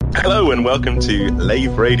Hello and welcome to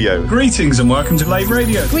Lave Radio. Greetings and welcome to Lave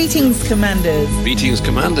Radio. Greetings, Commanders. Greetings,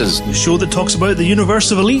 Commanders. The show that talks about the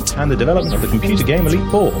universe of Elite and the development of the computer game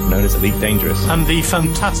Elite 4, known as Elite Dangerous, and the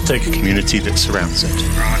fantastic community that surrounds it.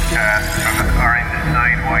 Broadcast from the Orange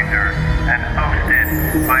Sidewinder and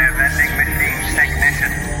hosted by a vending machine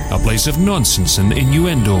technician. A place of nonsense and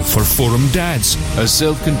innuendo for forum dads. A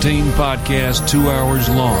self-contained podcast 2 hours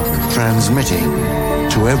long. Transmitting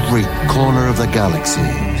to every corner of the galaxy.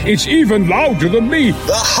 It's even louder than me.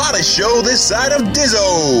 The hottest show this side of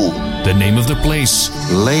Dizzo. The name of the place.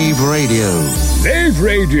 Lave Radio. Lave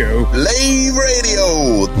Radio. Lave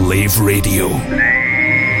Radio. Lave Radio. Lave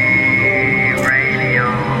Radio.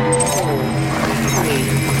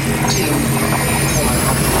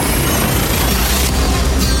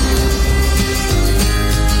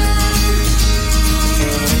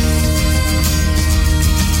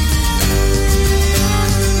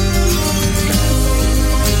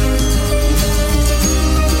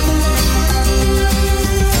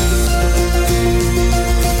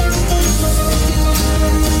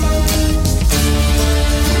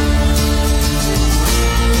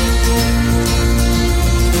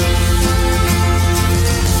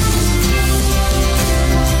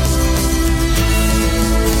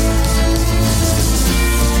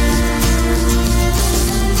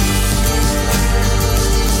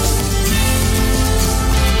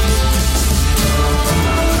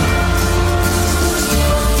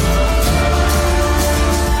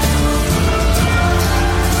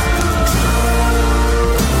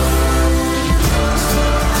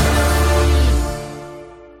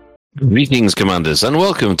 Greetings, Commanders, and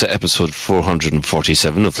welcome to episode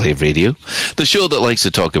 447 of Lave Radio, the show that likes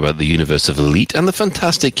to talk about the universe of Elite and the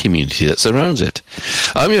fantastic community that surrounds it.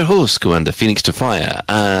 I'm your host, Commander Phoenix to Fire,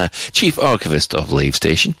 Chief Archivist of Lave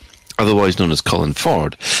Station, otherwise known as Colin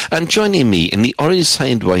Ford, and joining me in the Orange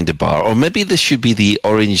Sidewinder bar, or maybe this should be the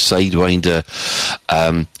Orange Sidewinder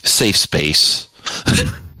safe space.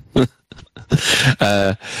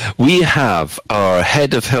 We have our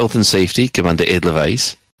Head of Health and Safety, Commander Ed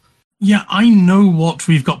Levice. Yeah, I know what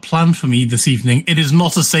we've got planned for me this evening. It is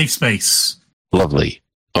not a safe space. Lovely.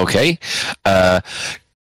 Okay.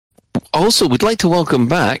 Also, we'd like to welcome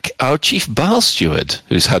back our Chief Bar Steward,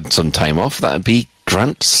 who's had some time off. That would be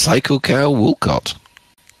Grant Psycho Cow Woolcott.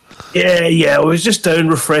 Yeah, I was just down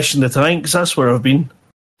refreshing the tanks. That's where I've been.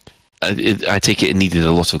 I take it needed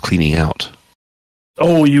a lot of cleaning out.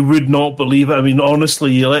 Oh, you would not believe it. I mean,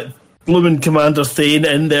 honestly, you let bloomin' Commander Thane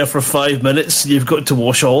in there for 5 minutes, you've got to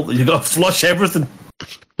wash you've got to flush everything.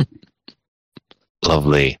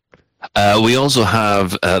 Lovely. We also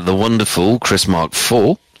have the wonderful Chris Mark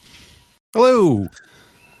IV. Hello.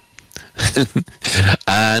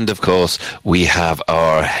 And, of course, we have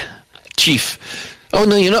our Chief. Oh,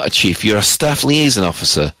 no, you're not a Chief. You're a Staff Liaison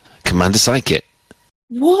Officer, Commander Psychic.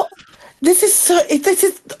 What? This is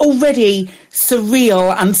already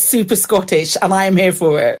surreal and super Scottish, and I am here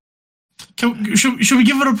for it. Should we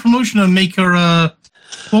give her a promotion and make her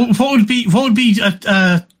what would be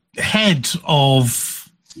head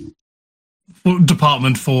of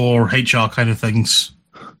department for HR kind of things?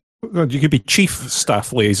 You could be Chief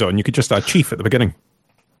Staff Liaison. You could just add Chief at the beginning.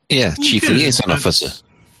 Yeah, Chief Liaison Officer.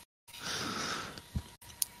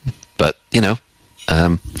 But,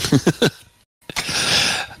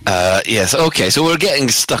 yes, okay, so we're getting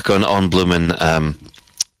stuck on bloomin'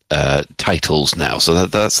 titles now, so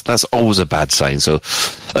that's always a bad sign. So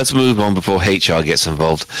let's move on before HR gets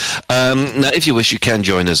involved. Now, if you wish, you can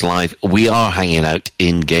join us live. We are hanging out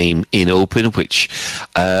in game in open. Which,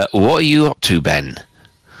 what are you up to, Ben?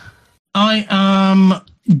 I am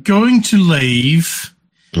going to Lave,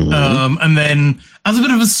 and then as a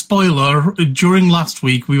bit of a spoiler, during last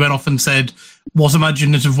week we went off and said, "What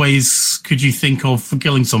imaginative ways could you think of for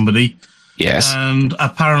killing somebody?" Yes, and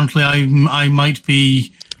apparently I might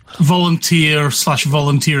be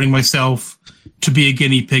volunteering myself to be a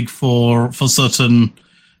guinea pig for certain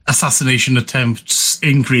assassination attempts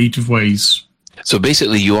in creative ways. So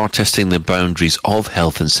basically you are testing the boundaries of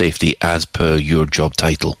health and safety as per your job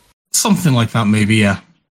title. Something like that, maybe, yeah.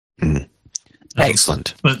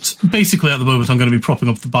 Excellent. But basically at the moment I'm going to be propping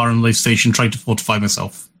up the bar and Lave Station, trying to fortify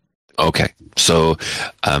myself. Okay, so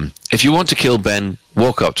if you want to kill Ben,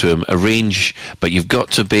 walk up to him, arrange, but you've got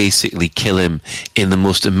to basically kill him in the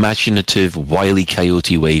most imaginative, Wile E.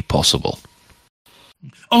 Coyote way possible.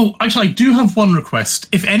 Oh, actually, I do have one request.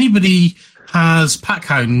 If anybody has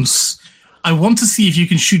packhounds, I want to see if you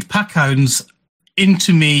can shoot packhounds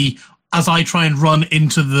into me as I try and run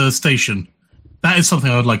into the station. That is something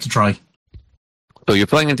I would like to try. So you're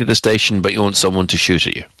playing into the station, but you want someone to shoot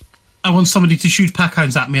at you? I want somebody to shoot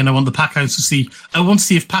packhounds at me, and I want the packhounds to see. I want to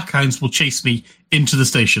see if packhounds will chase me into the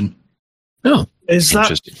station. Oh, is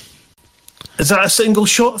that a single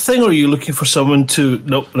shot thing, or are you looking for someone to?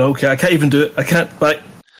 No, okay, I can't even do it. I can't. Bye.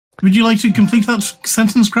 Would you like to complete that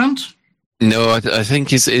sentence, Grant? No, I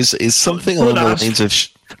think is something along the lines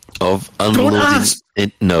of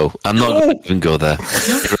unloading. No, I'm not going to even go there.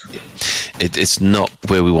 It's not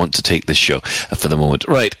where we want to take this show for the moment.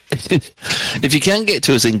 Right. If you can't get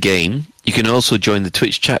to us in game, you can also join the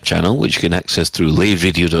Twitch chat channel, which you can access through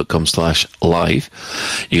laveradio.com/live.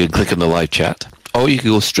 You can click on the live chat, or you can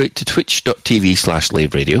go straight to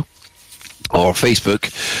twitch.tv/laveradio, or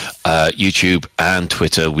Facebook, YouTube, and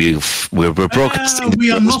Twitter. We're broadcasting. We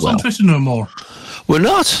are not on Twitter no more. We're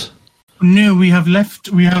not. No, we have left.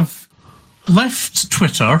 We have left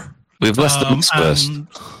Twitter. We've left the mix first.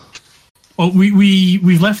 Well,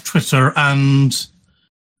 we've left Twitter and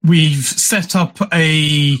we've set up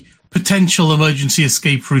a potential emergency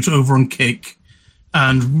escape route over on Kick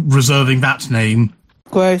and reserving that name.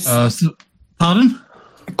 Gross. Pardon?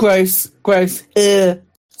 Gross.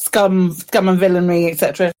 Scum and villainy,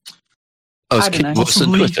 etc. Oh, what's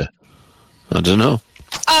on Twitter? I don't know.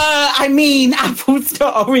 I mean, apples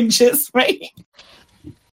not oranges, right?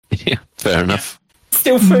 Yeah, fair enough.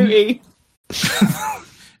 Still fruity.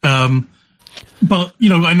 But,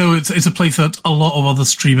 I know it's a place that a lot of other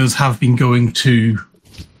streamers have been going to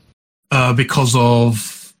because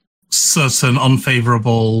of certain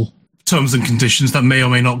unfavourable terms and conditions that may or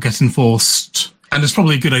may not get enforced. And it's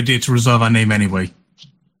probably a good idea to reserve our name anyway.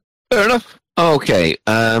 Fair enough. Okay,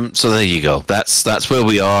 so there you go. That's where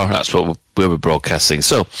we are. That's where we're broadcasting.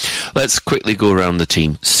 So let's quickly go around the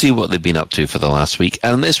team, see what they've been up to for the last week.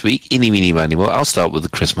 And this week, eeny, meeny, miny, moe, I'll start with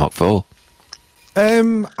Chris Mockfall.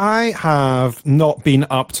 I have not been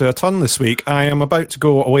up to a ton this week. I am about to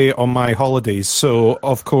go away on my holidays, so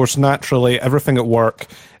of course, naturally, everything at work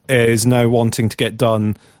is now wanting to get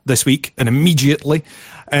done this week and immediately.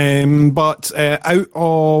 But out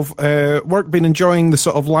of work, been enjoying the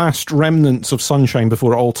sort of last remnants of sunshine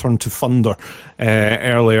before it all turned to thunder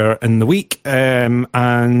earlier in the week.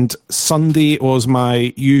 And Sunday was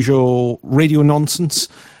my usual radio nonsense.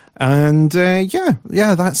 And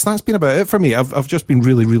that's been about it for me. I've just been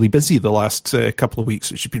really, really busy the last couple of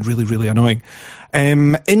weeks, which has been really, really annoying.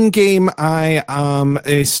 In game, I am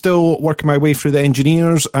still working my way through the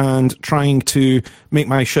engineers and trying to make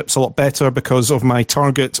my ships a lot better because of my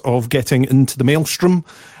target of getting into the Maelstrom.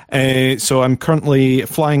 So I'm currently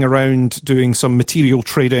flying around doing some material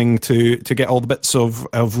trading to get all the bits of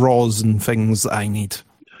raws and things that I need.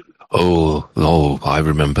 Oh, I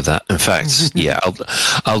remember that. In fact, yeah,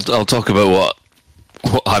 I'll talk about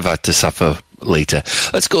what I've had to suffer later.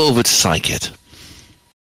 Let's go over to Psykit.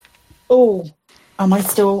 Oh, am I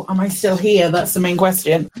still here? That's the main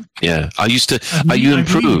question. Yeah, are you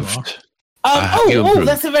improved?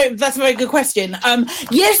 That's a very good question.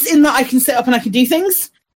 Yes, in that I can set up and I can do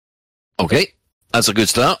things. Okay. That's a good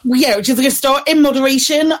start. Yeah, which is a good start. In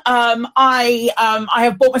moderation, I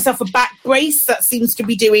have bought myself a back brace that seems to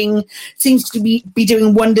be doing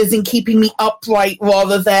wonders in keeping me upright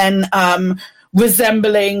rather than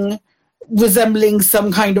resembling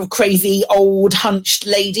some kind of crazy old hunched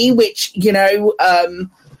lady. Which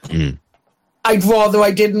I'd rather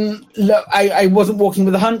I didn't look. I wasn't walking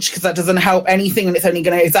with a hunch because that doesn't help anything and it's only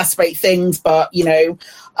going to exacerbate things. But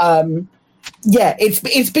yeah, it's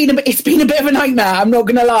been a bit of a nightmare. I'm not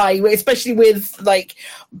gonna lie, especially with like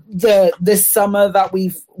this summer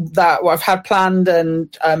that I've had planned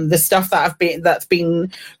and the stuff that's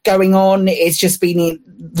been going on. It's just been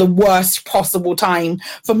the worst possible time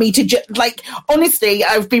for me to honestly,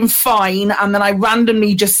 I've been fine, and then I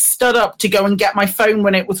randomly just stood up to go and get my phone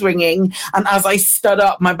when it was ringing, and as I stood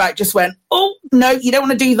up, my back just went, oh no, you don't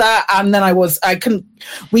want to do that. And then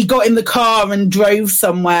we got in the car and drove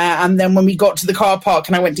somewhere, and then when we got to the car park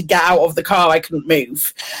and I went to get out of the car, I couldn't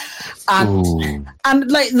move.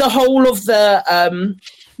 And like the whole of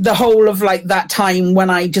that time when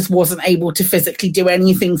I just wasn't able to physically do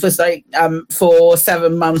anything for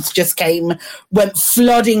 7 months went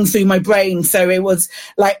flooding through my brain. So it was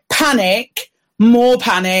like panic, more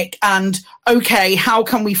panic, and okay, how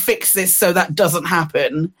can we fix this so that doesn't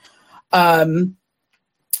happen?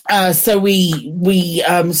 So we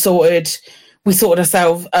sorted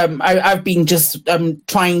ourselves. I've been just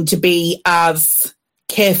trying to be as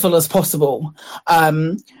careful as possible,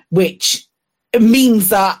 which means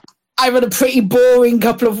that I've had a pretty boring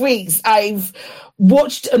couple of weeks. I've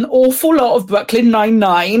watched an awful lot of Brooklyn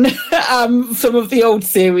Nine-Nine, some of the old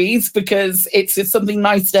series, because it's just something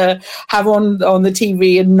nice to have on the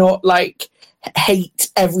TV and not like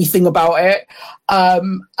hate everything about it.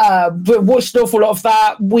 We watched an awful lot of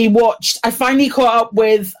that. I finally caught up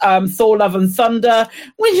with Thor: Love and Thunder,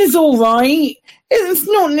 which is all right.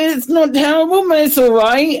 It's not terrible, but it's all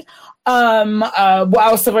right. What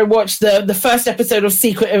else have I watched? The first episode of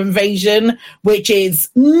Secret Invasion, which is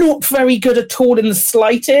not very good at all in the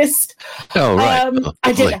slightest. Oh right.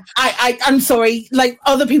 I'm sorry. Like,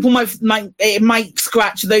 other people might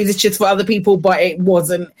scratch those itches for other people, but it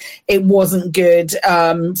wasn't good.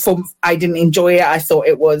 I didn't enjoy it. I thought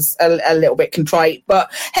it was a little bit contrite.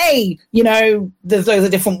 But hey, there's loads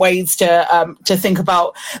of different ways to think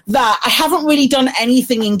about that. I haven't really done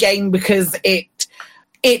anything in game because it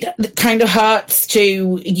kind of hurts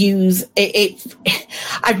to use it.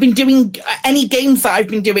 I've been doing any games that I've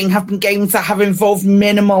been doing have been games that have involved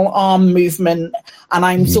minimal arm movement, and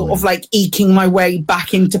I'm sort of like eking my way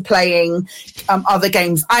back into playing other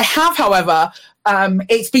games. I have, however,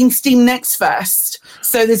 it's been Steam Next Fest,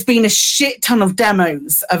 so there's been a shit ton of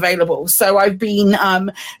demos available. So I've been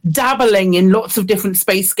dabbling in lots of different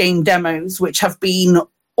space game demos, which have been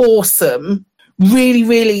awesome. Really,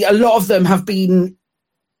 really, a lot of them have been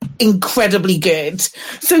incredibly good,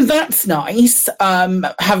 so that's nice.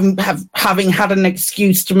 Having had an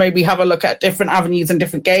excuse to maybe have a look at different avenues and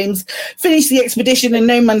different games, finish the expedition in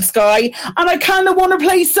No Man's Sky, and I kind of want to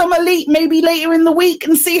play some Elite maybe later in the week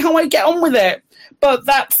and see how I get on with it. But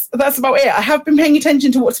that's about it. I have been paying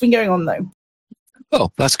attention to what's been going on, though.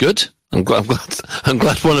 Oh, that's good. I'm glad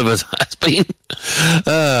one of us has been.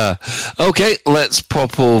 Okay, let's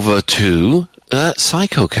pop over to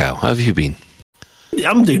Psycho Cow. How have you been?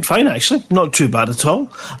 I'm doing fine, actually. Not too bad at all.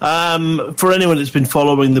 For anyone that's been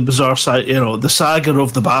following the bizarre side, the saga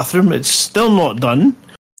of the bathroom, it's still not done.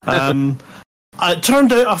 It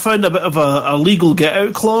turned out I found a bit of a legal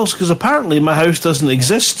get-out clause, because apparently my house doesn't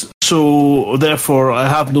exist, so therefore I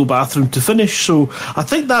have no bathroom to finish. So I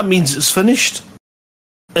think that means it's finished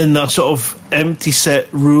in the sort of empty set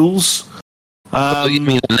rules. You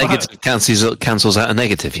mean a negative cancels out a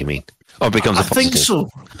negative, you mean? Or becomes a positive? I think so.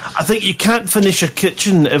 I think you can't finish a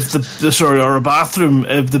kitchen if or a bathroom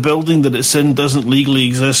if the building that it's in doesn't legally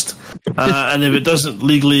exist. And if it doesn't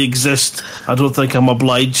legally exist, I don't think I'm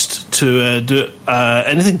obliged to do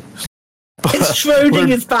anything. It's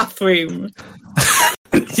Schrodinger's bathroom.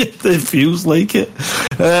 It feels like it,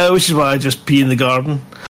 which is why I just pee in the garden.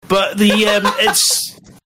 But the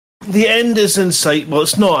end is in sight. Well,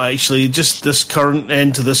 it's not actually, just this current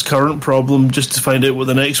end to this current problem, just to find out what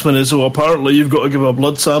the next one is. So apparently you've got to give a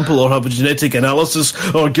blood sample or have a genetic analysis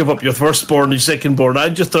or give up your firstborn, your secondborn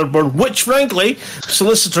and your thirdborn, which frankly,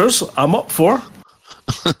 solicitors, I'm up for.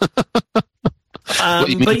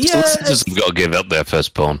 Solicitors have got to give up their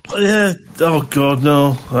firstborn. Yeah. Oh God,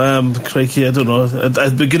 no. Crikey, I don't know.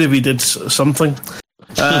 It'd be good if he did something.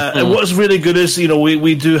 And what's really good is,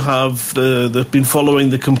 we do have they've been following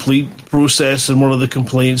the complete process, and one of the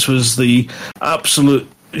complaints was the absolute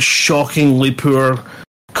shockingly poor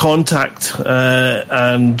contact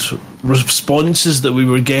and responses that we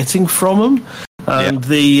were getting from them. And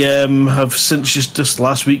they have since just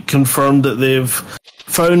last week confirmed that they've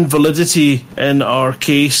found validity in our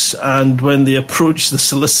case, and when they approached the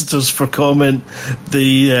solicitors for comment,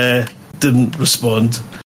 they didn't respond.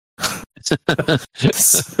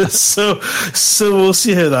 so we'll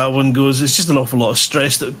see how that one goes. It's just an awful lot of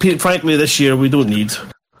stress that, frankly, this year we don't need.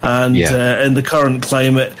 And in the current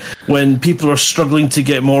climate, when people are struggling to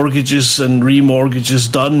get mortgages and remortgages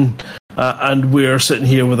done, and we're sitting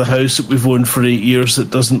here with a house that we've owned for 8 years that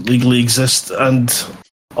doesn't legally exist, and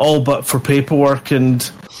all but for paperwork and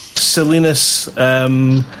silliness,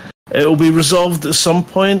 it will be resolved at some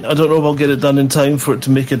point. I don't know if I'll get it done in time for it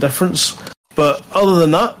to make a difference. But other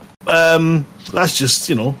than that, that's just,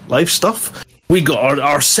 life stuff. We got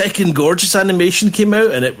our second Gorgeous animation came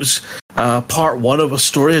out, and it was part one of a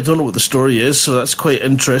story. I don't know what the story is, so that's quite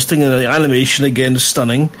interesting. And the animation, again, is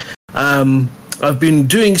stunning. I've been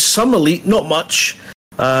doing some Elite, not much.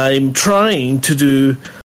 I'm trying to do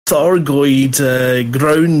Thargoid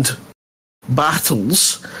ground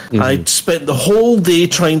battles. I spent the whole day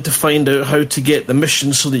trying to find out how to get the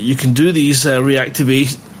missions so that you can do these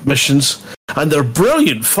reactivate missions, and they're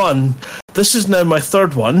brilliant fun. This is now my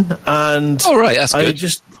third one, and that's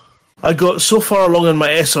good. I got so far along in my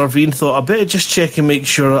SRV and thought I better just check and make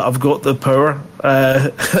sure I've got the power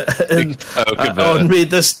on me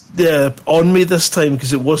this time,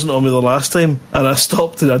 because it wasn't on me the last time, and I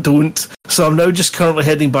stopped and I don't. So I'm now just currently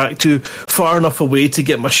heading back to far enough away to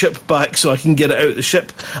get my ship back so I can get it out of the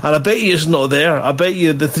ship. And I bet you it's not there. I bet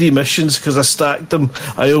you the 3 missions, because I stacked them,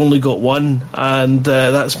 I only got one, and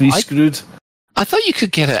that's me screwed. I thought you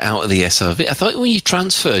could get it out of the SRV. I thought when you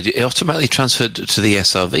transferred, it automatically transferred to the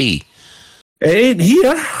SRV. It ain't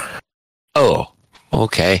here. Oh,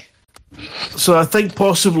 okay. So I think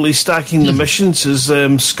possibly stacking the missions has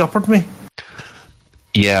scuppered me.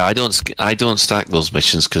 Yeah, I don't stack those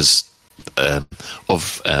missions because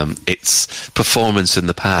of its performance in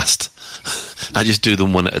the past. I just do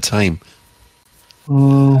them one at a time.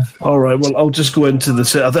 Oh, all right. Well, I'll just go into I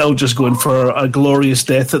think I'll just go in for a glorious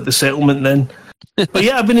death at the settlement then. But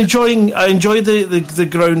yeah, I enjoy the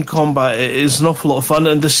ground combat. It is an awful lot of fun,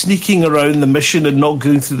 and the sneaking around the mission and not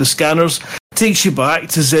going through the scanners takes you back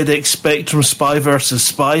to ZX Spectrum Spy versus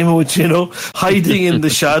Spy mode, you know, hiding in the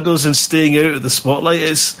shadows and staying out of the spotlight.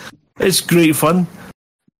 It's great fun.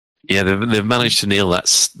 Yeah, they've managed to nail that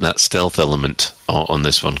stealth element on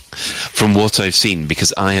this one, from what I've seen,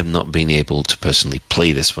 because I have not been able to personally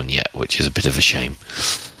play this one yet, which is a bit of a shame.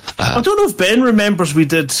 I don't know if Ben remembers we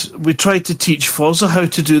tried to teach Fozza how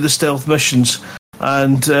to do the stealth missions,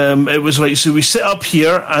 and it was like, so we sit up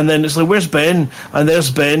here, and then it's like, where's Ben? And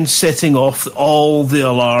there's Ben setting off all the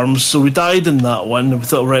alarms. So we died in that one, and we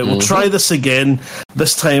thought, right, we'll try this again.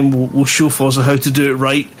 This time we'll show Fozza how to do it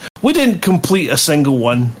right. We didn't complete a single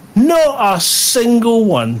one. Not a single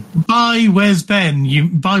one. By where's Ben?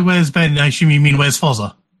 I assume you mean where's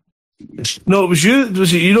Fozza? No, it was you. It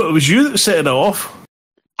was you that was setting it off.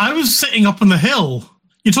 I was sitting up on the hill.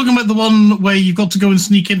 You're talking about the one where you've got to go and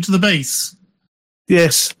sneak into the base?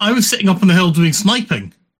 Yes. I was sitting up on the hill doing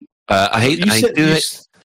sniping. I hate to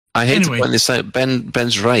point this out.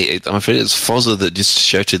 Ben's right. I'm afraid it's Fozza that just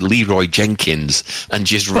shouted Leroy Jenkins and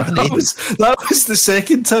just ran in. That was the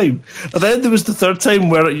second time. And then there was the third time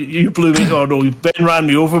where you blew me. Oh no, Ben ran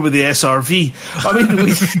me over with the SRV. I mean,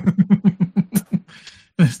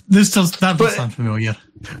 that does sound familiar.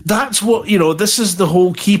 That's what, this is the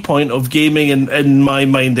whole key point of gaming in my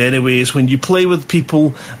mind anyway, is when you play with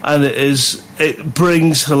people and it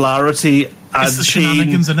brings hilarity and it's the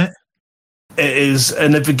shenanigans in it. It is,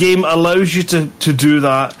 and if a game allows you to do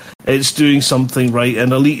that, it's doing something right,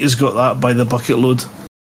 and Elite has got that by the bucket load.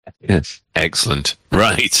 Yes. Excellent.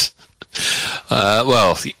 Right.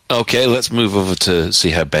 Well, okay, let's move over to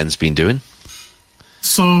see how Ben's been doing.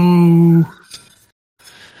 So...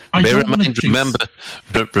 Remember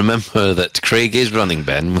that Craig is running,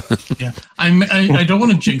 Ben. Yeah, I don't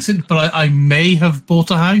want to jinx it, but I may have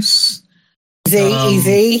bought a house.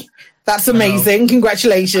 Easy. That's amazing.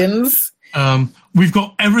 Congratulations. We've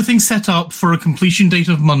got everything set up for a completion date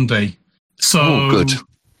of Monday. So good.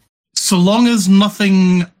 So long as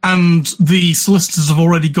nothing, and the solicitors have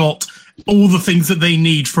already got all the things that they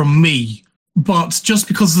need from me. But just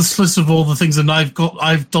because the solicitor have all the things and I've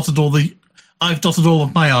dotted all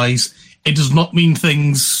of my I's, it does not mean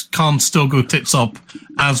things can't still go tits up,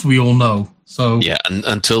 as we all know. So yeah, and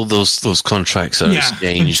until those contracts are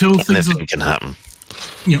exchanged, anything can happen.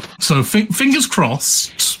 Yeah, so fingers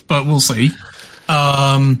crossed, but we'll see.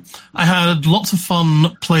 I had lots of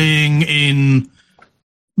fun playing in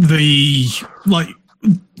the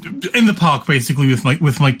park, basically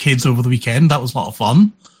with my kids over the weekend. That was a lot of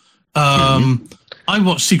fun. I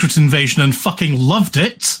watched Secret Invasion and fucking loved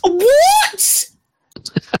it. What?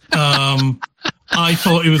 I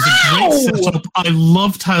thought it was a great setup. I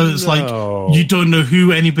loved how it's like you don't know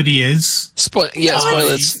who anybody is.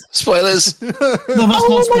 Spoilers. Spoilers. No, that's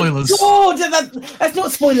not spoilers. Oh my God, that's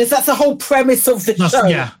not spoilers. That's the whole premise of the show.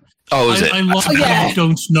 Yeah. Oh, is it? I love how you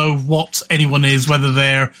don't know what anyone is, whether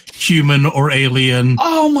they're human or alien.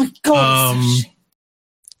 Oh my God.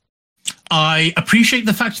 I appreciate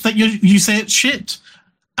the fact that you say it's shit,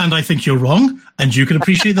 and I think you're wrong, and you can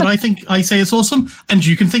appreciate that I think I say it's awesome, and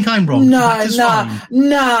you can think I'm wrong. No,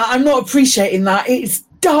 I'm not appreciating that. It's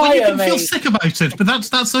dire, well, you can feel sick about it, but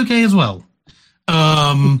that's okay as well.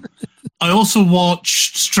 I also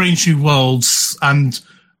watched Strange New Worlds, and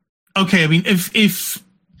okay, I mean, if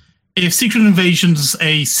Secret Invasion's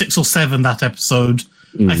a 6 or 7, that episode,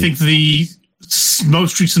 I think the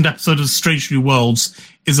most recent episode of Strange New Worlds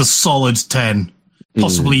is a solid 10,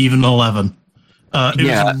 possibly even 11. It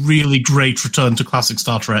was a really great return to classic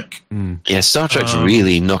Star Trek. Yeah, Star Trek's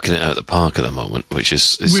really knocking it out of the park at the moment, which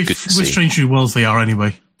is good to see. With Strange New Worlds, they are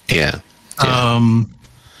anyway. Yeah. I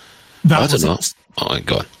don't know. Oh my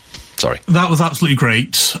God. Sorry. That was absolutely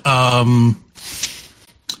great. I've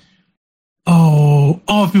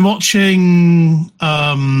been watching...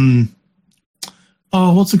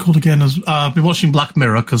 what's it called again? I've been watching Black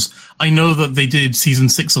Mirror because I know that they did season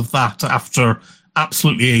 6 of that after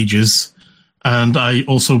absolutely ages, and I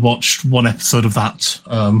also watched one episode of that.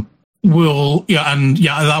 That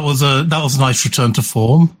was a nice return to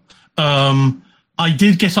form. I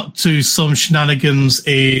did get up to some shenanigans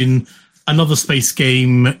in another space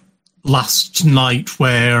game last night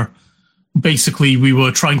where basically we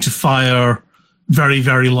were trying to fire very,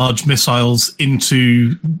 very large missiles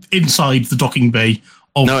inside the docking bay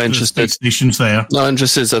of the space stations there. Not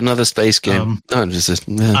interested. It's another space game. Not interested.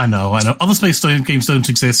 Yeah. I know. Other space games don't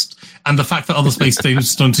exist, and the fact that other space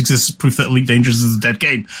games don't exist is proof that Elite Dangerous is a dead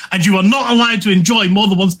game. And you are not allowed to enjoy more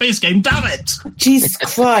than one space game. Damn it! Jesus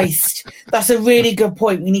Christ, that's a really good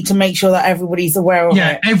point. We need to make sure that everybody's aware of it.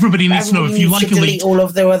 Yeah, everybody needs to know if you like Elite. Elite. All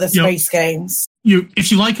of the other space games.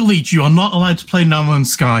 If you like Elite, you are not allowed to play No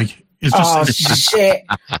Man's Sky. It's just, shit.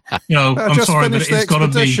 I'm sorry, but it's got to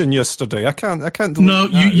be. Yesterday, I can't. No,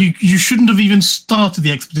 you shouldn't have even started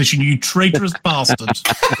the expedition. You traitorous bastard.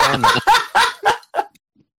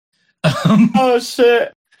 Oh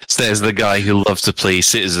shit! Says the guy who loves to play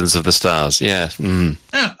Citizens of the Stars. Yeah. Mm.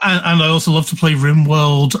 Yeah, and I also love to play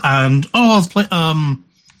RimWorld, and I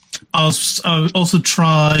also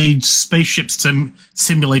tried Spaceship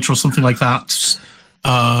Simulator or something like that.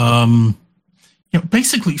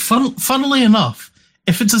 Basically, funnily enough,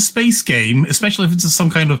 if it's a space game, especially if it's some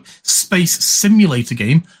kind of space simulator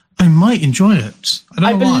game, I might enjoy it.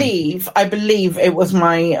 I believe it was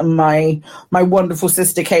my wonderful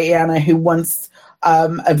sister Katie Anna who once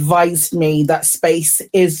advised me that space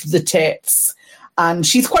is the tits, and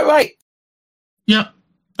she's quite right. Yeah.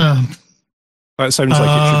 That sounds like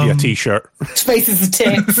it should be a T-shirt. Space is the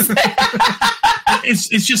tits.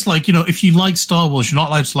 It's just like, if you like Star Wars, you're not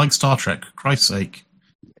allowed to like Star Trek. Christ's sake.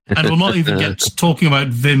 And we'll not even get talking about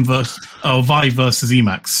Vive versus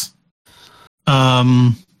Emacs.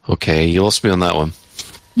 Okay, you lost me on that one.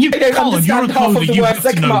 You're a coder. You have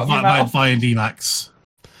to know about Vi and Emacs.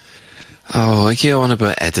 Oh, I get on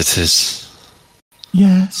about editors.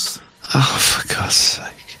 Yes. Oh, for God's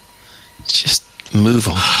sake. Just move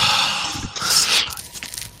on.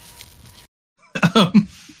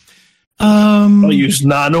 I use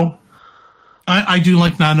Nano. I do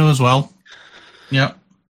like Nano as well. Yeah.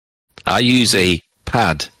 I use a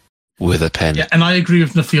pad with a pen. Yeah, and I agree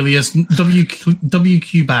with Nephilius.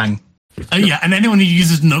 WQ Bang. Yeah, and anyone who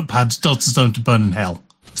uses notepads does deserve to burn in hell,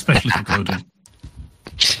 especially for coding.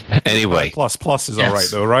 Anyway. Plus is all right,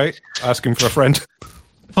 though, right? Asking for a friend.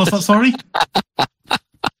 Plus, sorry?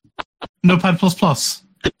 Notepad plus.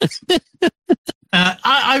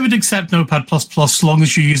 I would accept Notepad plus as long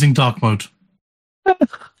as you're using dark mode.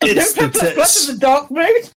 Notepad plus is a dark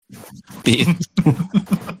mode?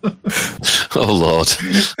 Oh, Lord.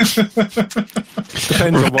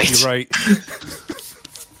 Depends on what you write.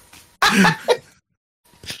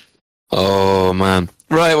 Oh, man.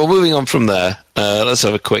 Right, well, moving on from there, let's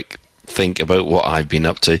have a quick think about what I've been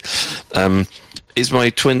up to. It was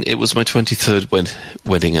my 23rd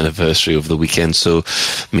wedding anniversary over the weekend, so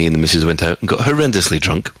me and the missus went out and got horrendously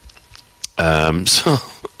drunk. So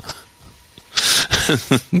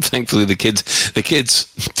thankfully the kids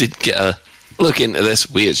did get a look into this.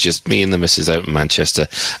 It's just me and the missus out in Manchester,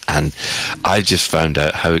 and I just found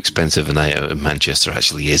out how expensive a night out in Manchester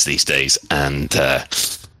actually is these days. And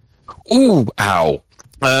ow.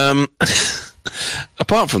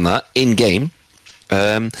 Apart from that, in game,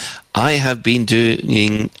 I have been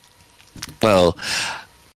doing well.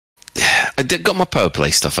 I got my power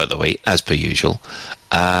play stuff out of the way as per usual,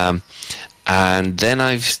 and then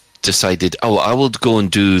I've decided, I will go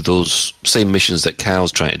and do those same missions that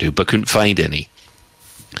Cal's trying to do, but couldn't find any.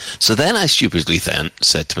 So then I stupidly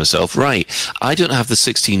said to myself, right, I don't have the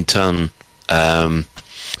 16-ton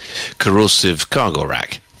corrosive cargo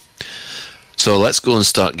rack. So let's go and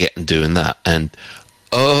start doing that. And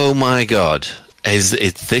oh my God,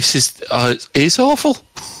 it's awful.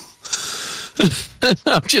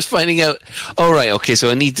 I'm just finding out. All right, okay.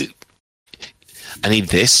 So I need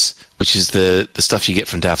this, which is the stuff you get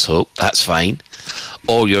from Daft's Hope. That's fine.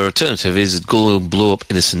 Or your alternative is go and blow up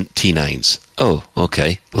innocent T9s. Oh,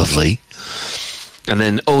 okay, lovely. And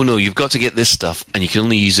then, oh no, you've got to get this stuff, and you can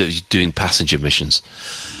only use it doing passenger missions.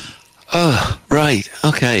 Oh, right,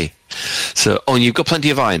 okay. So, and you've got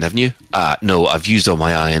plenty of iron, haven't you? No, I've used all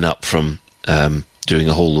my iron up from doing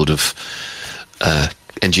a whole load of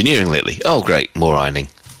engineering lately. Oh, great, more ironing.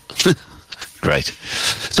 Great.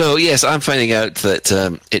 So, yes, I'm finding out that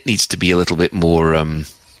it needs to be a little bit more of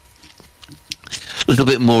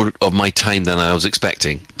my time than I was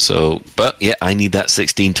expecting. So, but yeah, I need that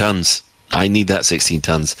 16 tons.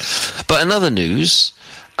 But in other news,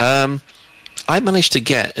 I managed to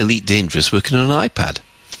get Elite Dangerous working on an iPad.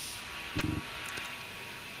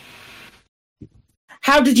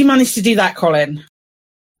 How did you manage to do that, Colin?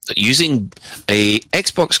 Using a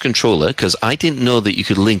Xbox controller, because I didn't know that you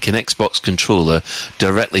could link an Xbox controller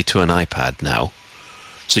directly to an iPad now.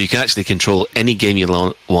 So you can actually control any game you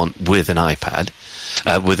want with an iPad,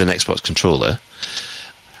 with an Xbox controller.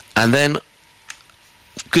 And then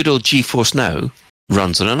good old GeForce Now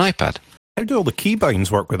runs on an iPad. How do all the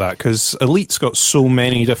keybinds work with that? Because Elite's got so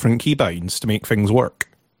many different keybinds to make things work.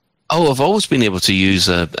 Oh, I've always been able to use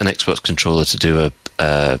an Xbox controller to do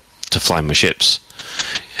to fly my ships.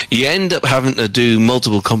 You end up having to do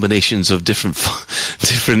multiple combinations of different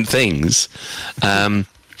things.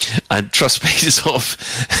 And trust me, sort of,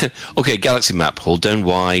 okay, galaxy map, hold down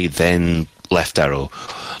Y, then left arrow.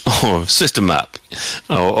 Or system map.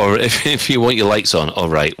 Or if you want your lights on, all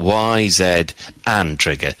right, Y, Z, and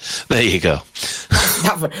trigger. There you go.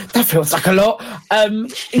 That feels like a lot.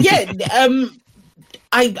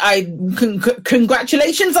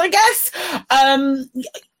 Congratulations, I guess.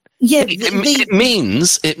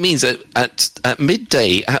 It means that at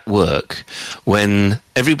midday at work, when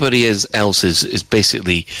everybody else is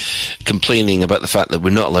basically complaining about the fact that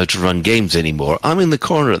we're not allowed to run games anymore, I'm in the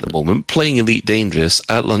corner at the moment playing Elite Dangerous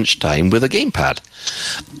at lunchtime with a gamepad.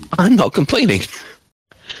 I'm not complaining.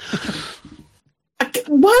 How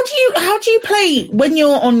do you play when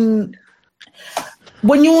you're on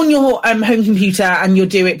your home computer and you're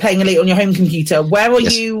playing Elite on your home computer? Where are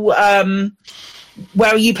you?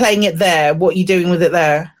 Where are you playing it there? What are you doing with it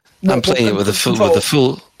there? I'm playing it with a full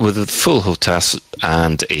HOTAS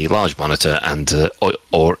and a large monitor and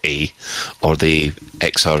or the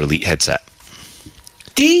XR Elite headset.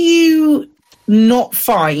 Do you not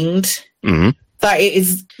find that it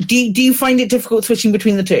is? Do you find it difficult switching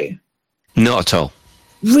between the two? Not at all.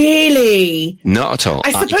 Really? Not at all.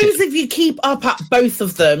 I suppose if you keep up at both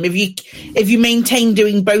of them, if you maintain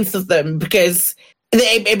doing both of them, because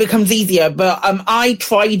it becomes easier. But I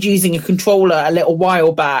tried using a controller a little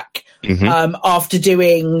while back after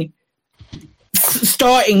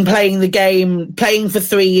starting playing the game, playing for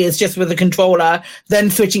 3 years just with a controller, then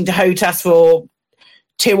switching to HOTAS for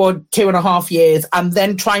 2.5 years, and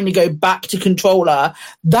then trying to go back to controller.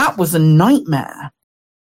 That was a nightmare.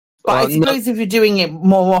 But I suppose if you're doing it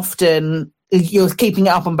more often, you're keeping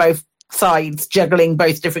it up on both sides, juggling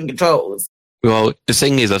both different controls. Well, the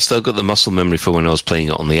thing is, I've still got the muscle memory for when I was playing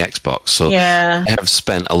it on the Xbox, so I have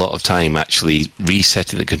spent a lot of time actually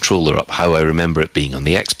resetting the controller up how I remember it being on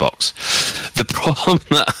the Xbox. The problem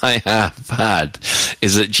that I have had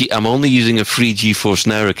is that I'm only using a free GeForce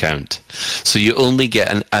Now account, so you only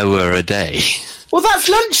get an hour a day. Well, that's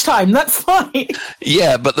lunchtime. That's fine.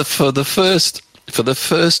 Yeah, but for the first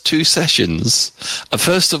 2 sessions,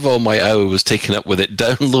 first of all, my hour was taken up with it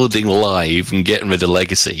downloading Live and getting rid of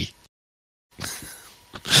Legacy.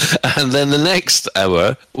 And then the next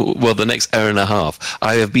hour, the next hour and a half,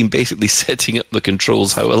 I have been basically setting up the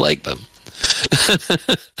controls how I like them.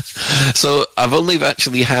 So I've only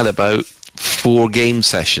actually had about 4 game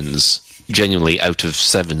sessions, genuinely, out of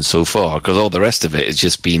 7 so far, because all the rest of it has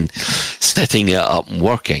just been setting it up and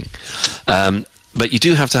working. But you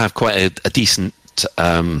do have to have quite a decent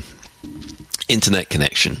internet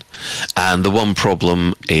connection. And the one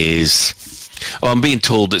problem is... Well, I'm being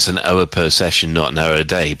told it's an hour per session, not an hour a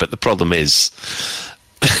day. But the problem is,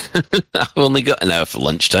 I've only got an hour for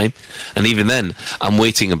lunchtime. And even then, I'm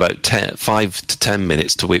waiting about 5 to 10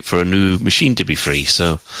 minutes to wait for a new machine to be free.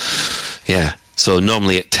 So, yeah. So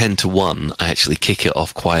normally at 10 to 1, I actually kick it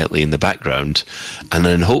off quietly in the background. And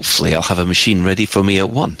then hopefully I'll have a machine ready for me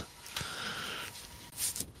at 1.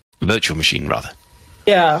 Virtual machine, rather.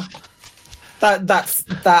 Yeah. That's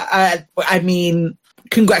that. I mean,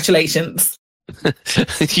 congratulations.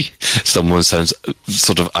 Someone sounds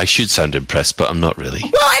sort of. I should sound impressed, but I'm not really.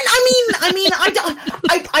 Well,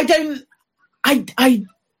 I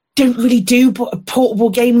don't really do portable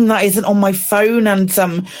gaming that isn't on my phone and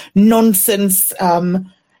some nonsense,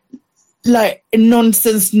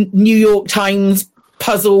 nonsense New York Times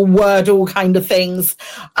puzzle Wordle kind of things.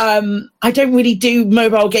 I don't really do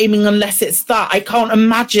mobile gaming unless it's that. I can't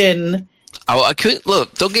imagine. Oh, I couldn't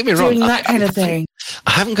look. Don't get me wrong. Doing that kind of thing.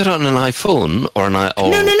 I haven't got it on an iPhone or an No,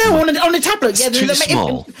 on a tablet. It's too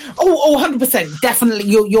small. 100%. Definitely,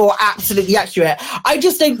 you're absolutely accurate. I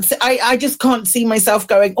just can't see myself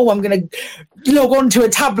going, I'm going to log on to a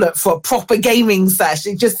tablet for a proper gaming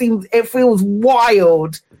session. It feels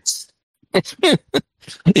wild.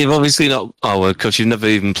 You've obviously not. Oh, well, because you've never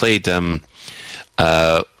even played any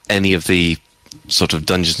of the sort of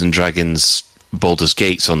Dungeons and Dragons Baldur's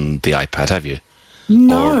Gates on the iPad, have you?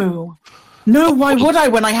 No. Why would I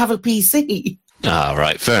when I have a PC? Ah,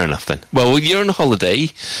 right, fair enough then. Well, you're on holiday.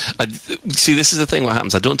 See, this is the thing. What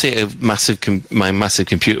happens? I don't take my massive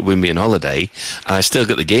computer with me on holiday, and I still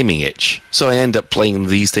get the gaming itch. So I end up playing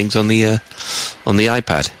these things on the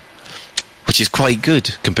iPad. which is quite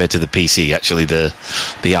good compared to the PC. Actually, the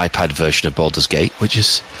iPad version of Baldur's Gate, which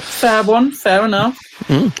is fair enough.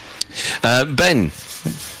 Ben,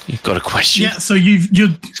 you've got a question? Yeah. So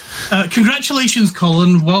congratulations,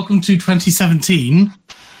 Colin. Welcome to 2017.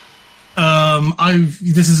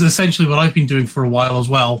 This is essentially what I've been doing for a while as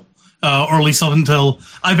well, or at least up until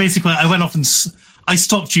I went off and I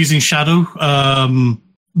stopped using Shadow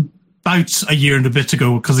about a year and a bit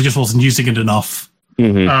ago because I just wasn't using it enough.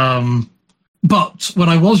 Mm-hmm. But when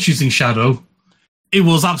I was using Shadow, it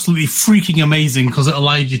was absolutely freaking amazing because it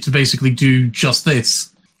allowed you to basically do just this.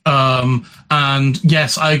 And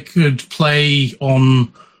yes, I could play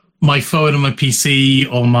on my phone and my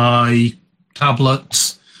PC or my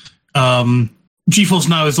tablet. GeForce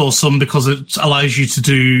Now is awesome because it allows you to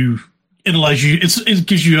do. It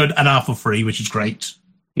gives you an hour for free, which is great.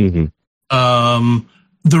 Mm-hmm.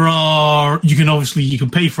 You can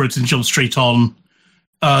pay for it and jump straight on.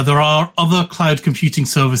 There are other cloud computing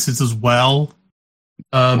services as well.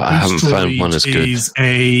 I haven't found one as good.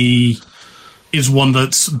 Is one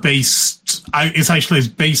that's based. It's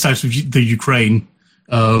based out of the Ukraine,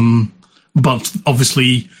 but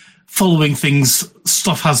obviously, following things,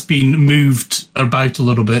 stuff has been moved about a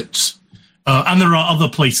little bit, and there are other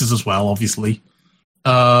places as well. Obviously,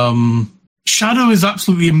 Shadow is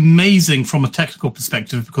absolutely amazing from a technical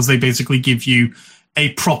perspective because they basically give you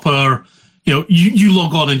a proper. You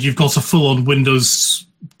log on and you've got a full-on Windows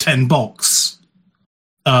 10 box.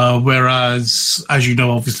 Whereas, as you know,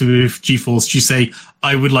 obviously with GeForce, you say,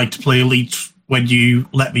 I would like to play Elite when you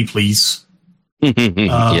let me, please.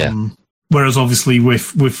 Yeah. Whereas, obviously,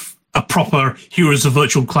 with a proper Heroes of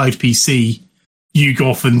Virtual Cloud PC, you go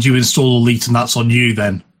off and you install Elite, and that's on you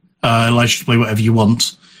then. Allows you to play whatever you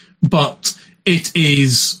want. But it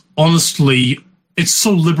is, honestly, it's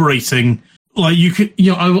so liberating. Like, you could,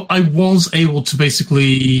 I was able to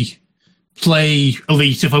basically play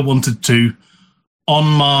Elite if I wanted to.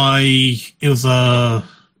 On it was a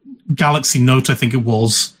Galaxy Note, I think it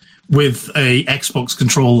was, with a Xbox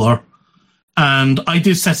controller. And I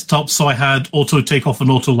did set it up so I had auto takeoff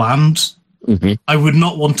and auto land. Mm-hmm. I would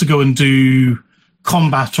not want to go and do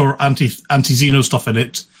combat or anti-Xeno stuff in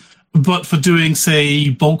it. But for doing, say,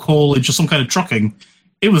 bulk haulage or some kind of trucking,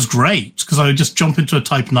 it was great because I would just jump into a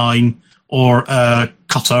Type 9 or a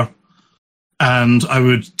cutter and I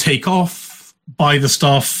would take off, buy the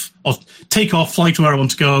stuff, or take off, fly to where I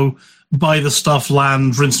want to go, buy the stuff,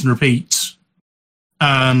 land, rinse and repeat.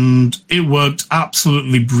 And it worked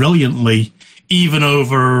absolutely brilliantly, even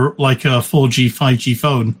over like a 4G, 5G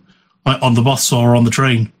phone, like on the bus or on the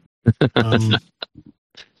train.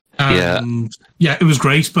 Yeah, it was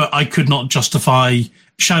great, but I could not justify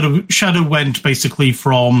Shadow went basically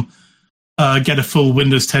from get a full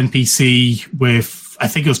Windows 10 PC with, I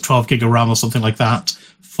think it was 12 gig of RAM or something like that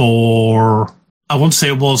for, I want to say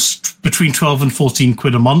it was between 12 and 14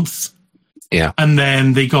 quid a month. Yeah. And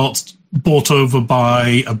then they got bought over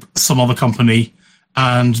by some other company,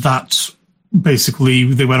 and that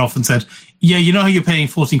basically they went off and said, yeah, you know how you're paying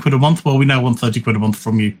 14 quid a month? Well, we now want 30 quid a month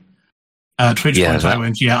from you. I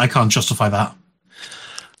went, I can't justify that.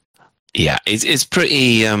 Yeah, it's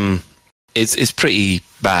pretty it's pretty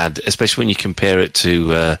bad, especially when you compare it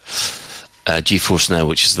to GeForce Now,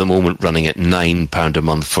 which is at the moment running at £9 a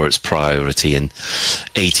month for its priority and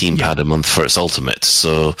 £18 a month for its ultimate.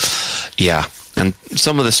 So, yeah, and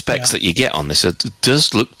some of the specs that you get on this, it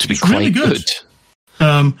does look to be quite really good.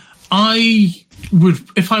 I would,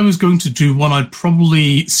 if I was going to do one, I'd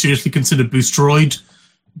probably seriously consider Boosteroid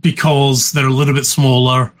because they're a little bit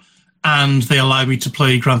smaller and they allow me to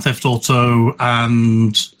play Grand Theft Auto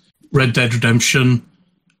and Red Dead Redemption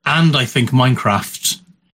and I think Minecraft,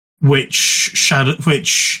 which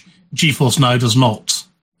GeForce Now does not.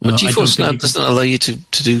 Well, GeForce Now doesn't allow you to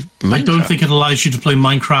do Minecraft. I don't think it allows you to play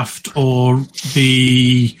Minecraft or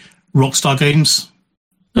the Rockstar games.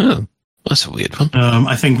 Oh, that's a weird one.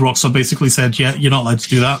 I think Rockstar basically said, yeah, you're not allowed to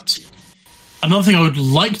do that. Another thing I would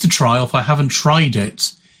like to try, if I haven't tried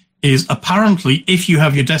it, is apparently if you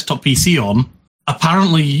have your desktop PC on,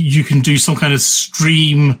 apparently you can do some kind of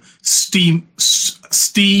Steam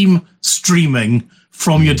streaming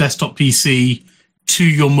from your desktop PC to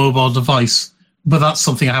your mobile device. But that's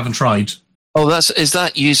something I haven't tried. Oh, is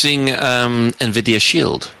that using NVIDIA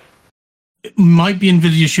Shield? It might be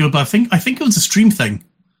NVIDIA Shield, but I think it was a Steam thing.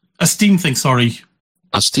 A Steam thing, sorry.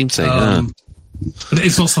 A Steam thing, But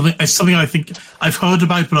it's not something. It's something I think I've heard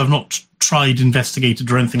about, but I've not tried,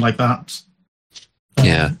 investigated, or anything like that.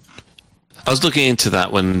 Yeah, I was looking into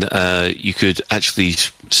that when you could actually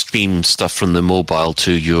stream stuff from the mobile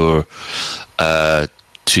to your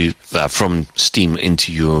from Steam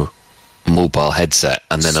into your mobile headset,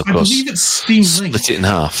 and then of course I believe it's Steam Link. Split it in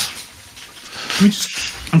half.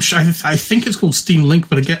 I'm sure. I think it's called Steam Link,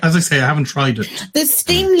 but again, as I say, I haven't tried it. The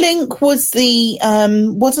Steam Link was the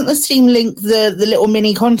wasn't the Steam Link the little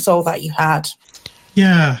mini console that you had?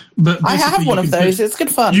 Yeah, but I have one of those. It's good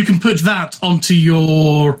fun. You can put that onto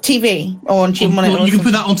your TV or onto your monitor. You can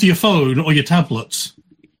put that onto your phone or your tablet.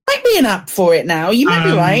 Might be an app for it now. You might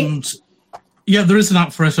be right. Yeah, there is an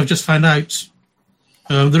app for it. I've just found out.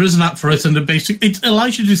 There is an app for it, and it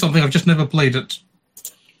allows you to do something. I've just never played it.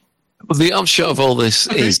 Well, the upshot of all this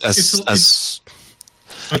is it's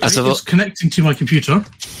connecting to my computer.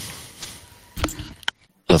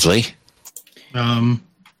 Lovely. And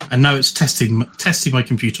now it's testing my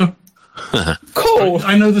computer. Cool.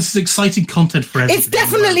 I know this is exciting content for everyone. It's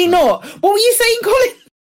definitely not. What were you saying, Colin?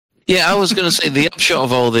 Yeah, I was going to say the upshot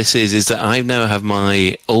of all this is that I now have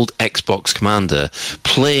my old Xbox Commander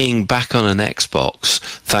playing back on an Xbox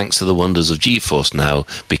thanks to the wonders of GeForce now,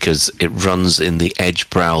 because it runs in the Edge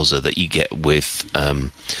browser that you get with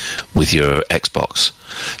your Xbox.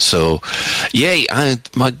 So, yay!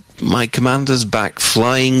 My Commander's back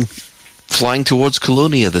flying towards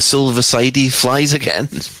Colonia. The Silver Sidey flies again.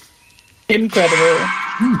 Incredible.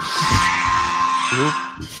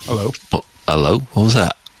 Hello. Oh, hello. What was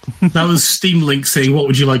that? That was Steam Link saying, "What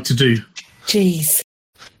would you like to do?" Jeez.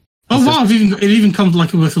 Oh wow! It even comes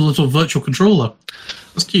with a little virtual controller.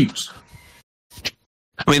 That's cute.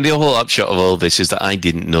 I mean, the whole upshot of all this is that I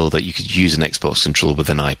didn't know that you could use an Xbox controller with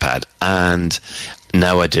an iPad, and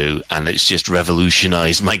now I do, and it's just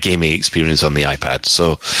revolutionized my gaming experience on the iPad.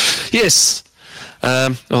 So, yes.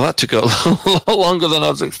 Well, that took a lot longer than I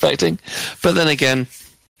was expecting. But then again,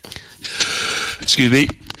 excuse me.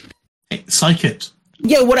 Hey, Psych-It.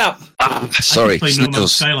 Yo, what up? Sorry. I can play No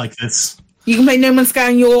Man's Sky like this. You can play No Man's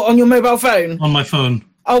Sky on your mobile phone? On my phone.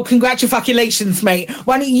 Oh, congratulations, mate.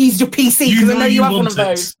 Why don't you use your PC? Because I know you have one of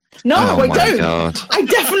those. No, I don't. God. I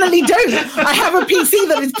definitely don't. I have a PC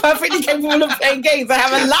that is perfectly capable of playing games. I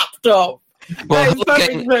have a laptop. Well,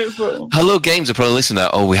 Hello Games are probably listening to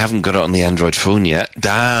that. Oh, we haven't got it on the Android phone yet.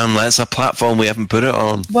 Damn, that's a platform we haven't put it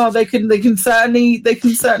on. Well, they can certainly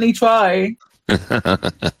try.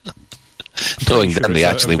 Knowing them, they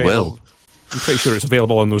actually will. I'm pretty sure it's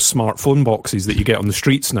available on those smartphone boxes that you get on the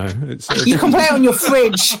streets now. You can play it on your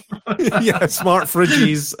fridge. Yeah, smart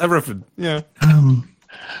fridges, everything. Yeah.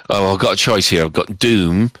 Oh, I've got a choice here. I've got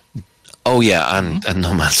Doom. Oh yeah, and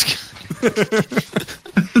No Man's Sky.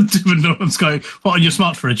 Doom and No Man's Sky. What, on your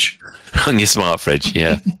smart fridge? On your smart fridge,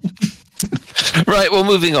 yeah. Right. Well,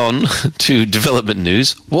 moving on to development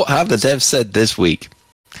news. What have the devs said this week?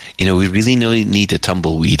 You know, we really need a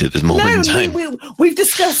tumbleweed at this moment in time. We've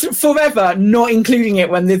discussed it forever, not including it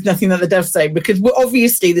when there's nothing that the devs say, because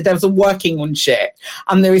obviously the devs are working on shit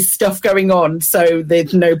and there is stuff going on, so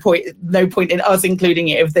there's no point in us including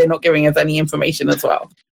it if they're not giving us any information as well.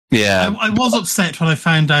 Yeah. I was upset when I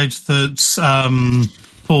found out that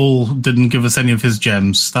Paul didn't give us any of his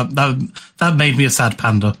gems. That made me a sad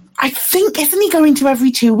panda. I think, isn't he going to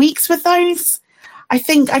every 2 weeks with those? I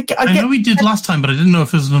think I know we did last time, but I didn't know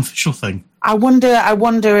if it was an official thing. I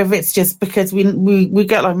wonder if it's just because we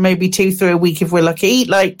get like maybe 2 through a week if we're lucky.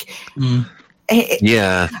 Like,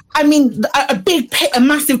 yeah. I mean, a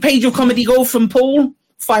massive page of comedy gold from Paul,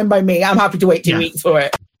 fine by me. I'm happy to wait 2 weeks for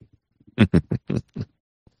it.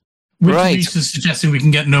 Right. is suggesting we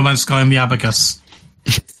can get No Man's Sky on the Abacus.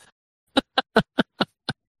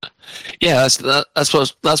 Yeah, that's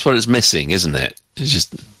what it's missing, isn't it? It's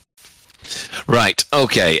just. Right.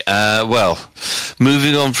 Okay. Well,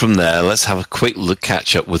 moving on from there, let's have a quick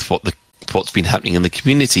catch up with what's been happening in the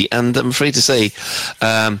community. And I'm afraid to say,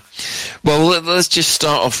 well, let's just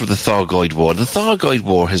start off with the Thargoid War. The Thargoid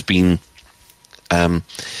War has been, well,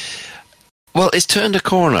 it's turned a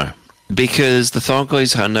corner because the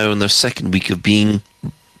Thargoids are now in their second week of being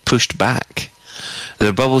pushed back.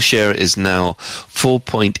 Their bubble share is now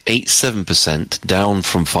 4.87%, down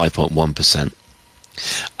from 5.1%.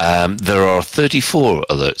 There are 34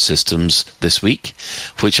 alert systems this week,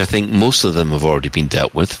 which I think most of them have already been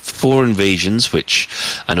dealt with. 4 invasions, which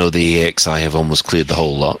I know the AXI have almost cleared the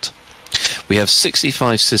whole lot. We have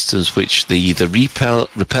 65 systems which they either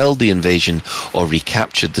repelled the invasion or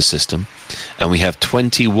recaptured the system. And we have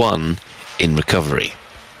 21 in recovery.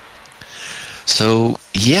 So,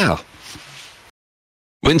 yeah.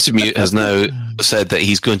 Wintermute has now said that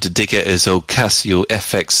he's going to dig out his old Casio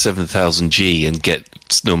FX 7000G and get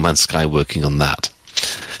No Man's Sky working on that.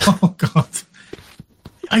 Oh God!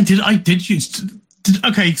 I did use.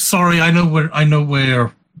 Okay, sorry. I know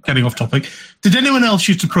we're getting off topic. Did anyone else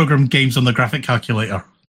used to program games on the graphic calculator?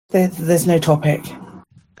 There's no topic.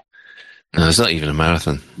 No, it's not even a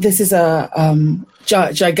marathon. This is a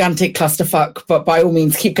gigantic clusterfuck, but by all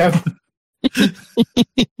means, keep going.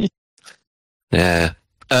 Yeah.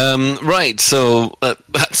 Right, so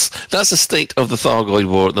that's the state of the Thargoid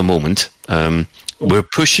War at the moment. We're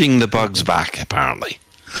pushing the bugs back, apparently,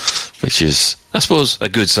 which is, I suppose, a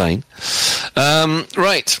good sign.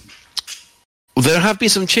 Right. There have been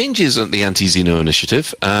some changes at the Anti-Xeno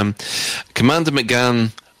Initiative. Commander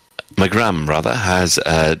McGram has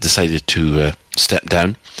decided to step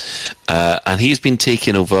down, and he's been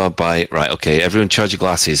taken over by, right, okay, everyone charge your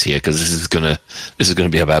glasses here, because this is gonna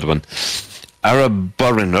be a bad one.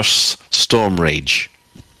 Araburinus Storm Rage.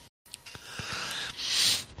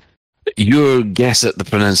 Your guess at the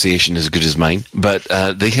pronunciation is as good as mine, but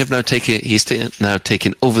they have now taken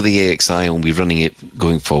over the AXI and will be running it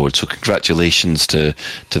going forward. So congratulations to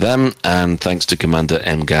them, and thanks to Commander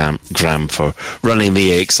M. Graham for running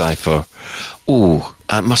the AXI for,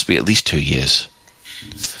 it must be at least 2 years.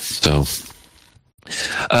 So,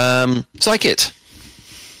 Psychit.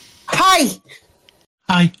 Hi,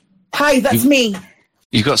 that's me.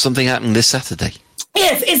 You got something happening this Saturday?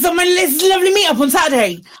 Yes, it's a lovely meet-up on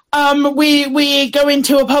Saturday. We go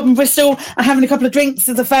into a pub in Bristol and having a couple of drinks.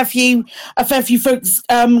 There's a fair few folks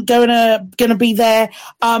gonna be there.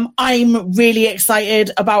 I'm really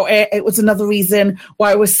excited about it. It was another reason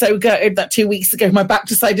why I was so gutted that 2 weeks ago my back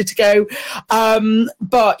decided to go.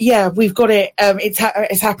 But yeah, we've got it.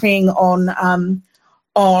 It's happening on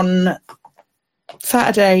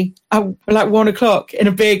Saturday at like 1 o'clock in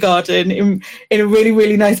a beer garden in a really,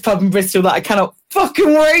 really nice pub in Bristol that I cannot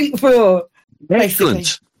fucking wait for.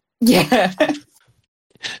 Excellent. Yeah.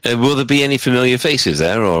 Will there be any familiar faces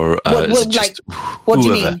there, or what do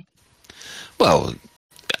you mean? Well,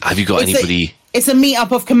 have you got anybody? It's a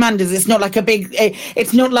meet-up of commanders. It's not like a big.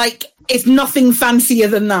 It's nothing fancier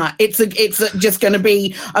than that. It's just going to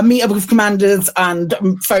be a meet-up of commanders and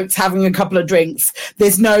folks having a couple of drinks.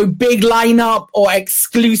 There's no big lineup or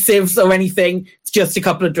exclusives or anything. It's just a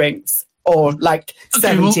couple of drinks or like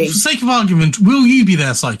 70. Well, for sake of argument, will you be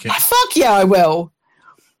there, Psychic? Fuck yeah, I will.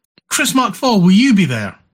 Chris Mark IV, will you be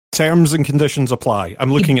there? Terms and conditions apply.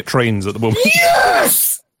 I'm looking at trains at the moment.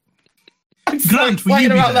 Yes! Grant, will you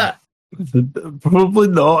be there? That. Probably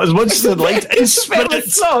not, as much as I'd like to. In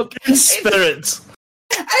spirit.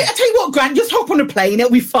 I tell you what, Grant, just hop on a plane.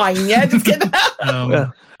 It'll be fine, yeah? Just get that.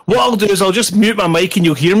 Yeah. What I'll do is I'll just mute my mic and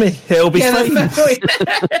you'll hear me. It'll be fine. That's fair point.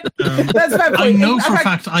 That's fair point. I know for a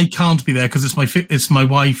fact I can't be there because it's my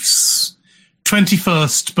wife's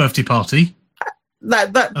 21st birthday party.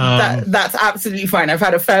 That's absolutely fine. I've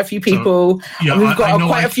had a fair few people. Yeah, we've got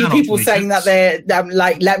quite a few people saying that they're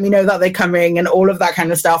like, let me know that they're coming and all of that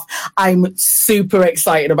kind of stuff. I'm super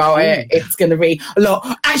excited about it. It's going to be a lot.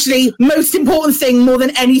 Actually, most important thing, more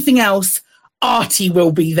than anything else, Artie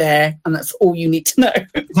will be there, and that's all you need to know.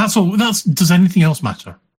 That's all. Does anything else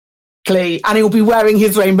matter? And he'll be wearing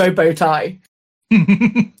his rainbow bow tie.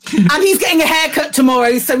 And he's getting a haircut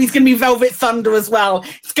tomorrow, so he's going to be Velvet Thunder as well.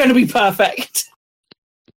 It's going to be perfect.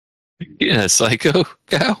 Yeah, Psycho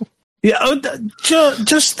Cow. Yeah,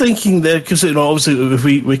 just thinking there, because obviously if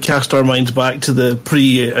we cast our minds back to the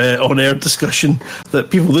on-air discussion that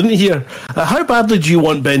people didn't hear, how badly do you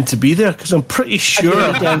want Ben to be there? Because I'm pretty sure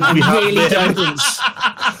we have really evidence.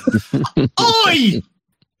 Oi!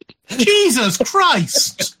 Jesus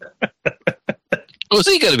Christ! Oh, is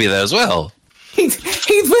he going to be there as well? He's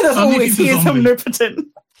with us always. He is omnipotent.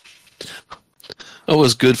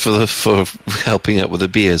 Always good for helping out with the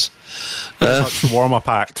beers. That's the warm-up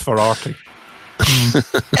act for Artie.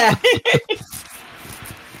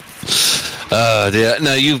 Dear.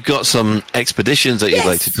 Now, you've got some expeditions that you'd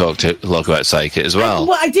like to talk about, Psychic, as well.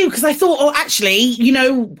 Well, I do, because I thought, actually,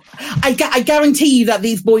 I guarantee you that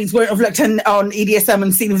these boys won't have looked on EDSM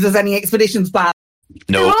and seen if there's any expeditions planned.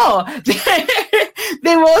 No.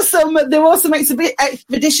 There are some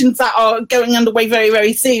expeditions that are going underway very,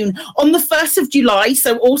 very soon. On the 1st of July,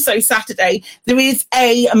 so also Saturday, there is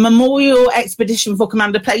a memorial expedition for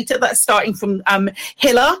Commander Plater that's starting from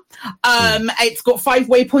Hilla. It's got 5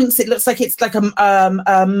 waypoints. It looks like it's like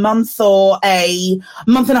a month or a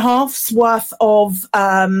month and a half's worth of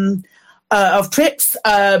trips,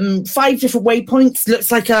 5 different waypoints.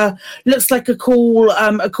 Looks like a cool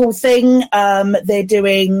thing. They're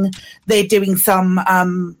doing some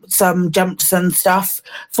jumps and stuff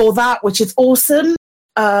for that, which is awesome.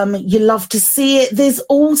 You love to see it. There's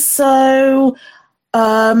also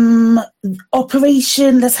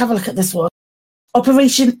Operation. Let's have a look at this one.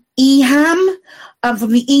 Operation EHAM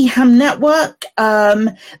from the EHAM network.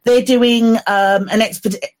 They're doing an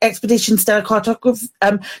expedition stellar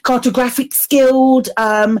cartographic skilled.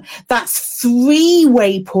 That's 3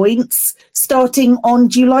 waypoints starting on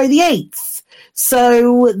July the 8th.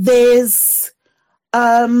 So there's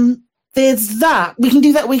that. We can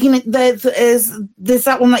do that. There's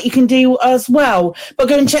that one that you can do as well. But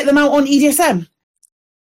go and check them out on EDSM.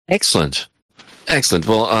 Excellent.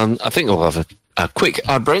 Well, I think we'll have a quick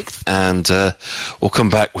ad break, and we'll come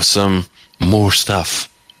back with some more stuff.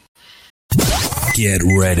 Get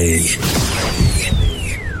ready.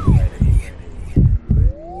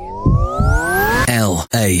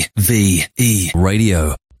 LAVE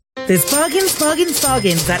Radio. There's bargains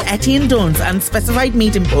at Etienne Dawn's Unspecified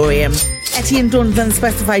Meat Emporium. Etienne Dawn's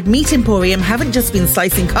Unspecified Meat Emporium haven't just been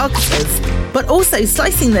slicing carcasses, but also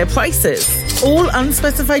slicing their prices. All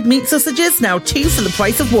unspecified meat sausages now 2 for the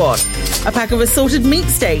price of 1. A pack of assorted meat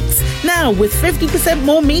steaks, now with 50%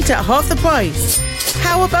 more meat at half the price.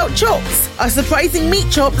 How about chops? Our surprising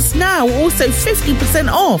meat chops now also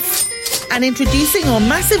 50% off. And introducing our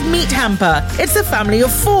massive meat hamper. It's a family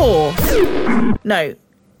of 4. No,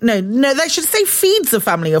 that should say feeds a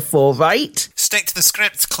family of 4, right? Stick to the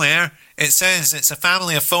script, Claire. It says it's a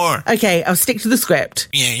family of 4. Okay, I'll stick to the script.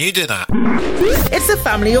 Yeah, you do that. It's a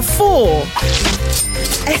family of 4.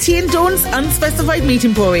 Etienne Dawn's Unspecified Meat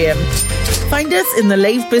Emporium. Find us in the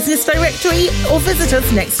Lave Business Directory or visit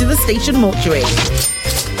us next to the station mortuary.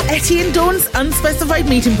 Etienne Dawn's Unspecified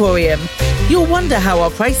Meat Emporium. You'll wonder how our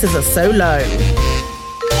prices are so low.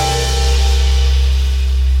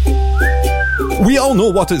 We all know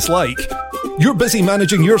what it's like. You're busy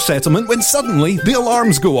managing your settlement when suddenly the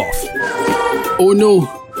alarms go off. Oh no,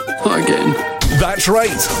 not again. That's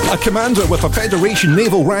right. A commander with a Federation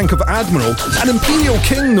naval rank of Admiral, an Imperial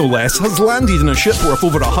King no less, has landed in a ship worth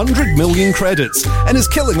over 100 million credits and is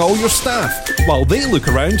killing all your staff, while they look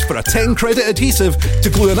around for a 10 credit adhesive to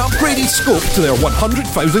glue an upgraded scope to their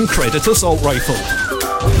 100,000 credit assault rifle.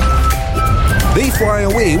 They fly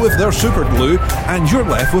away with their super glue and you're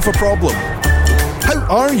left with a problem. How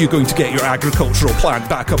are you going to get your agricultural plant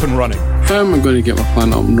back up and running? How am I going to get my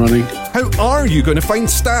plant up and running? How are you going to find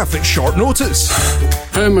staff at short notice?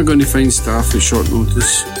 How am I going to find staff at short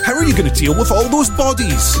notice? How are you going to deal with all those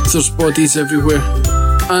bodies? There's bodies everywhere.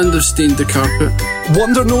 And they've stained the carpet.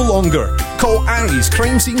 Wonder no longer. Call Aries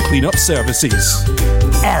Crime Scene Cleanup Services.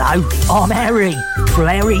 Hello, I'm Harry from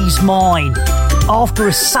Harry's Mine. After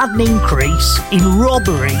a sudden increase in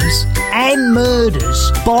robberies and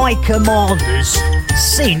murders by commanders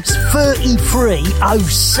since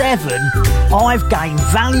 3307, I've gained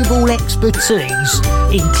valuable expertise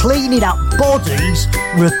in cleaning up bodies,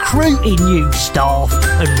 recruiting new staff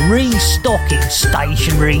and restocking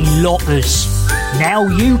stationary lockers. Now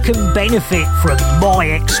you can benefit from my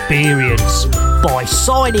experience by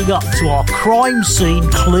signing up to our Crime Scene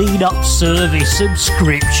Cleanup Service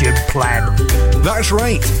subscription plan. That's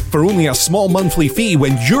right. For only a small monthly fee,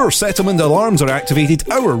 when your settlement alarms are activated,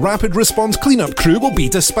 our rapid response cleanup crew will be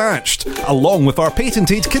dispatched, along with our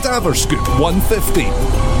patented Cadaver Scoop 150.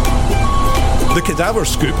 The Cadaver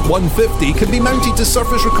Scoop 150 can be mounted to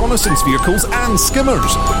surface reconnaissance vehicles and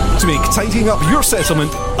skimmers to make tidying up your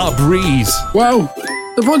settlement a breeze. Wow,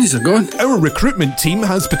 the bodies are gone. Our recruitment team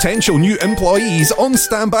has potential new employees on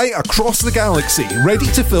standby across the galaxy, ready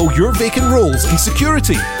to fill your vacant roles in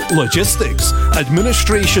security, logistics,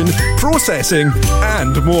 administration, processing,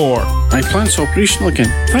 and more. My plant's operational again.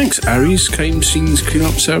 Thanks, Aries Crime Scenes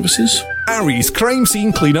Cleanup Services. Aries Crime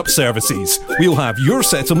Scene Cleanup Services. We'll have your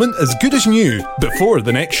settlement as good as new before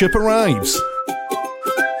the next ship arrives.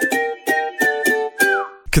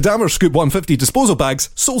 Cadaver Scoop 150 disposal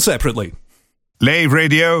bags sold separately. Lave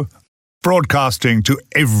Radio, broadcasting to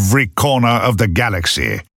every corner of the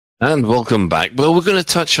galaxy. And welcome back. Well, we're going to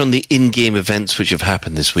touch on the in-game events which have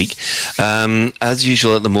happened this week. As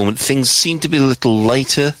usual at the moment, things seem to be a little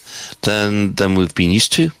lighter than we've been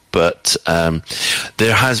used to, but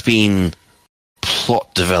there has been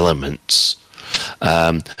plot developments.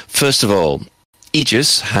 First of all,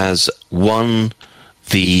 Aegis has won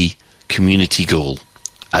the community goal,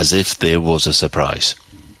 as if there was a surprise.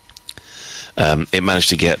 It managed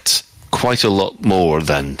to get quite a lot more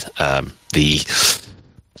than that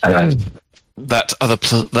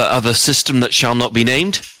other system that shall not be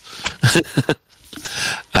named.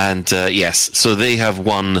 And yes, so they have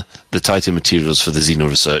won the Titan materials for the Xeno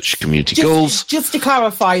Research community goals. Just to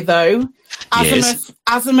clarify, though,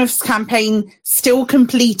 Azimuth's campaign still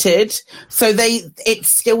completed, so it's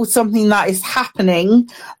still something that is happening.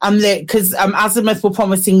 Because Azimuth were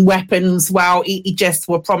promising weapons, while Aegis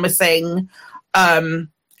were promising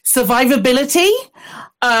survivability,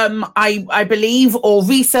 I believe, or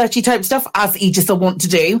researchy type stuff, as Aegis will want to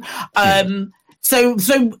do. So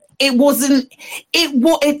it wasn't.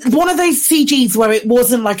 One of those CGs where it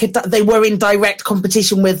wasn't like they were in direct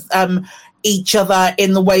competition with each other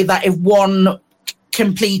in the way that if one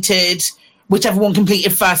completed, whichever one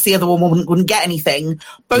completed first, the other one wouldn't get anything.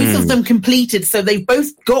 Both of them completed, so they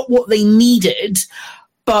both got what they needed,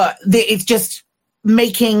 but it's just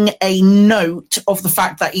making a note of the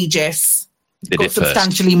fact that Aegis got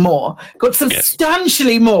substantially more.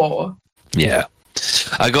 Yeah.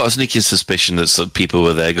 I got a sneaking suspicion that some people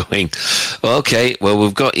were there going, well, okay, well,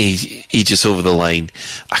 we've got Aegis over the line.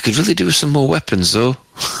 I could really do with some more weapons, though.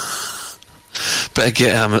 Better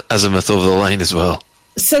get Azimuth over the line as well.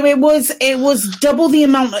 So it was double the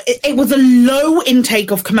amount. It was a low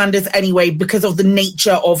intake of commanders anyway because of the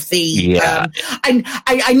nature of the. Yeah. And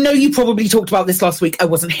I know you probably talked about this last week. I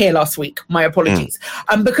wasn't here last week. My apologies.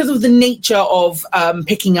 Because of the nature of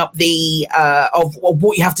picking up the of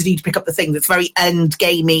what you have to do to pick up the things. It's very end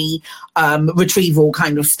gamey retrieval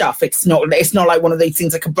kind of stuff. It's not like one of those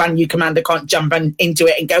things like a brand new commander can't jump into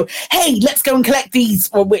it and go, hey, let's go and collect these,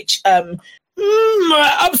 or which.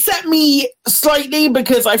 Upset me slightly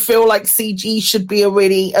because I feel like CG should be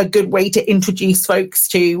a good way to introduce folks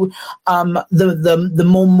to the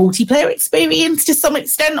more multiplayer experience to some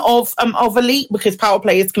extent of Elite, because power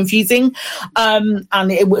play is confusing,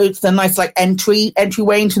 and it's a nice like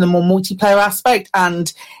entryway into the more multiplayer aspect.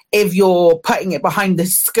 And if you're putting it behind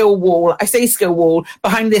this skill wall,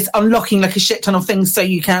 behind this unlocking like a shit ton of things so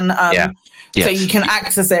you can so you can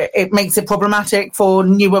access it, it makes it problematic for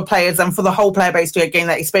newer players and for the whole player base to gain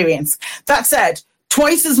that experience. That said,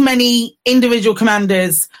 twice as many individual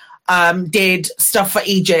commanders did stuff for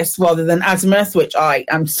Aegis rather than Azimuth, which I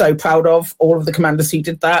am so proud of, all of the commanders who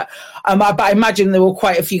did that. But I imagine there were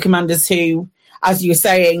quite a few commanders who, as you were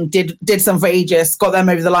saying, did some for Aegis, got them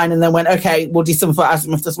over the line, and then went, okay, we'll do some for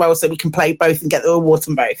Azimuth as well so we can play both and get the rewards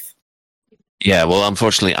from both. Yeah, well,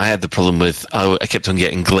 unfortunately, I had the problem with, I kept on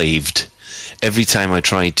getting glaved. Every time I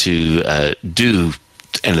tried to do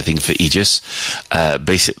anything for Aegis,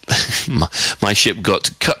 basically my ship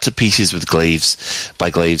got cut to pieces with glaives,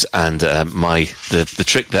 and the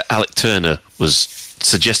trick that Alec Turner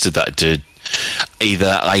suggested that it did,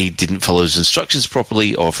 either I didn't follow his instructions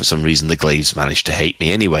properly, or for some reason the glaives managed to hate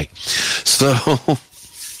me anyway. So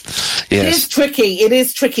yes. It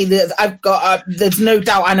is tricky. I've got there's no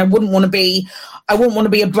doubt, and I wouldn't want to be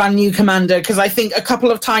a brand new commander, because I think a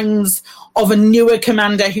couple of times of a newer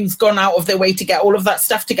commander who's gone out of their way to get all of that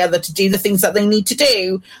stuff together to do the things that they need to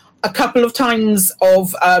do, a couple of times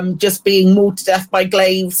of just being mauled to death by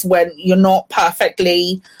glaives when you're not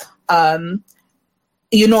perfectly adequate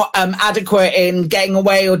in getting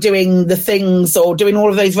away or doing the things or doing all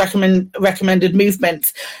of those recommended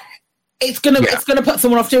movements. It's gonna put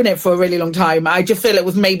someone off doing it for a really long time. I just feel it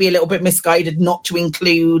was maybe a little bit misguided not to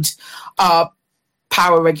include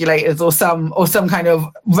power regulators or some kind of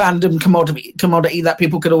random commodity that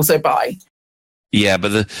people could also buy. Yeah,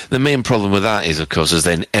 but the main problem with that is, of course, is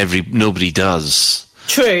then nobody does.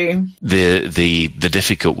 True. The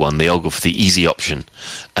difficult one. They all go for the easy option,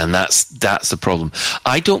 and that's the problem.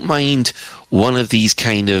 I don't mind one of these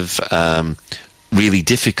kind of really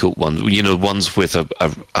difficult ones, ones with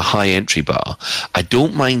a high entry bar. I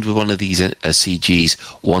don't mind with one of these CGs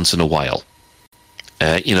once in a while.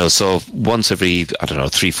 So once every,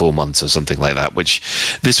 3-4 months or something like that, which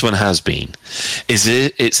this one has been. It's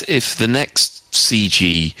if the next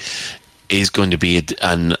CG is going to be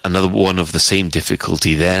another one of the same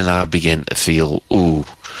difficulty, then I begin to feel,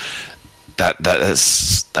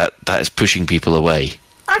 that is pushing people away.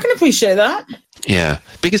 I can appreciate that. Yeah,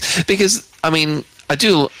 because I mean, I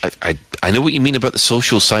know what you mean about the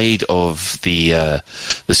social side of the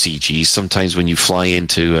CG. Sometimes when you fly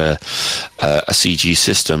into a CG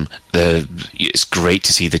system, it's great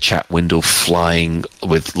to see the chat window flying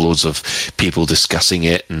with loads of people discussing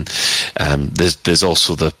it, and there's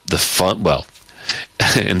also the fun, well,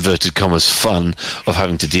 inverted commas, fun of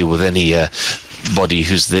having to deal with any body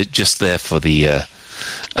who's just there for the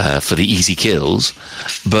easy kills,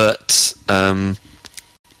 but.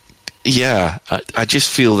 Yeah, I just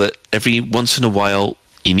feel that every once in a while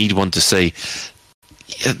you need one to say,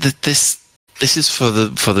 yeah, this is for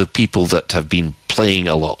the people that have been playing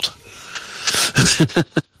a lot,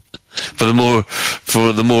 for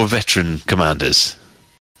the more veteran commanders.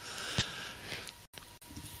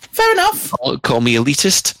 Fair enough. Call me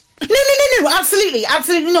elitist. No, absolutely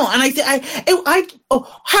not. And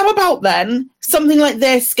how about then something like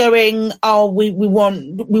this going, we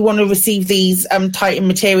want to receive these Titan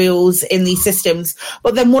materials in these systems,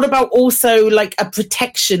 but then what about also like a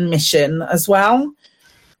protection mission as well,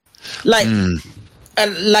 like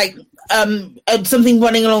something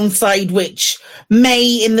running alongside, which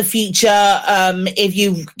may in the future, if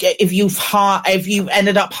you've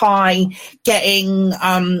ended up high, getting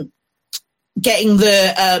the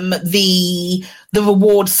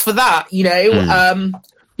rewards for that, you know.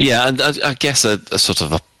 Yeah, and I guess a sort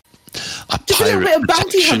of a just a little bit of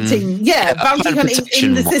bounty hunting, bounty hunting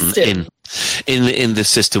in the system. In the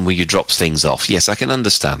system where you drop things off. Yes, I can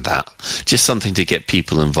understand that. Just something to get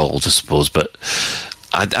people involved, I suppose. But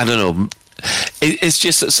I don't know. It's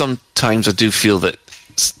just that sometimes I do feel that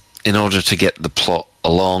in order to get the plot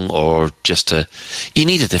along, or you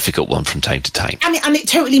need a difficult one from time to time. And it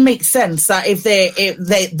totally makes sense that if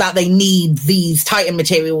they need these Titan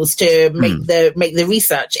materials to make the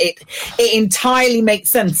research, it entirely makes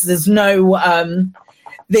sense. There's no I'm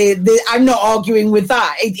not arguing with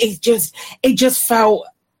that. It just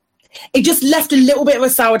left a little bit of a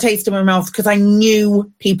sour taste in my mouth because I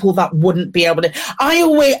knew people that wouldn't be able to. I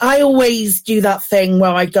always do that thing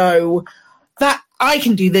where I go, that I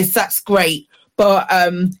can do this, that's great. But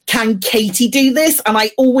can Katie do this? And I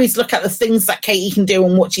always look at the things that Katie can do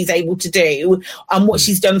and what she's able to do and what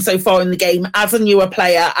she's done so far in the game as a newer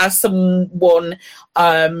player, as someone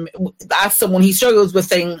who struggles with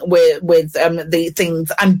the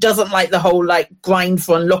things and doesn't like the whole like grind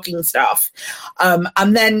for unlocking stuff.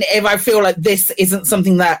 And then if I feel like this isn't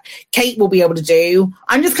something that Kate will be able to do,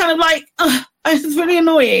 I'm just kind of like, it's really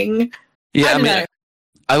annoying. Yeah,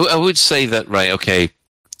 I would say that, right, okay,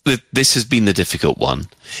 this has been the difficult one.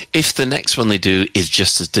 If the next one they do is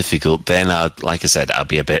just as difficult, then like I said, I'll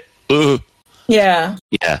be a bit, yeah.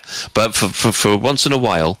 But for once in a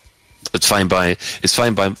while, it's fine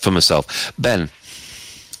for myself. Ben.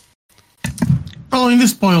 Well, I mean,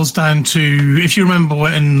 this boils down to, if you remember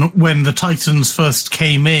when the Titans first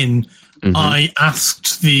came in, I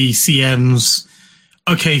asked the CMs,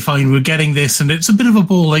 okay, fine, we're getting this, and it's a bit of a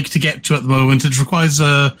ball ache to get to at the moment. It requires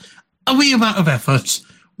a wee amount of effort.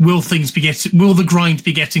 Will the grind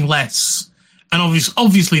be getting less? And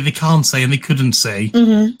obviously they can't say, and they couldn't say.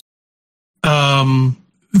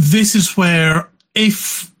 This is where,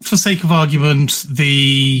 if for sake of argument,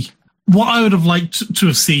 what I would have liked to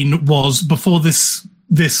have seen was, before this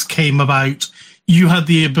came about, you had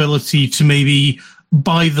the ability to maybe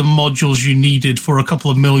buy the modules you needed for a couple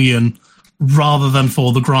of million rather than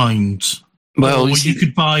for the grind. Well, you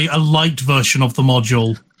could buy a light version of the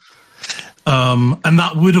module. And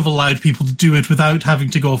that would have allowed people to do it without having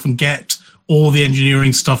to go off and get all the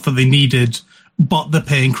engineering stuff that they needed, but they're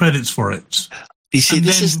paying credits for it. You see,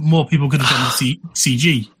 and more people could have done the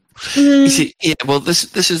CG. You see, yeah, well,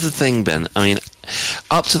 this is the thing, Ben. I mean,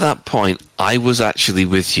 up to that point, I was actually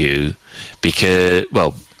with you because,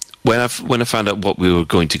 well, when I found out what we were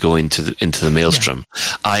going to go into the Maelstrom,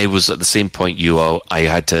 I was at the same point you are. I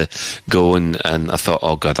had to go and I thought,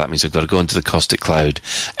 oh god, that means I've got to go into the caustic cloud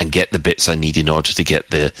and get the bits I need in order to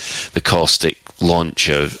get the caustic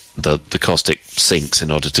launcher, the caustic sinks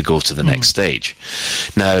in order to go to the next stage.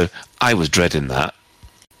 Now, I was dreading that.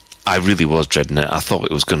 I really was dreading it. I thought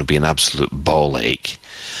it was going to be an absolute ball ache.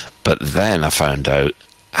 But then I found out,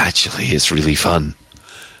 actually, it's really fun.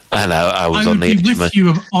 And I was on the edge. I would be with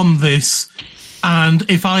you on this, and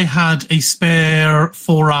if I had a spare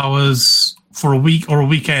 4 hours for a week or a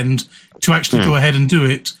weekend to actually go ahead and do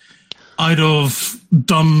it, I'd have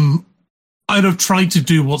tried to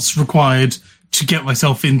do what's required to get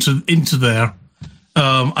myself into there.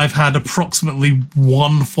 I've had approximately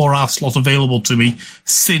 1 4-hour slot available to me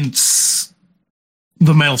since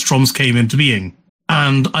the Maelstroms came into being.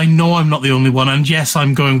 And I know I'm not the only one, and yes,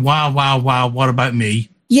 I'm going, wow, what about me?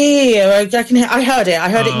 Yeah, I heard it. I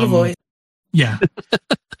heard it in your voice. Yeah.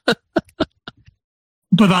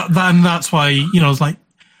 But that's why, I was like,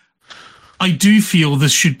 I do feel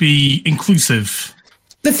this should be inclusive.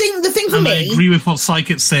 The thing for me, I agree with what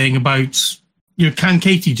Psychic's saying about, can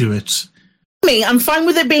Katie do it? Me, I'm fine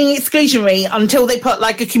with it being exclusionary until they put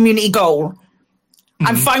like a community goal.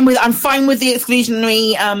 I'm fine with the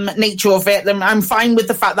exclusionary nature of it. I'm fine with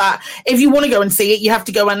the fact that if you want to go and see it, you have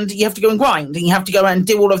to go and grind, and you have to go and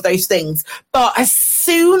do all of those things. But as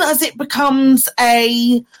soon as it becomes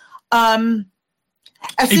something that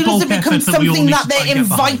they're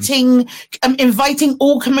inviting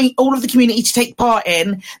all of the community to take part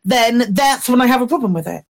in, then that's when I have a problem with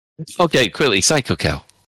it. Okay, quickly, Psycho Cal.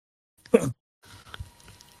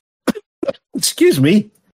 Excuse me.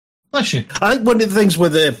 Bless you. I think one of the things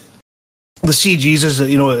with the CGs is,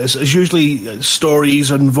 it's usually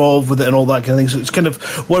stories involved with it and all that kind of thing. So it's kind of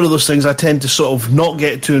one of those things I tend to sort of not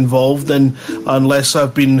get too involved in unless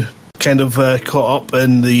I've been kind of caught up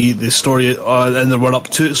in the story and the run up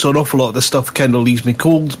to it. So an awful lot of the stuff kind of leaves me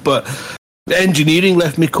cold. But the engineering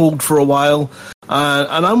left me cold for a while,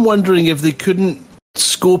 and I'm wondering if they couldn't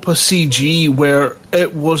scope a CG where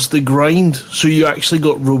it was the grind, so you actually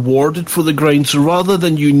got rewarded for the grind. So rather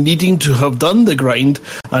than you needing to have done the grind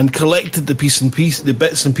and collected the bits and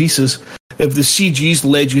pieces, if the CGs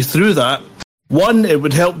led you through that, one, it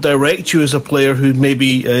would help direct you as a player who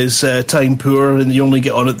maybe is time poor and you only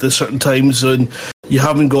get on at certain times and you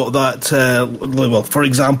haven't got that. Well, for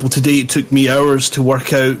example, today it took me hours to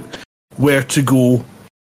work out where to go.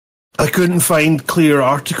 I couldn't find clear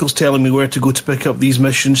articles telling me where to go to pick up these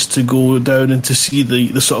missions, to go down and to see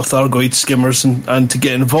the sort of Thargoid skimmers and to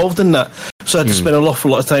get involved in that. So I had to spend an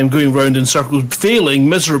awful lot of time going round in circles, failing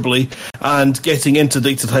miserably and getting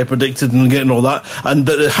interdicted, hyperdicted and getting all that. And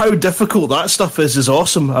how difficult that stuff is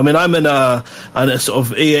awesome. I mean, I'm in a sort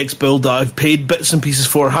of AX build that I've paid bits and pieces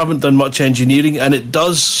for, haven't done much engineering, and it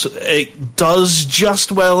does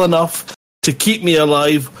just well enough to keep me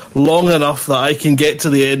alive long enough that I can get to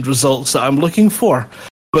the end results that I'm looking for.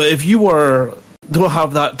 But if you don't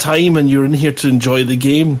have that time and you're in here to enjoy the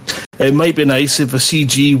game, it might be nice if a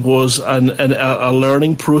CG was a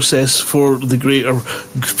learning process for the greater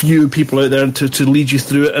few people out there to lead you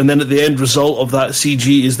through it. And then at the end result of that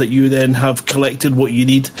CG is that you then have collected what you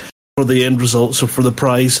need for the end result, so for the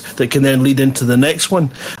prize that can then lead into the next one,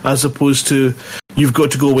 as opposed to you've got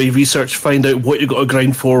to go away, research, find out what you've got to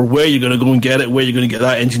grind for, where you're going to go and get it, where you're going to get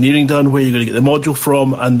that engineering done, where you're going to get the module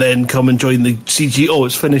from, and then come and join the CG. Oh,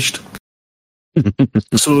 it's finished.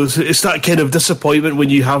 So it's that kind of disappointment when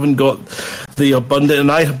you haven't got the abundant. And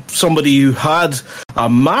I, somebody who had a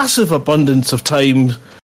massive abundance of time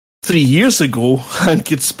 3 years ago and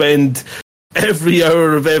could spend every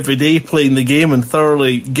hour of every day playing the game and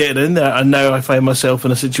thoroughly getting in there, and now I find myself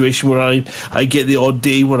in a situation where I get the odd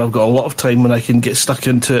day where I've got a lot of time when I can get stuck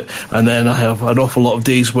into it, and then I have an awful lot of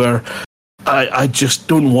days where I just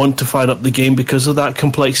don't want to fire up the game because of that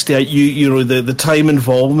complexity. The time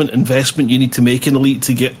investment you need to make in Elite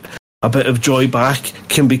to get a bit of joy back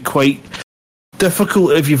can be quite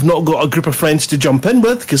difficult if you've not got a group of friends to jump in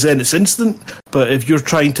with, because then it's instant. But if you're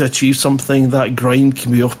trying to achieve something, that grind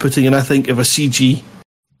can be off-putting. And I think if a CG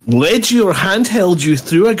led you or handheld you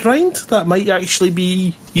through a grind, that might actually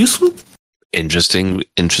be useful. Interesting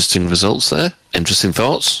results there. Interesting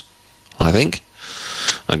thoughts, I think.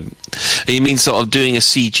 You mean sort of doing a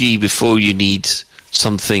CG before you need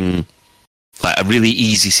something like a really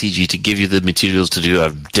easy CG to give you the materials to do a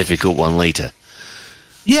difficult one later?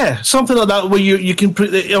 Yeah, something like that where you can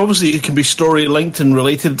obviously it can be story linked and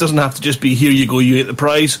related. It doesn't have to just be here you go, you get the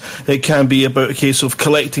prize. It can be about a case of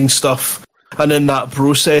collecting stuff, and in that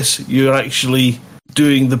process you're actually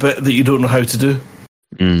doing the bit that you don't know how to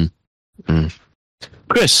do.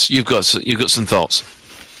 Chris, you've got some thoughts.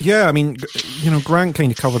 Yeah, I mean, Grant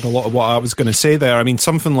kind of covered a lot of what I was going to say there. I mean,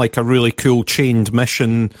 something like a really cool chained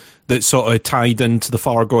mission that sort of tied into the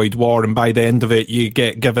Thargoid War, and by the end of it, you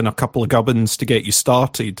get given a couple of gubbins to get you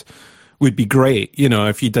started, would be great.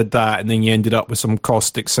 If you did that and then you ended up with some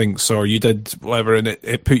caustic sinks, or you did whatever, and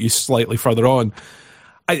it put you slightly further on.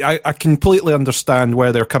 I completely understand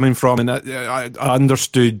where they're coming from, and I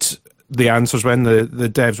understood the answers when the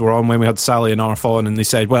devs were on, when we had Sally and Arth on, and they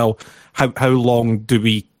said, well, how long do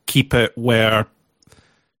we keep it where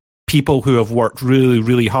people who have worked really,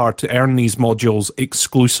 really hard to earn these modules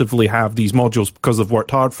exclusively have these modules because they've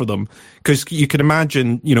worked hard for them? Because you can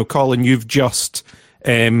imagine, Colin, you've just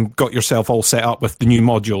got yourself all set up with the new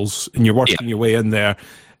modules and you're working your way in there,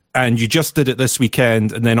 and you just did it this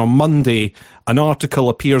weekend, and then on Monday an article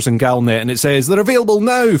appears in Galnet and it says they're available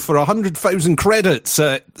now for 100,000 credits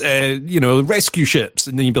at rescue ships,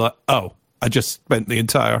 and then you'd be like, oh, I just spent the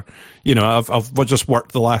entire, I've just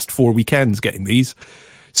worked the last 4 weekends getting these.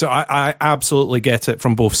 So I absolutely get it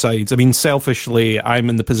from both sides. I mean, selfishly, I'm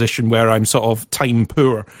in the position where I'm sort of time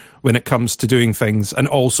poor when it comes to doing things, and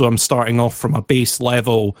also I'm starting off from a base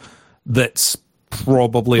level that's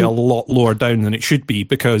probably a lot lower down than it should be,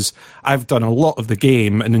 because I've done a lot of the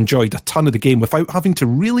game and enjoyed a ton of the game without having to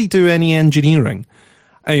really do any engineering.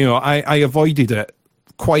 I avoided it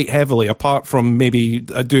quite heavily, apart from maybe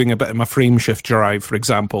doing a bit of my frame shift drive, for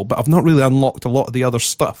example, but I've not really unlocked a lot of the other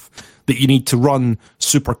stuff that you need to run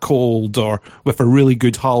super cold, or with a really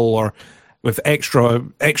good hull, or with extra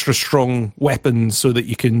strong weapons so that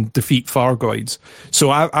you can defeat Thargoids.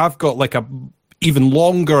 So I've got like a even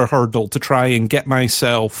longer hurdle to try and get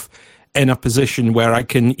myself in a position where I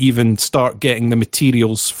can even start getting the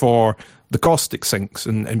materials for the caustic sinks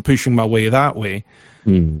and pushing my way that way.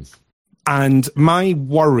 Mm. And my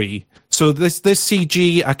worry, so this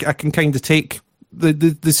CG, I can kind of take the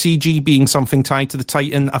CG being something tied to the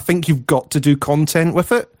Titan. I think you've got to do content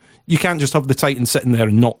with it. You can't just have the Titan sitting there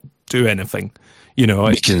and not do anything. You know,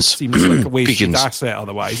 it seems like a wasted asset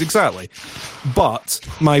otherwise. Exactly. But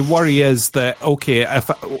my worry is that, okay,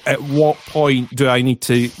 at what point do I need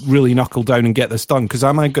to really knuckle down and get this done? Because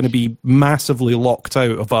am I going to be massively locked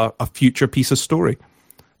out of a future piece of story?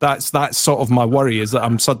 That's sort of my worry, is that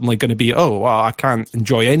I'm suddenly going to be, I can't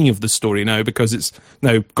enjoy any of the story now because it's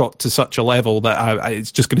now got to such a level that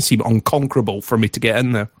it's just going to seem unconquerable for me to get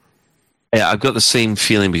in there. Yeah, I've got the same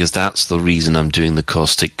feeling because that's the reason I'm doing the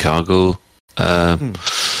caustic cargo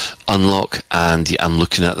unlock, and I'm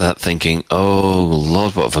looking at that thinking, oh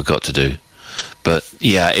Lord, what have I got to do? But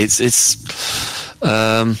yeah, we've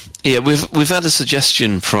had a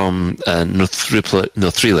suggestion from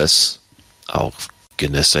Nothrilis. Oh,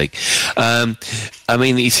 goodness sake. I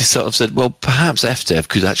mean, he sort of said, well, perhaps FDev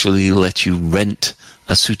could actually let you rent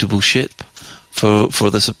a suitable ship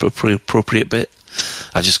for this appropriate bit.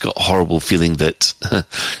 I just got a horrible feeling that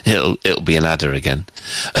it'll be an adder again.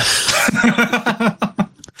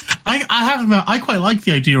 I have to admit, I quite like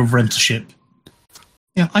the idea of rent a ship.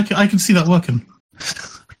 Yeah, I can see that working.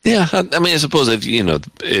 Yeah, I mean, I suppose if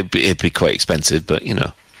it'd be quite expensive, but you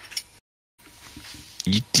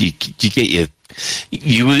get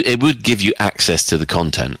it would give you access to the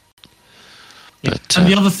content. Yeah. But, and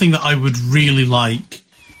the other thing that I would really like,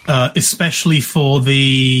 especially for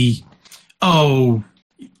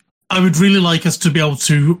I would really like us to be able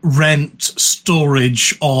to rent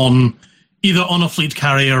storage on either on a fleet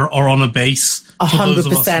carrier or on a base.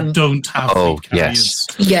 100%. Don't have fleet carriers.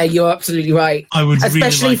 Yes. Yeah, you're absolutely right. I would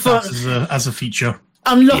especially really like that as a feature.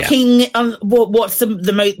 Unlocking what's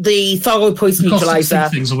the thyroid poison neutralizer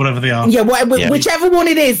things or whatever they are. Yeah, whichever one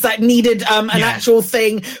it is that needed an actual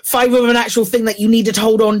thing, fiber of an actual thing that you needed to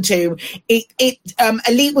hold on to. Elite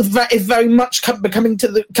is very much coming to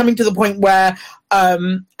the point where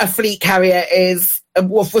a fleet carrier is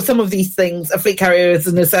for some of these things, a fleet carrier is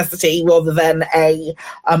a necessity rather than an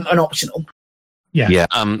optional. Yeah.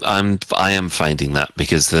 I am finding that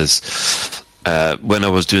because there's when I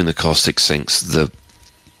was doing the caustic sinks,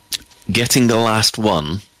 getting the last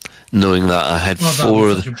one, knowing that I had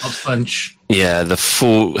four.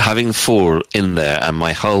 Having four in there, and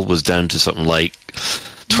my hull was down to something like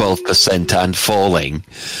 12% and falling.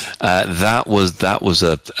 That was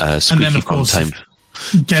a squeaky and then, of course, time.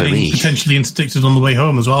 Getting potentially interdicted on the way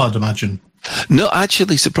home as well, I'd imagine. No,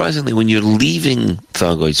 actually, surprisingly, when you're leaving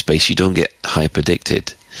Thargoid space, you don't get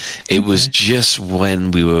hyperdicted. It was just when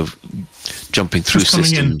we were jumping through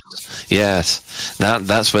systems. Yes,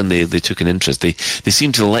 that's when they took an interest. They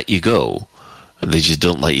seem to let you go, and they just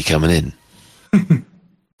don't let you coming in.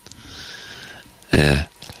 Yeah.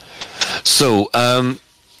 So,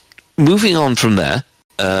 moving on from there,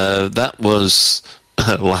 that was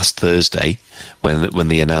last Thursday when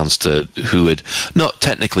they announced who had not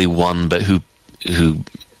technically won, but who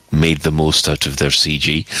made the most out of their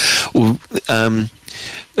CG.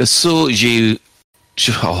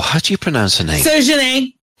 How do you pronounce her name? Sojourner.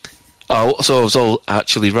 Oh, so I was all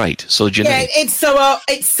actually right. Sojourner. Yeah, it's Soa.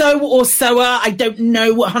 I don't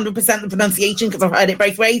know 100% the pronunciation because I've heard it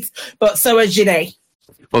both ways, but Sojourner.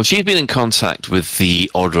 Well, she's been in contact with the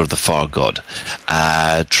Order of the Far God,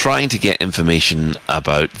 trying to get information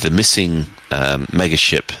about the missing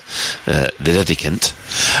megaship, the Dedicant.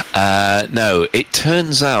 Now, it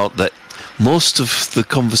turns out that most of the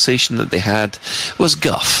conversation that they had was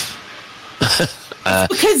guff.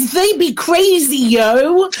 Because they be crazy,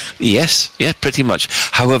 yo. Yes, yeah, pretty much.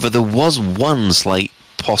 However, there was one slight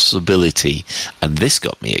possibility, and this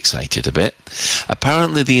got me excited a bit.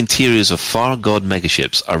 Apparently, the interiors of Far God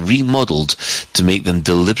megaships are remodeled to make them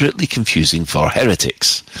deliberately confusing for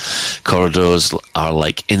heretics. Corridors are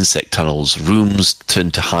like insect tunnels, rooms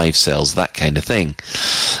turn to hive cells, that kind of thing.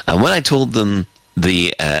 And when I told them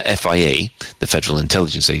the FIA, the Federal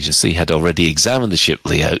Intelligence Agency, had already examined the ship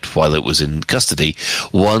layout while it was in custody,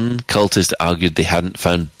 one cultist argued they hadn't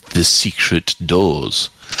found the secret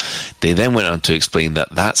doors. They then went on to explain that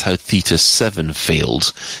that's how Theta 7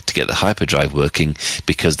 failed to get the hyperdrive working,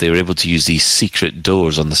 because they were able to use these secret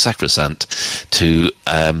doors on the Sacrosanct to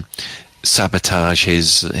sabotage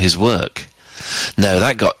his work. Now,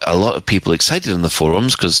 that got a lot of people excited in the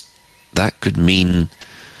forums, because that could mean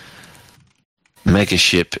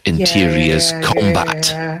megaship interiors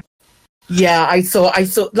combat. Yeah, I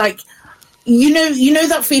thought like you know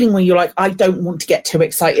that feeling where you're like, I don't want to get too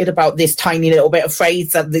excited about this tiny little bit of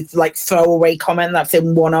phrase, that this like throwaway comment that's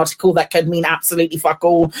in one article that could mean absolutely fuck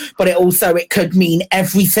all, but it could mean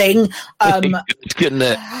everything. I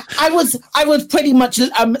was pretty much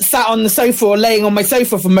sat on the sofa or laying on my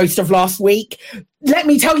sofa for most of last week. Let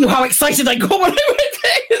me tell you how excited I got when I read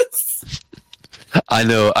this. I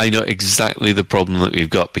know exactly the problem that we've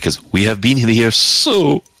got, because we have been here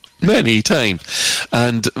so many times,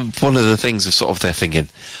 and one of the things is sort of they're thinking,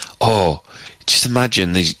 oh, just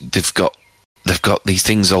imagine they've got these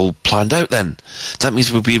things all planned out. Then that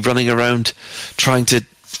means we'll be running around trying to,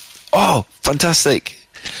 oh, fantastic,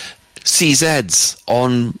 CZs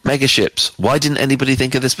on megaships. Why didn't anybody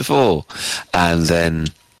think of this before? And then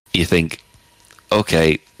you think,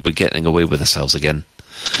 okay, we're getting away with ourselves again.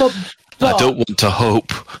 But I don't want to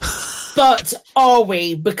hope. But are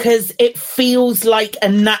we? Because it feels like a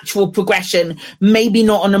natural progression. Maybe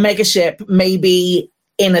not on a megaship, maybe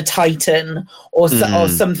in a Titan or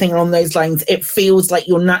something along those lines. It feels like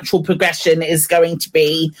your natural progression is going to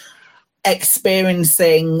be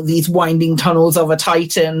experiencing these winding tunnels of a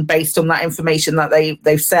Titan based on that information that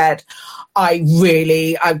they've said. I've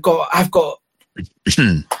got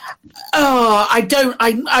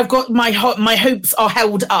my hopes are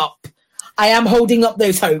held up. I am holding up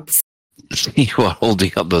those hopes. You are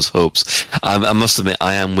holding up those hopes. I must admit,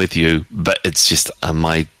 I am with you, but it's just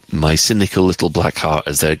my cynical little black heart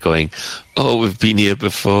is there going, oh, we've been here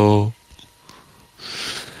before.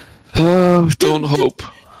 Oh, don't hope.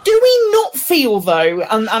 Do we not feel though?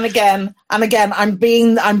 And again, I'm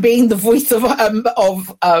being the voice of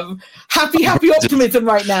happy optimism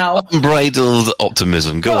right now. Unbridled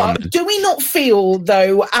optimism. Go on. Do we not feel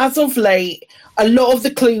though, as of late, a lot of the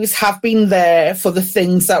clues have been there for the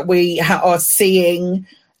things that we are seeing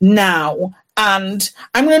now? And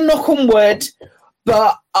I'm going to knock on wood,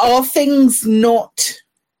 but are things not,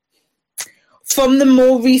 from the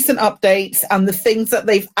more recent updates and the things that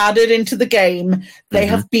they've added into the game, they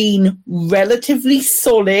have been relatively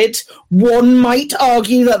solid. One might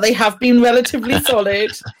argue that they have been relatively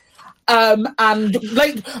solid. And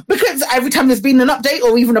like, because every time there's been an update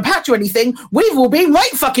or even a patch or anything, we've all been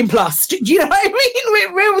right fucking plus. Do you know what I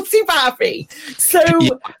mean? We're super happy. So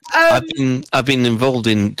I've been involved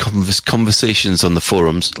in conversations on the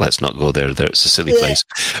forums. Let's not go there. It's a silly place.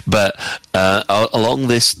 But along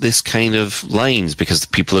this kind of lines, because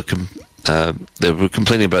people are they were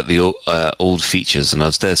complaining about the old features, and I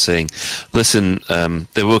was there saying, listen,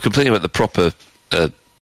 they were complaining about the proper the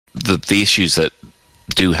issues that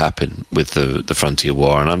do happen with the Frontier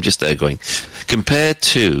War, and I'm just there going, compared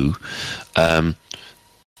to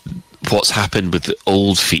what's happened with the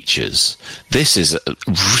old features, this is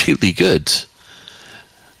really good.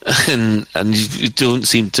 And you don't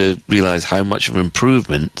seem to realise how much of an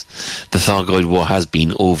improvement the Thargoid War has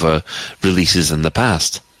been over releases in the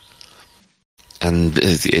past. And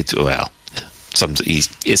it's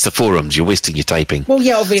the forums. You're wasting your typing. Well,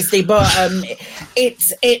 yeah, obviously, but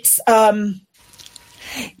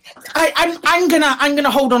I'm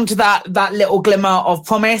gonna hold on to that little glimmer of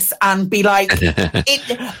promise and be like,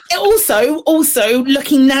 it also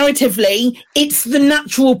looking narratively, it's the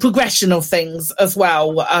natural progression of things as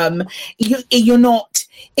well. You're not,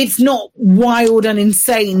 it's not wild and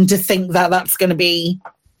insane to think that that's going to be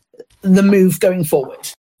the move going forward.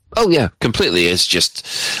 Oh yeah, completely. It's just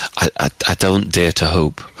I don't dare to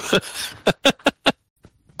hope.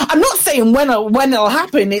 I'm not saying when it'll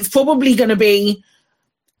happen. It's probably going to be.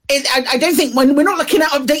 I don't think when we're not looking at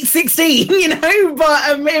update 16,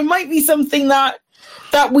 but it might be something that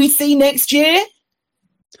we see next year.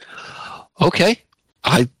 Okay,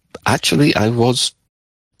 I was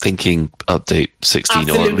thinking update 16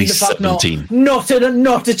 Absolutely, or at least 17. Not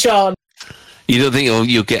a chance. You don't think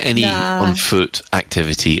you'll get any on foot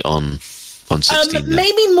activity on 16?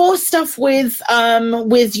 Maybe more stuff with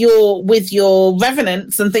your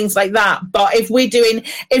revenants and things like that. But if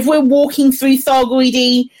we're walking through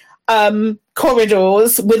Thargoidy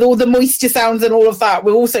corridors with all the moisture sounds and all of that,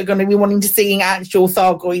 we're also going to be wanting to seeing actual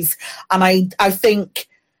Thargoids. And I think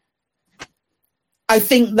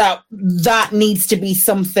that needs to be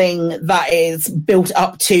something that is built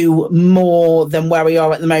up to more than where we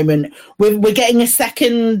are at the moment. We're getting a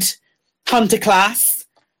second hunter class.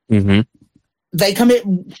 Mm-hmm. They come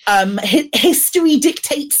in. History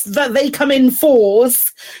dictates that they come in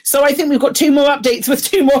fours. So I think we've got 2 more updates with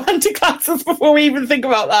 2 more hunter classes before we even think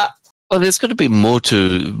about that. Well, there's going to be more to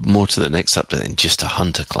the next update than just a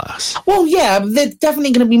hunter class. Well, yeah, there's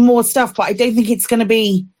definitely going to be more stuff, but I don't think it's going to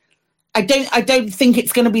be. I don't think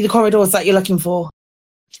it's going to be the corridors that you're looking for.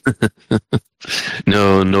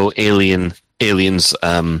 No aliens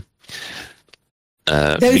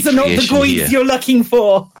Those are not the coins you're looking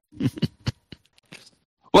for.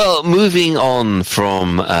 Well, moving on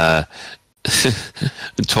from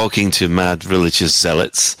talking to mad religious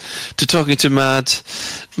zealots to talking to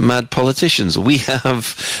mad politicians, we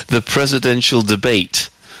have the presidential debate.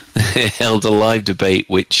 Held a live debate,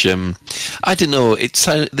 which I don't know. It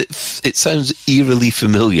sounds eerily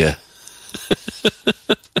familiar.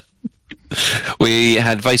 We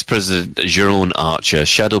had Vice President Jerome Archer,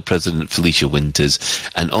 Shadow President Felicia Winters,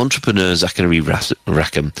 and entrepreneur Zachary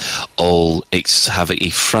Rackham all having a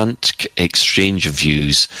frantic exchange of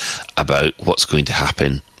views about what's going to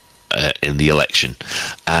happen in the election.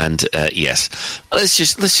 And yes, let's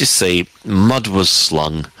just say mud was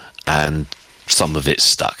slung and some of it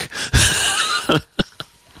stuck.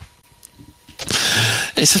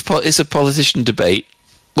 It's a politician debate.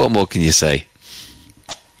 What more can you say?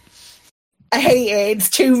 I hate it. It's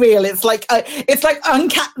too real. It's like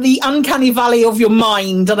the uncanny valley of your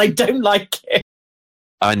mind, and I don't like it.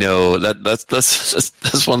 I know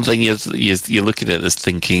that's one thing you're looking at this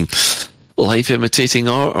thinking, life imitating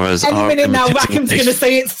art, or as any art minute now, imitating Rackham's life? going to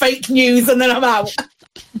say it's fake news, and then I'm out.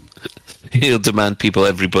 He'll demand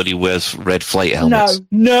everybody wears red flight helmets.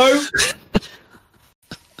 No.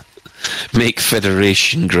 Make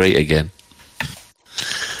Federation great again.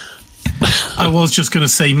 I was just going to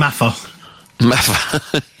say Maffa.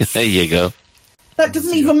 There you go. That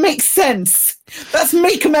doesn't even make sense. That's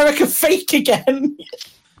Make America Fake Again.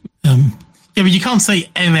 Yeah, but you can't say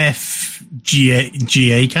MFGA,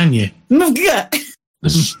 can you? MFGA.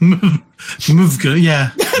 MFGA,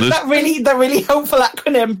 yeah. that really helpful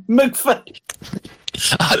acronym. MFGA.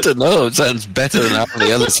 I don't know. It sounds better than half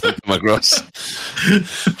the others I come across.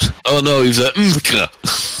 Oh no, he's a MFGA.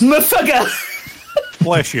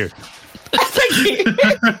 Bless you. Thank you.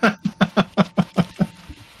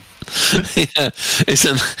 Yeah,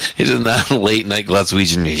 isn't that late night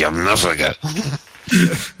Glaswegian?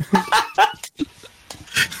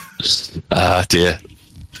 Ah, dear.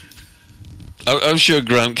 I'm sure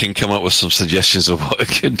Grant can come up with some suggestions of what it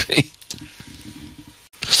could be.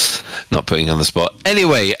 Not putting on the spot.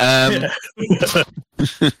 Anyway, it's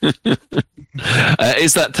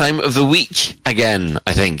that time of the week again,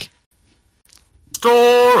 I think.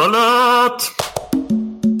 Store alert!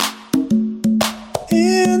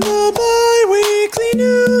 In the bi-weekly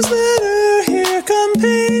newsletter, here come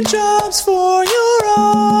paint jobs for your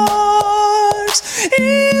art.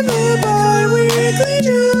 In the bi-weekly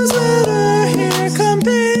newsletter, here come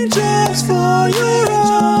paint jobs for your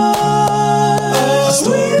art. A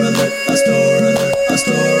store alert, a store alert, a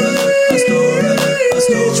store alert, a store alert, a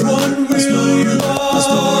store alert. Which one will you buy? A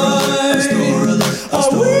store alert, a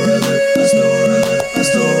store alert, a store alert, a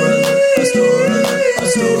store alert, a store alert, a store alert, a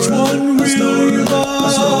store alert. Which one will you buy?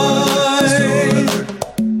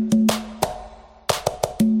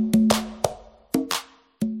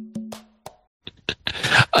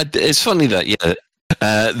 It's funny that,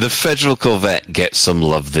 the Federal Corvette gets some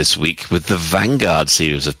love this week with the Vanguard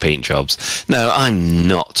series of paint jobs. Now, I'm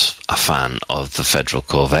not a fan of the Federal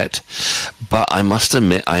Corvette, but I must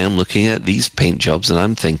admit I am looking at these paint jobs and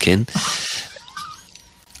I'm thinking,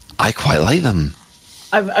 I quite like them.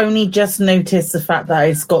 I've only just noticed the fact that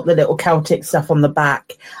it's got the little Celtic stuff on the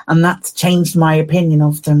back, and that's changed my opinion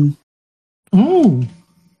of them. Ooh.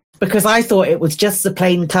 Because I thought it was just the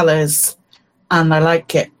plain colours, and I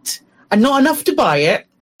like it. And not enough to buy it.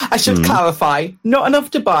 I should clarify, not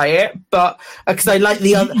enough to buy it, but because I like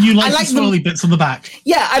the other. You like the swirly bits on the back.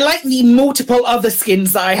 Yeah, I like the multiple other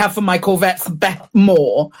skins that I have for my Corvettes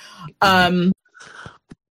more. But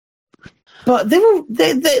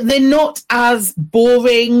they're not as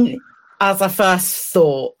boring as I first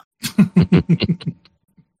thought.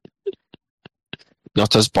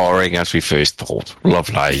 Not as boring as we first thought.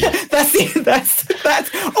 Lovely. That's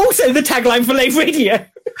also the tagline for Lave Radio.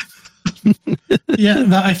 Yeah,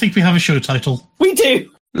 I think we have a show title. We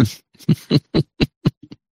do.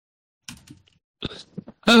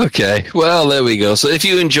 Okay, well, there we go. So if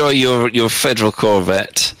you enjoy your Federal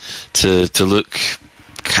Corvette to look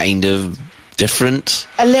kind of different,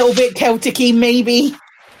 a little bit Celtic-y, maybe.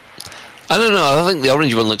 I don't know. I think the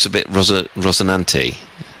orange one looks a bit Rosinante,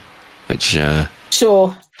 which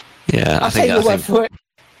sure. Yeah, I'll take your word for it.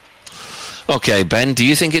 Okay, Ben, do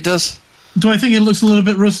you think it does? Do I think it looks a little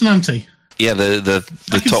bit Rosinante? Yeah, the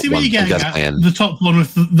top one. The top one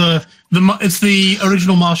with the it's the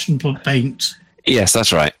original Martian paint. Yes,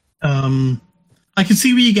 that's right. I can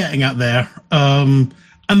see what you're getting at there. And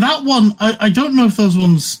that one, I don't know if those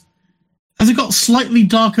ones has it got slightly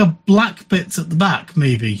darker black bits at the back,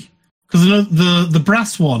 maybe because the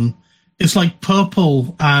brass one is like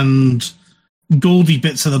purple and goldy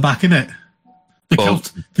bits at the back, isn't it?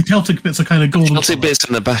 The Celtic bits are kind of golden. Celtic bits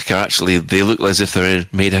in the back are actually, they look as if they're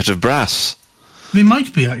made out of brass. They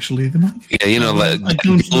might be, actually. They might be. Yeah, you know,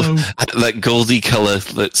 that goldy colour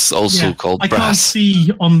that's also called brass. I can't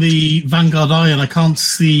see on the Vanguard Iron, I can't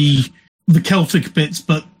see the Celtic bits,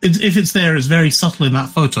 but if it's there, it's very subtle in that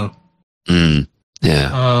photo. Yeah.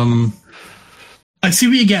 I see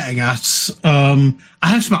what you're getting at. I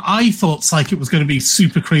have to admit, I thought Psychic was going to be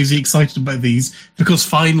super crazy excited about these because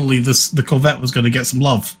finally the Corvette was going to get some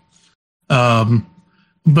love.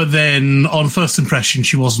 But then, on first impression,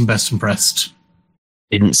 she wasn't best impressed.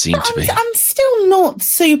 Didn't seem to be. I'm still not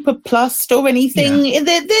super plussed or anything. Yeah.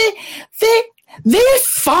 They're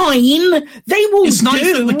fine. They will. It's nice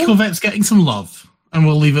that the Corvette's getting some love, and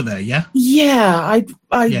we'll leave it there. Yeah. Yeah.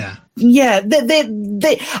 Yeah.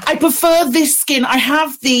 I prefer this skin. I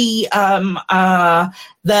have the Hepatizen.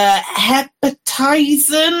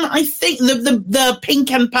 I think the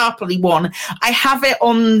pink and purpley one. I have it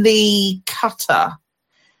on the cutter.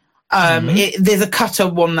 There's a cutter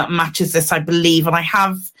one that matches this, I believe, and I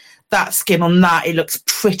have that skin on that. It looks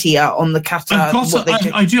prettier on the cutter. I've got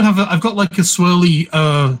like a swirly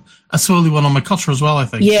one on my cutter as well, I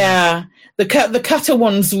think. Yeah, the cutter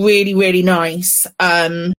one's really, really nice.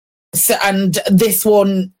 And this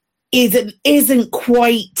one isn't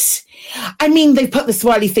quite. I mean, they put the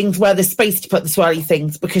swirly things where there's space to put the swirly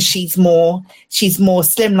things because she's more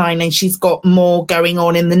slimline and she's got more going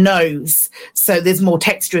on in the nose. So there's more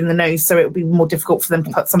texture in the nose, so it would be more difficult for them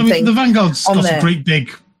to put something. The Vanguard's got a great big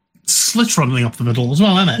slit running up the middle as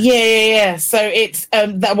well, isn't it? Yeah. So it's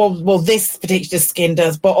this particular skin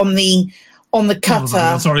does, but on the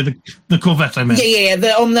cutter, the Corvette, I meant.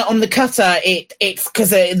 Yeah. On the cutter, it's because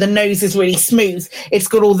the nose is really smooth. It's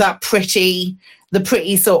got all that pretty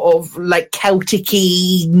sort of like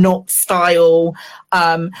Celtic-y knot style.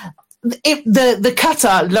 The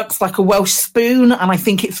cutter looks like a Welsh spoon, and I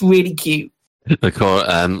think it's really cute.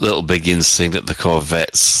 The Little Biggins saying that the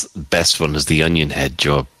Corvette's best one is the onion head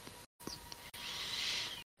job.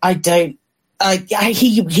 I don't.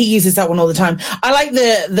 He uses that one all the time. I like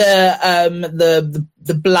the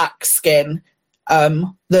black skin,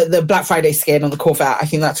 the Black Friday skin on the Corvette. I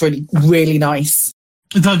think that's really, really nice.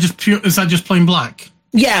 Is that just plain black?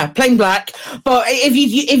 Yeah, plain black. But if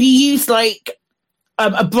you use like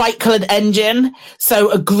a bright coloured engine,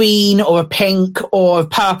 so a green or a pink or a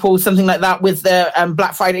purple, something like that, with the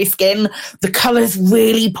Black Friday skin, the colours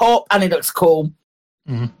really pop and it looks cool.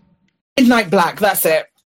 Mm-hmm. Midnight black. That's it.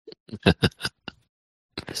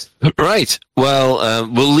 Right. Well,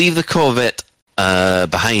 we'll leave the Corvette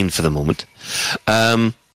behind for the moment.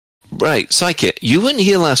 Right, Psychic, you weren't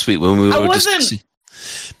here last week when we were discussing.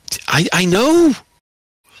 I know.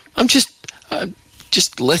 I'm just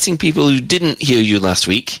letting people who didn't hear you last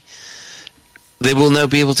week, they will now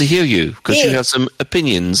be able to hear you because you have some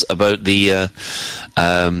opinions about the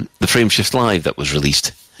Frameshift Live that was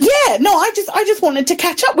released. Yeah, no, I just wanted to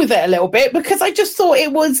catch up with it a little bit because I just thought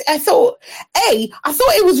it was. I thought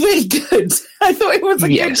it was really good. I thought it was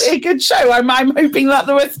a good show. I'm hoping that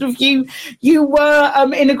the rest of you were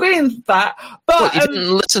in agreement with that. But you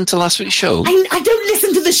didn't listen to last week's show. I don't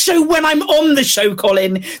listen to the show when I'm on the show,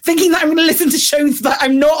 Colin. Thinking that I'm going to listen to shows that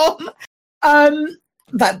I'm not on.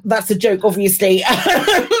 That's a joke, obviously.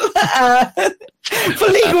 For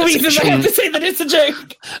legal reasons, I have to say that it's a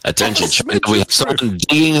joke. Attention, we have someone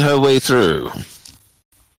digging her way through.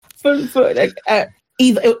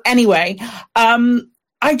 Anyway,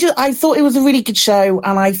 I thought it was a really good show,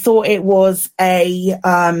 and I thought it was I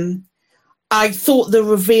thought the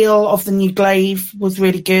reveal of the new glaive was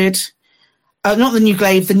really good. Not the new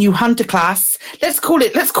glaive, the new hunter class. Let's call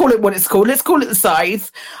it what it's called. Let's call it the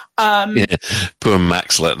scythe. Poor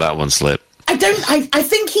Max let that one slip.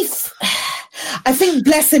 I think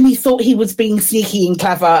bless him, he thought he was being sneaky and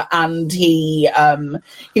clever, and he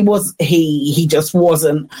just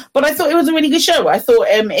wasn't. But I thought it was a really good show. I thought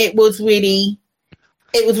it was really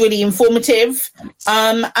informative,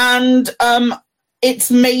 and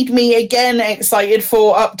it's made me again excited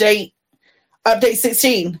for update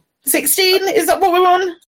 16. 16, is that what we're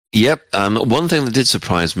on? Yep. One thing that did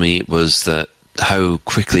surprise me was that how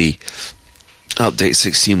quickly update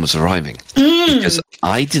 16 was arriving. Because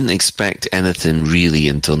I didn't expect anything really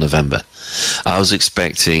until November. I was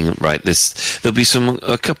expecting, there'll be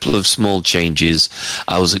a couple of small changes.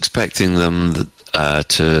 I was expecting them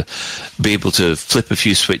to be able to flip a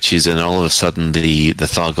few switches and all of a sudden the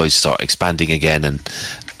Thargoids start expanding again and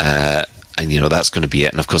that's going to be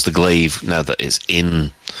it. And of course the glaive, now that it's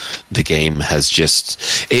in the game,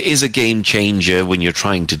 it is a game changer when you're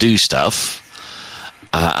trying to do stuff.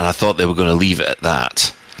 And I thought they were going to leave it at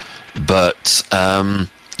that. But,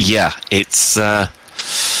 Yeah, it's... I'm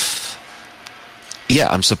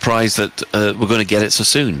surprised that we're going to get it so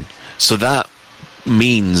soon. So that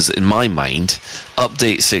means, in my mind,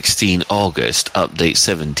 update 16 August, update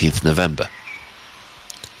 17th November.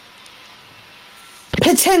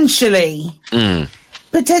 Potentially.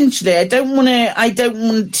 Potentially. I don't want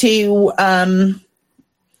to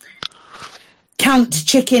count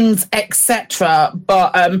chickens, etc.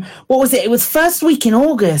 But what was it? It was first week in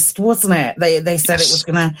August, wasn't it? They said Yes.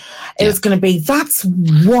 it was gonna be. That's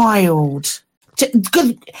wild.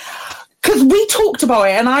 Because we talked about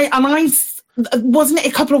it, and I wasn't it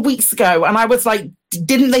a couple of weeks ago, and I was like,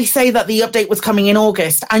 didn't they say that the update was coming in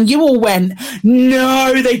August? And you all went,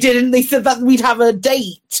 no, they didn't. They said that we'd have a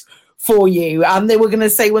date for you, and they were going to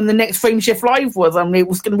say when the next Frameshift Live was, and it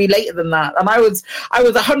was going to be later than that. And I was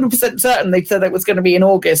 100% certain they said it was going to be in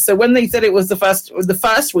August. So when they said it was the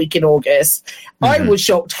first week in August, I was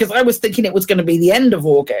shocked because I was thinking it was going to be the end of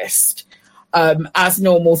August, as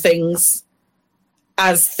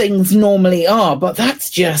things normally are. But that's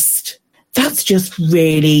just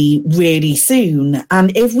really, really soon.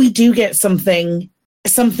 And if we do get something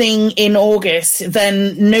in August,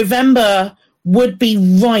 then November would be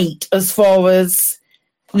right as far as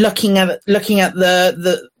looking at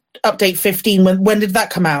the update 15. When did that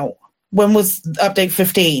come out? When was update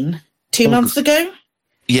 15? 2 months ago?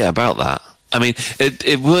 Yeah, about that. I mean,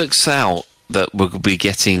 it works out that we'll be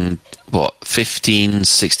getting, 15,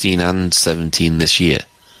 16 and 17 this year.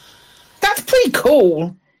 That's pretty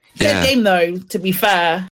cool. Yeah. Good game, though, to be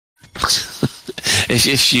fair.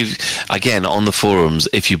 If you, again, on the forums,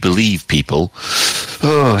 if you believe people,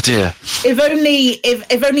 oh dear. If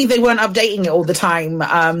only they weren't updating it all the time,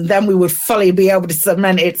 then we would fully be able to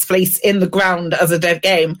cement its place in the ground as a dead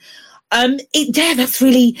game. That's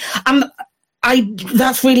really,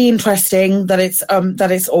 that's really interesting that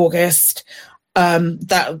it's August,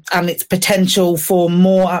 and its potential for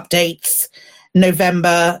more updates.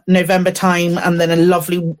 November time, and then a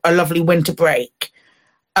lovely winter break.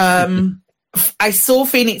 I saw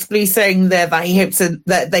Phoenix Blue saying there that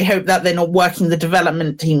they hope that they're not working the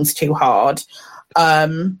development teams too hard.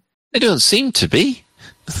 They don't seem to be.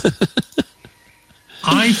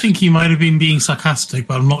 I think he might have been being sarcastic,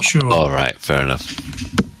 but I'm not sure. All right, fair enough.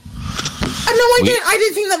 I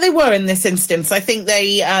don't think that they were in this instance. I think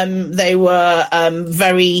they were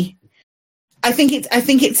very. I think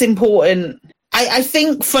it's important. I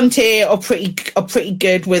think Frontier are pretty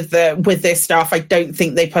good with their stuff. I don't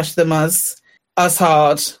think they push them as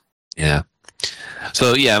hard. Yeah.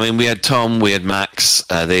 So yeah, I mean, we had Tom, we had Max.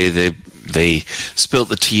 They spilt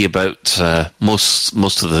the tea about most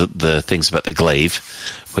of the things about the glaive,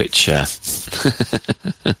 which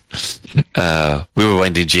we were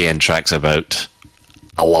winding GN tracks about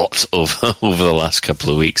a lot over the last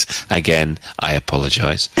couple of weeks. Again, I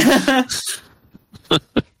apologise.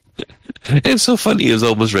 It's so funny. He was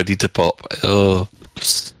almost ready to pop. Oh,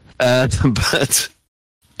 yeah.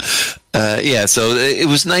 So it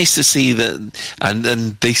was nice to see that, and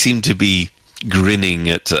they seem to be grinning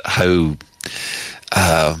at how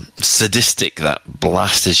sadistic that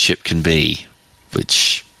blasted ship can be.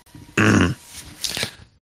 Which,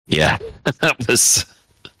 yeah, that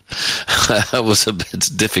was a bit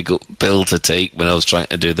difficult pill to take when I was trying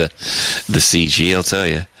to do the CG. I'll tell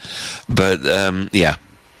you, but yeah.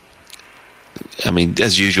 I mean,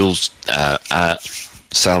 as usual,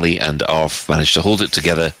 Sally and Arf managed to hold it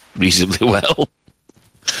together reasonably well.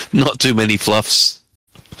 Not too many fluffs,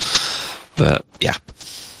 but yeah.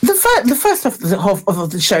 The first half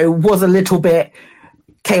of the show was a little bit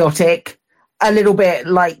chaotic, a little bit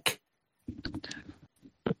like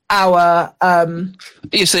our.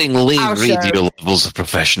 You're saying Lave Radio levels of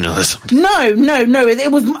professionalism? No.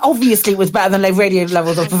 It was better than Lave Radio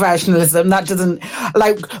levels of professionalism. That doesn't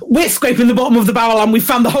we're scraping the bottom of the barrel and we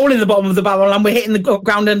found the hole in the bottom of the barrel and we're hitting the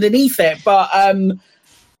ground underneath it. But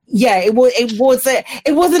yeah, it was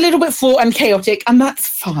a little bit fraught and chaotic, and that's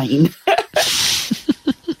fine.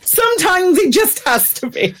 Sometimes it just has to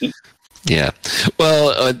be. Yeah.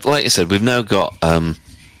 Well, like I said, we've now got.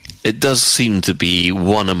 It does seem to be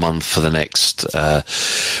one a month for the next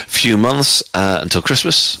few months until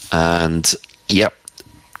Christmas. And, yep,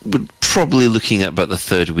 we're probably looking at about the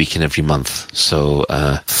third week in every month. So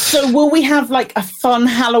will we have, a fun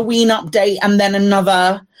Halloween update and then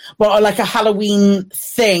another, a Halloween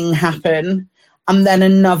thing happen and then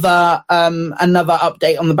another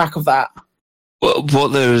update on the back of that? Well, what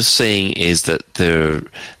they're saying is that the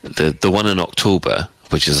one in October,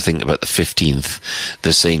 which is I think about the 15th,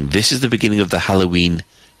 they're saying this is the beginning of the Halloween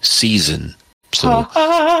season. So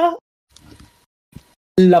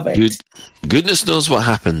love it. Goodness knows what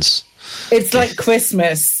happens. It's like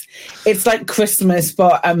Christmas. It's like Christmas,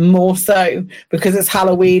 but more so because it's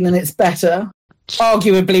Halloween and it's better.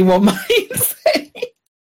 Arguably, one might say.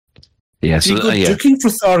 Yeah, so you go looking for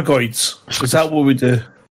Thargoids. Is that what we do?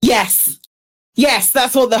 Yes,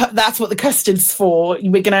 that's what the custard's for.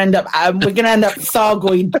 We're gonna end up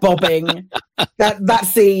Thargoid bobbing.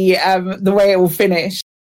 That's the way it will finish.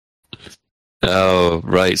 Oh,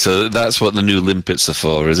 right. So that's what the new limpets are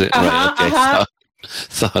for, is it? Right. Okay.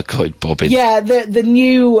 Thargoid bobbing. Yeah, the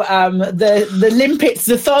new the limpets,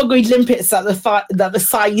 the Thargoid limpets that the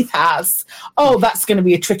scythe has. Oh, that's going to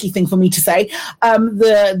be a tricky thing for me to say.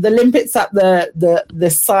 The limpets that the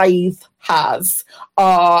scythe has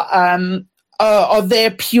are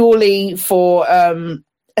there purely for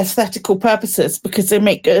aesthetical purposes because they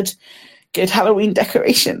make good Halloween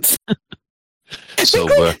decorations. So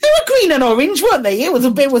they were green and orange, weren't they? It was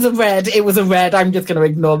a red. It was a red. I'm just going to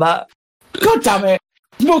ignore that. God damn it!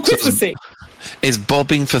 More Christmassy. Is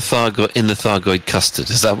bobbing for Thargoid in the Thargoid custard?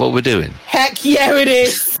 Is that what we're doing? Heck yeah, it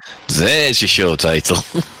is. There's your show title.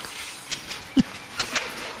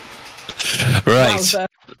 Right.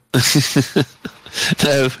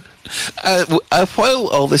 Now, while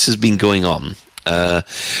all this has been going on,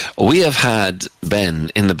 we have had Ben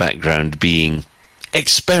in the background being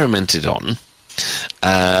experimented on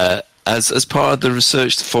as part of the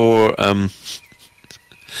research for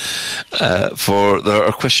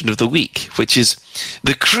our question of the week, which is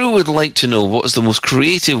the crew would like to know what is the most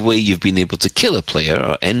creative way you've been able to kill a player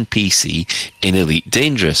or NPC in Elite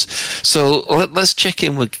Dangerous. So let's check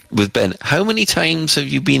in with Ben. How many times have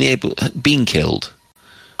you been killed?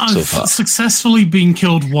 I've successfully been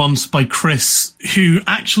killed once by Chris, who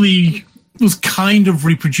actually was kind of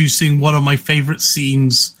reproducing one of my favourite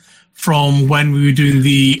scenes from when we were doing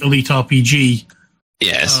the Elite RPG.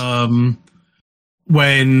 Yes.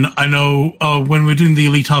 When we're doing the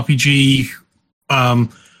Elite RPG,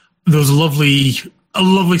 there was a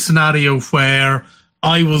lovely scenario where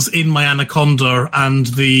I was in my Anaconda and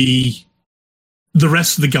the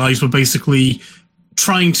rest of the guys were basically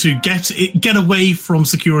trying to get away from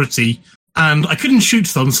security, and I couldn't shoot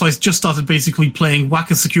them, so I just started basically playing whack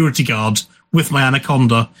a security guard with my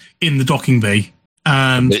Anaconda in the docking bay.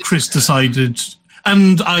 And Chris decided,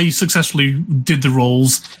 and I successfully did the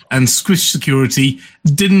rolls and squished security,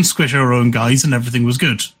 didn't squish our own guys, and everything was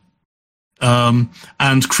good.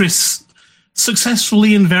 And Chris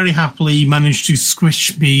successfully and very happily managed to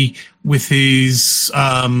squish me with his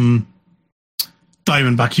Diamondback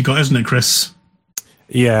you got, isn't it, Chris?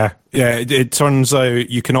 Yeah. It turns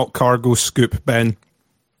out you cannot cargo scoop, Ben.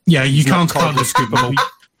 Yeah, you can't cargo scoopable.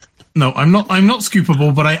 No, I'm not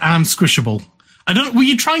scoopable, but I am squishable. Were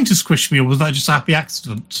you trying to squish me, or was that just a happy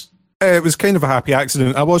accident? It was kind of a happy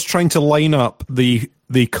accident. I was trying to line up the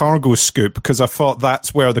cargo scoop because I thought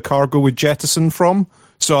that's where the cargo would jettison from.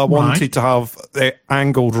 So I wanted to have it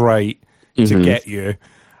angled right to get you.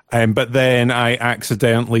 But then I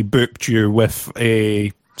accidentally booped you with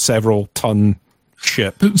a several-ton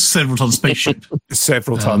ship. Several-ton spaceship.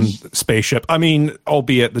 Several-ton spaceship. I mean,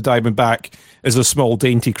 albeit the Diamondback is a small,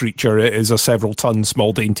 dainty creature, it is a several-ton,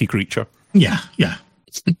 small, dainty creature. Yeah.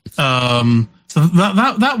 So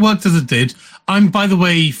that worked as it did. I'm, by the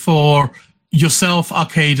way, for yourself,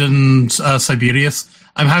 Arcade, and Siberius,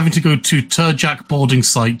 I'm having to go to Turjack boarding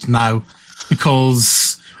site now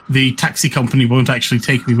because the taxi company won't actually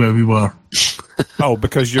take me where we were. Oh,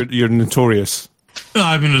 because you're notorious.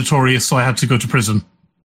 I'm notorious, so I had to go to prison.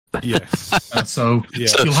 Yes. You'll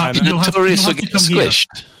have to come squished.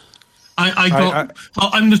 Here.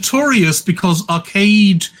 I'm notorious because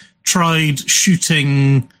Arcade tried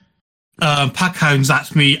shooting packhounds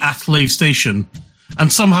at me at Lave Station,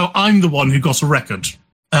 and somehow I'm the one who got a record.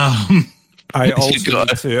 I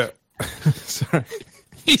also sorry.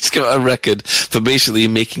 He's got a record for basically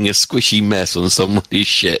making a squishy mess on somebody's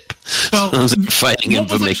ship. Well, fighting him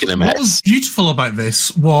for making a mess. What was beautiful about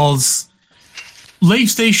this was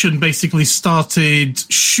Lave Station basically started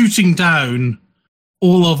shooting down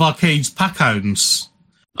all of Arcade's packhounds.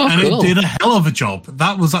 And cool. It did a hell of a job.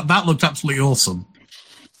 That looked absolutely awesome.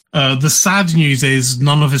 The sad news is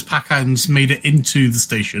none of his packhounds made it into the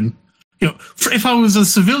station. If I was a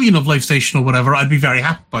civilian of Lave Station or whatever, I'd be very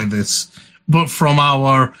happy by this. But from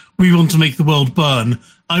we want to make the world burn,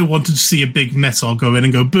 I wanted to see a big missile go in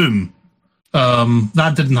and go boom.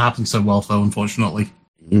 That didn't happen so well, though, unfortunately.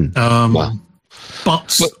 Wow.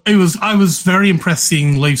 But I was very impressed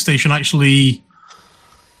seeing Lave Station actually.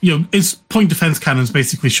 Its point defense cannons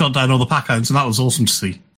basically shot down all the packhounds, and that was awesome to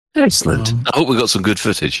see. Excellent. I hope we got some good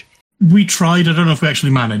footage. We tried. I don't know if we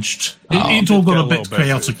actually managed. It all got a bit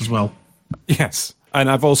chaotic as well. Yes. And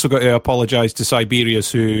I've also got to apologise to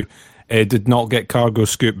Siberius, who did not get cargo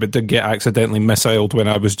scoop, but did get accidentally missiled when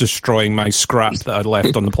I was destroying my scrap that I'd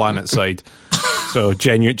left on the planet side. So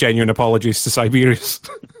genuine apologies to Siberius.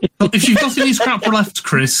 Well, if you've got any scrap left,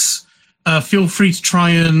 Chris, feel free to try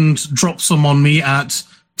and drop some on me at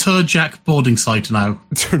Turjack boarding site now.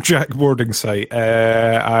 Turjack boarding site.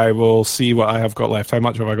 I will see what I have got left. How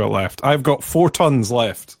much have I got left? I've got 4 tons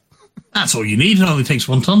left. That's all you need. It only takes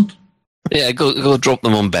 1 ton. Yeah, go drop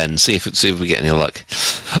them on Ben. See if we get any luck.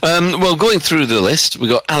 Well, going through the list, we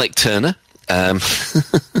got Alec Turner.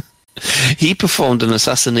 He performed an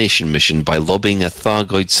assassination mission by lobbing a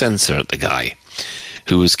Thargoid sensor at the guy,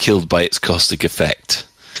 who was killed by its caustic effect.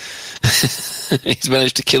 He's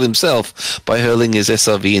managed to kill himself by hurling his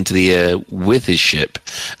SRV into the air with his ship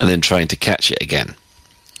and then trying to catch it again,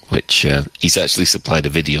 which he's actually supplied a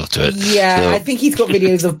video to it. Yeah, so I think he's got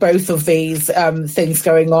videos of both of these things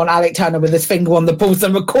going on. Alec Turner with his finger on the pulse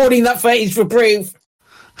and recording that footage for proof.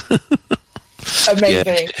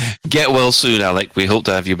 Amazing. Yeah. Get well soon, Alec. We hope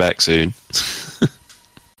to have you back soon.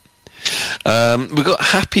 We've got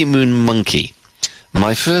Happy Moon Monkey.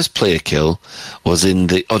 My first player kill was in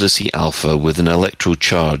the Odyssey Alpha with an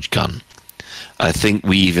electro-charge gun. I think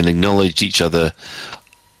we even acknowledged each other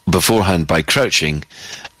beforehand by crouching,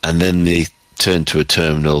 and then they turned to a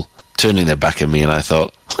terminal, turning their back at me, and I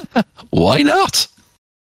thought, why not?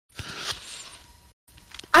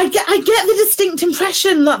 I get the distinct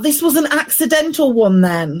impression that this was an accidental one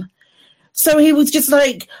then. So he was just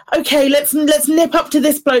like, okay, let's nip up to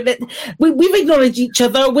this bloke. We've acknowledged each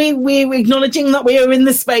other. We're acknowledging that we are in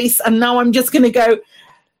this space, and now I'm just going to go,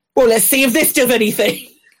 well, let's see if this does anything.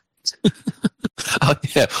 Oh,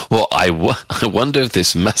 yeah. Well, I wonder if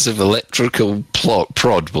this massive electrical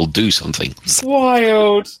prod will do something.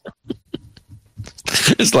 Wild.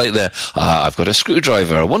 It's like I've got a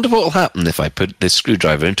screwdriver. I wonder what will happen if I put this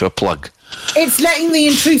screwdriver into a plug. It's letting the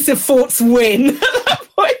intrusive thoughts win at that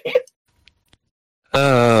point.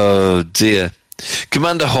 Oh, dear.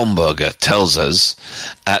 Commander Homburger tells us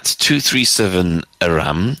at 237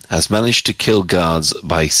 Aram has managed to kill guards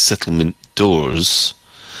by settlement doors,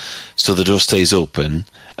 so the door stays open,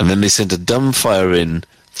 and then they send a dumb fire in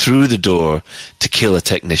through the door to kill a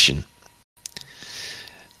technician.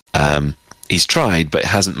 He's tried, but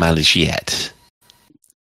hasn't managed yet.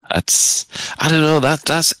 I don't know,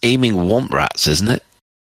 that's aiming womp rats, isn't it?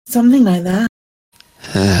 Something like that.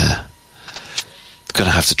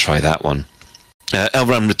 Gonna have to try that one.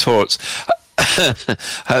 Elram retorts,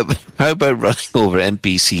 how about running over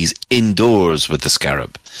NPCs indoors with the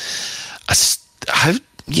Scarab? Have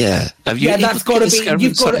you that's got to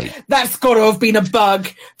be. That's got to have been a bug.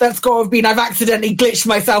 That's got to have been. I've accidentally glitched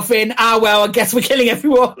myself in. Well, I guess we're killing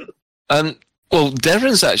everyone. Well,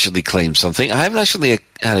 Darren's actually claimed something. I haven't actually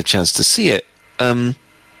had a chance to see it.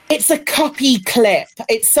 It's a copy clip.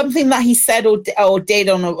 It's something that he said or did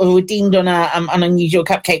or deemed on an Unusual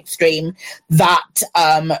Cupcake stream that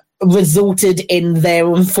resulted in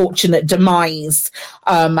their unfortunate demise.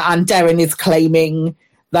 And Darren is claiming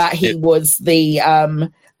that he was the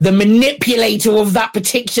manipulator of that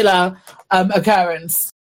particular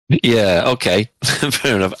occurrence. Yeah, okay.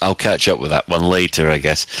 Fair enough. I'll catch up with that one later, I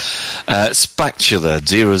guess. Spatula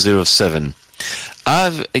 007.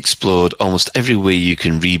 I've explored almost every way you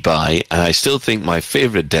can rebuy, and I still think my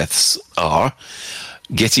favourite deaths are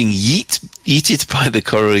getting yeeted by the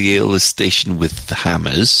Coriolis station with the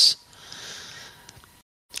hammers.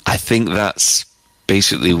 I think that's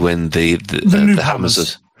basically when the hammers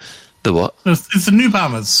are... The what? It's the noob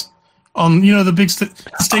hammers. On, the big stations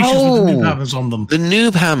with the noob hammers on them. The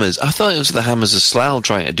noob hammers. I thought it was the hammers of Slough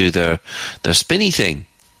trying to do their spinny thing.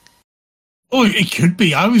 Oh, it could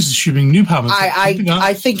be. I was assuming noob hammers.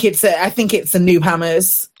 I think it's the noob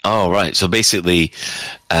hammers. Oh, right. So basically,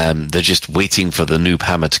 they're just waiting for the noob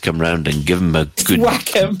hammer to come round and give them a good whack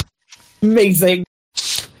him. Amazing.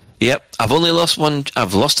 Yep. I've only lost one.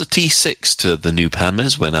 I've lost a T6 to the noob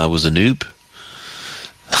hammers when I was a noob.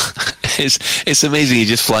 It's amazing. You're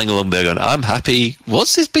just flying along there going, I'm happy.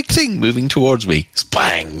 What's this big thing moving towards me?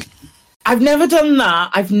 Bang. I've never done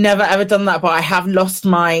that. I've never ever done that, but I have lost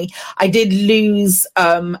I did lose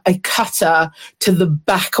a cutter to the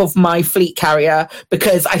back of my fleet carrier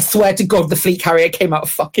because I swear to God the fleet carrier came out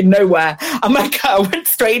of fucking nowhere and my cutter went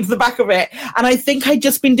straight into the back of it. And I think I'd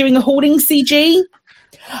just been doing a hoarding CG.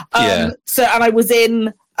 So, and I was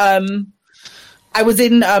in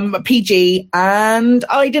PG and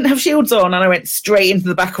I didn't have shields on and I went straight into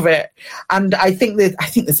the back of it. And I think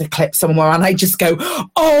there's a clip somewhere and I just go,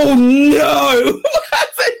 oh no,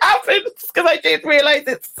 as it happens, because I didn't realise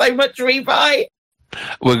it's so much rebuy.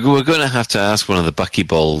 We're going to have to ask one of the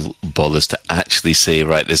buckyballers to actually say,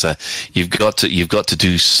 right, you've got to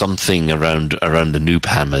do something around the noob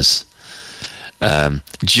hammers,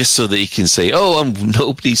 just so that you can say,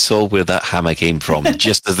 nobody saw where that hammer came from,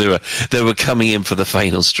 just as they were coming in for the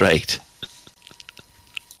final straight.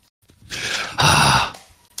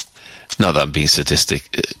 Not that I'm being sadistic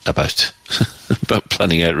about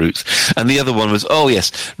planning out routes. And the other one was,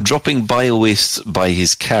 dropping bio-waste by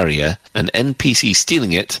his carrier, an NPC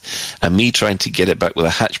stealing it, and me trying to get it back with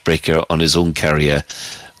a hatch breaker on his own carrier,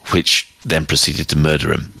 which then proceeded to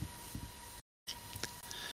murder him.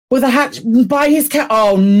 With a hatch by his carrier?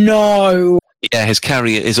 Oh, no. Yeah, his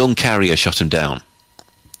own carrier shot him down.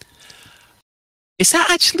 Is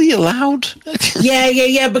that actually allowed?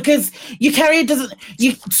 Yeah. Because your carrier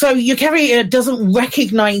doesn't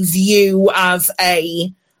recognize you as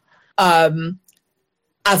a person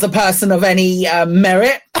of any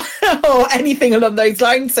merit or anything along those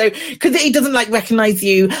lines. So because it doesn't recognize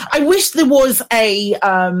you, I wish there was a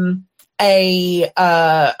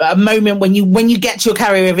moment when you get to your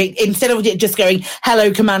carrier, instead of it just going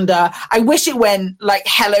 "Hello, Commander," I wish it went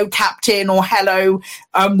 "Hello, Captain" or "Hello,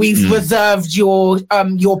 we've reserved your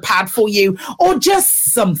pad for you," or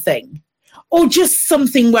just something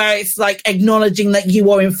where it's acknowledging that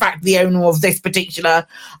you are in fact the owner of this particular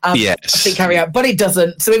fleet carrier. But it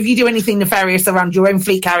doesn't. So if you do anything nefarious around your own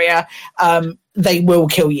fleet carrier, they will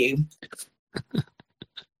kill you.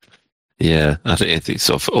 Yeah, I think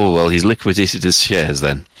so. Oh, well, he's liquidated his shares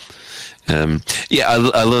then.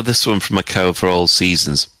 I love this one from Macau for all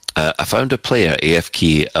seasons. I found a player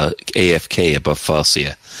AFK above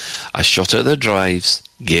Farsia. I shot out their drives,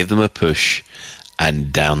 gave them a push,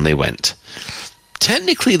 and down they went.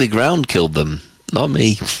 Technically, the ground killed them, not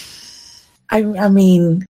me. I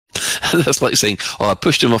mean... That's like saying, I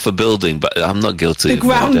pushed him off a building, but I'm not guilty. The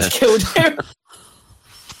ground killed him.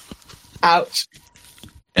 Ouch.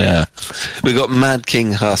 Yeah. We got Mad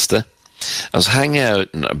King Hasta. I was hanging out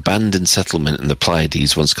in an abandoned settlement in the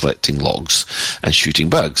Pleiades once collecting logs and shooting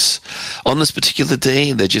bugs. On this particular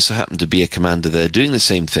day, there just happened to be a commander there doing the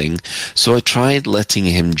same thing, so I tried letting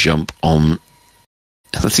him jump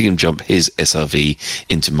his SRV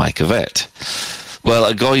into my Corvette. Well,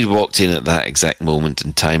 a guy walked in at that exact moment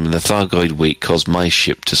in time, and the Thargoid weight caused my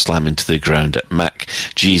ship to slam into the ground at Mach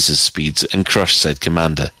Jesus speeds and crush said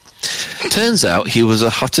commander. Turns out he was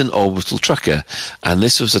a Hutton orbital trucker, and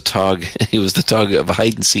this was he was the target of a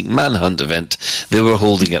hide-and-seek manhunt event they were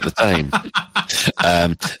holding at the time.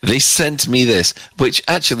 They sent me this, which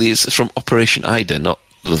actually is from Operation Ida, not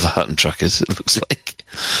the Hutton truckers, it looks like,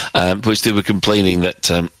 which they were complaining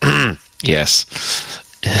that, yes,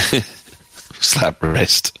 slap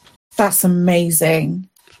wrist. That's amazing.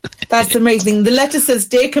 That's amazing. The letter says,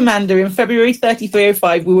 "Dear Commander, in February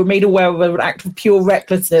 3305, we were made aware of an act of pure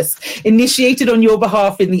recklessness initiated on your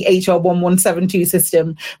behalf in the HR 1172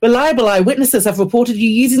 system. Reliable eyewitnesses have reported you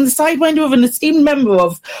using the Sidewinder of an esteemed member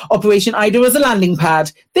of Operation Ida as a landing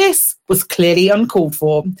pad. This was clearly uncalled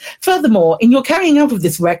for. Furthermore, in your carrying out of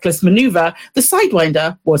this reckless maneuver, the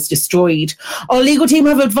Sidewinder was destroyed. Our legal team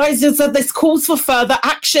have advised us that this calls for further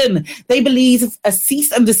action. They believe a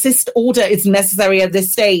cease and desist order is necessary at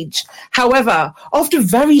this stage. However, after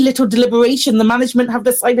very little deliberation, the management have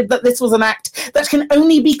decided that this was an act that can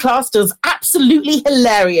only be classed as absolutely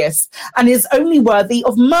hilarious and is only worthy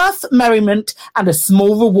of mirth, merriment, and a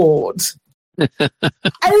small reward." I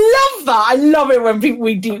love that. I love it when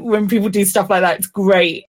people do stuff like that. It's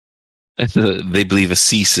great. They believe a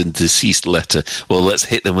cease and desist letter. Well, let's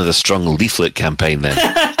hit them with a strong leaflet campaign then.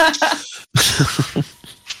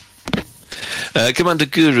 Commander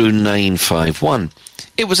Guru 951.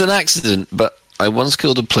 It was an accident, but I once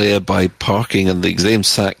killed a player by parking in the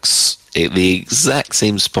exact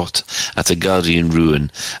same spot at a Guardian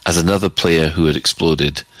ruin as another player who had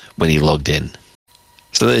exploded when he logged in.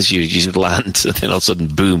 So there's you just land, and then all of a sudden,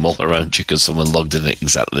 boom, all around you because someone logged in at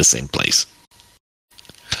exactly the same place.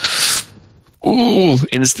 Ooh,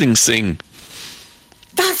 instant sing.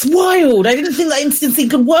 That's wild. I didn't think that instant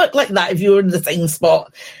sync could work like that if you were in the same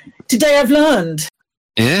spot. Today I've learned.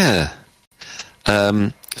 Yeah.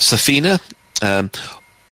 Safina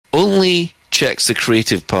only checks the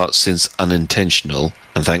creative part since unintentional,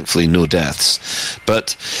 and thankfully no deaths.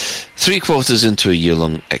 But 3/4 into a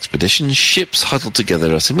year-long expedition, ships huddled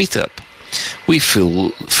together at a meetup. We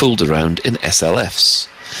fooled around in SLFs.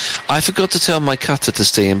 I forgot to tell my cutter to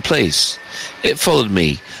stay in place. It followed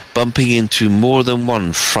me, bumping into more than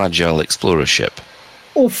one fragile explorer ship.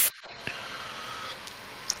 Oof.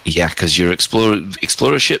 Yeah, because your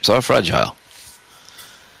explorer ships are fragile.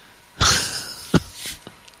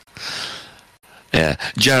 Yeah,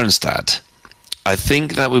 Jarenstad. I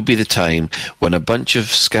think that would be the time when a bunch of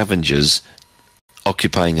scavengers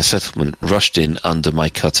occupying a settlement rushed in under my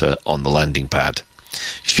cutter on the landing pad,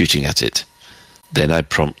 shooting at it. Then I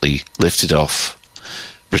promptly lifted off,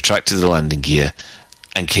 retracted the landing gear,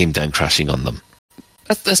 and came down crashing on them.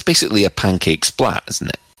 That's basically a pancake splat, isn't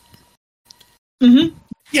it? Mm-hmm.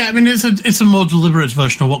 Yeah, I mean, it's a more deliberate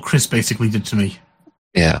version of what Chris basically did to me.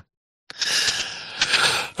 Yeah.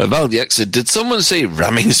 Valdiak said, did someone say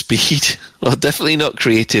ramming speed? Well, definitely not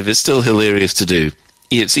creative. It's still hilarious to do.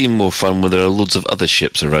 It seemed more fun when there are loads of other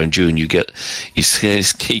ships around you and you kind of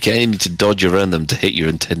need to dodge around them to hit your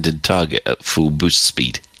intended target at full boost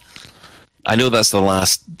speed. I know that's the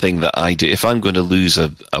last thing that I do. If I'm going to lose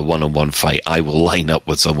a one-on-one fight, I will line up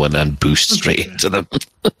with someone and boost straight into them.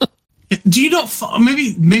 Do you not...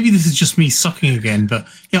 Maybe this is just me sucking again, but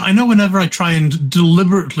yeah, I know whenever I try and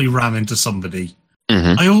deliberately ram into somebody,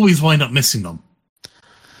 I always wind up missing them.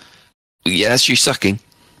 Yes, you're sucking.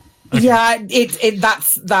 Okay. Yeah,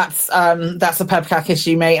 that's a pepcack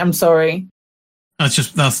issue, mate. I'm sorry.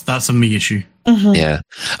 That's a me issue. Mm-hmm. Yeah,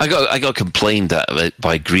 I got complained at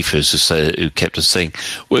by griefers who kept us saying,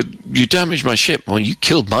 "Well, you damaged my ship. Well, you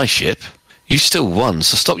killed my ship. You still won,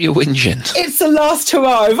 so stop your whinging." It's the last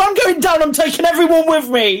hurrah. If I'm going down, I'm taking everyone with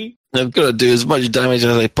me. I've got to do as much damage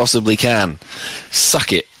as I possibly can.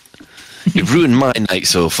 Suck it. You've ruined my night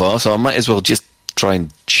so far, so I might as well just try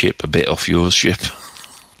and chip a bit off your ship.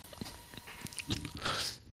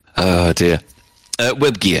 Oh dear.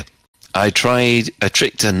 Web gear. I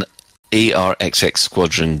tricked an ARXX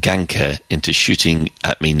squadron ganker into shooting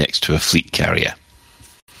at me next to a fleet carrier.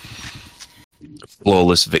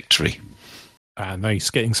 Flawless victory.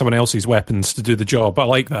 Nice. Getting someone else's weapons to do the job. I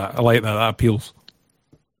like that. That appeals.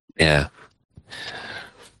 Yeah.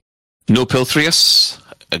 No Pilthrius.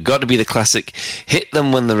 Got to be the classic. Hit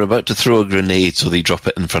them when they're about to throw a grenade so they drop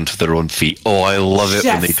it in front of their own feet. Oh, I love it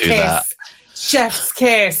when they do that. Chef's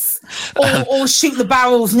kiss. Or shoot the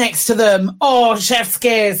barrels next to them. Oh, chef's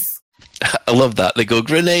kiss. I love that. They go,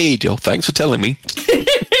 grenade. Oh, thanks for telling me.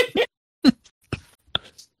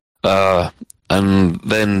 And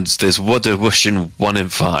then there's Wudder Wushin 1 in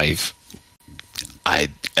 5.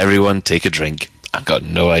 Everyone take a drink. I've got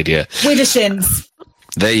no idea. Widdershins.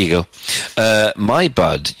 There you go. My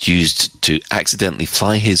bud used to accidentally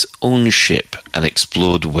fly his own ship and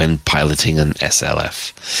explode when piloting an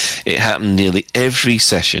SLF. It happened nearly every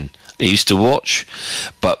session. I used to watch,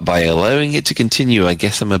 but by allowing it to continue, I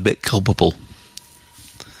guess I'm a bit culpable.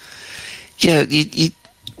 Yeah,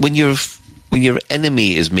 when your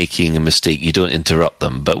enemy is making a mistake, you don't interrupt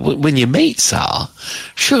them. But when your mates are,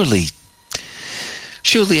 surely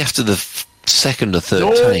after the second or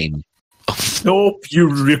third time. Nope, you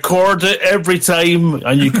record it every time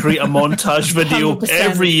and you create a montage video 100%.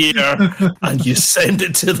 every year and you send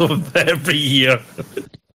it to them every year.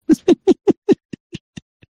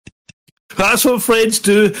 That's what friends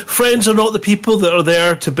do. Friends are not the people that are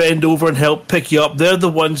there to bend over and help pick you up. They're the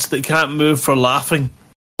ones that can't move for laughing.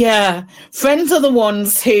 Yeah, friends are the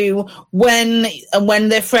ones who, when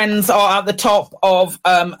their friends are at the top of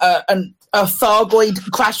a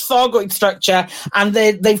crashed Thargoid structure, and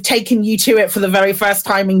they've taken you to it for the very first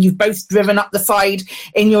time, and you've both driven up the side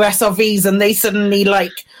in your SRVs, and they suddenly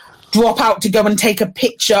drop out to go and take a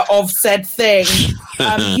picture of said thing.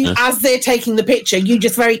 As they're taking the picture, you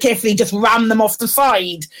just very carefully just ram them off the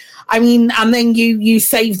side. I mean, and then you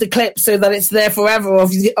save the clip so that it's there forever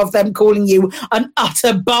of them calling you an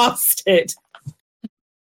utter bastard.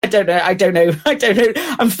 I don't know.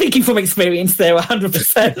 I'm speaking from experience there,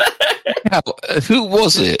 100%. Who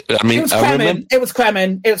was it? I mean, it was Kremen. It was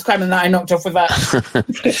Kremen that I knocked off with that.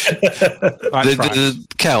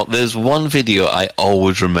 There's one video I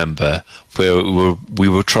always remember where we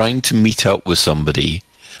were trying to meet up with somebody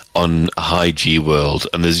on High G World,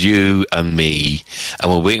 and there's you and me,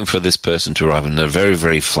 and we're waiting for this person to arrive in a very,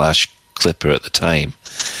 very flash clipper at the time,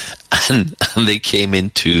 and they came in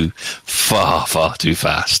far, far too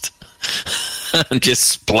fast and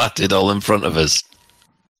just splatted all in front of us.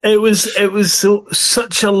 It was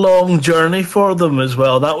such a long journey for them as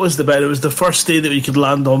well. That was the bit. It was the first day that we could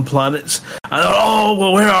land on planets. And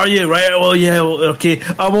where are you? Right? Well, yeah, okay.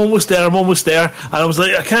 I'm almost there. And I was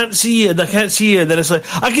like, I can't see you. And then it's like,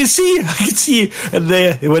 I can see you. And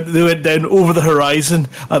they went down over the horizon.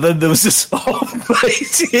 And then there was this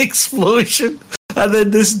almighty explosion. And then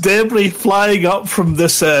this debris flying up from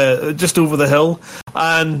this just over the hill.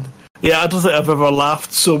 And yeah, I don't think I've ever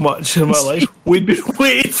laughed so much in my life. We'd been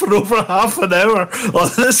waiting for over half an hour on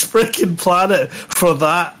this freaking planet for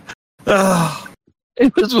that.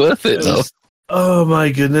 It was worth it, though. Oh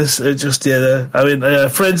my goodness! It just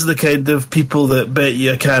friends are the kind of people that bet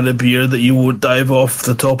you a can of beer that you won't dive off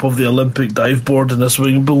the top of the Olympic dive board in a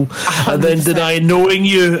swimming pool, 100%. And then deny knowing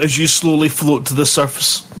you as you slowly float to the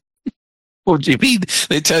surface. What do you mean?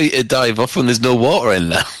 They tell you to dive off when there's no water in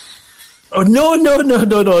there. Oh,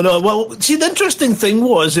 no. Well, see, the interesting thing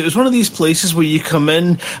was, it was one of these places where you come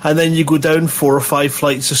in and then you go down 4 or 5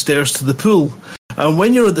 flights of stairs to the pool. And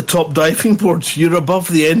when you're at the top diving board, you're above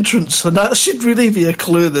the entrance. And that should really be a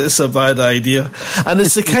clue that it's a bad idea. And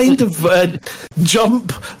it's the kind of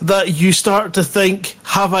jump that you start to think,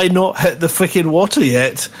 have I not hit the freaking water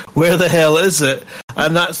yet? Where the hell is it?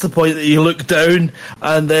 And that's the point that you look down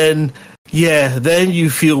and then... yeah, then you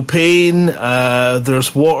feel pain,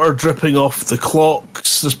 there's water dripping off the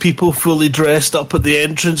clocks, there's people fully dressed up at the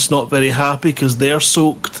entrance, not very happy because they're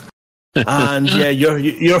soaked. And yeah,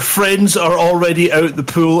 your friends are already out the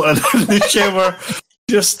pool and in the shower.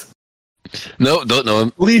 Just... No, don't know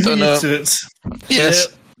him. Leave me to it. Yes.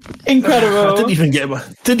 Yeah. Incredible. I didn't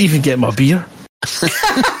even get my beer.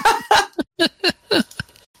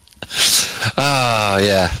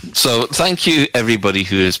 Yeah. So thank you, everybody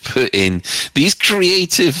who has put in these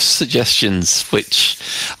creative suggestions, which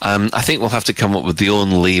I think we'll have to come up with the own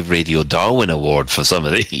Lave Radio Darwin Award for some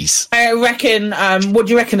of these. I reckon, what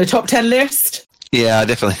do you reckon, a top 10 list? Yeah,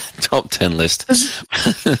 definitely. Top 10 list.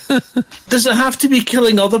 Does it have to be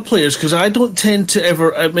killing other players? Because I don't tend to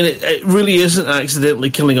ever... I mean, it really isn't accidentally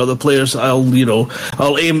killing other players. I'll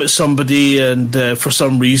aim at somebody and for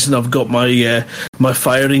some reason I've got my my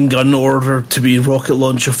firing gun ordered to be rocket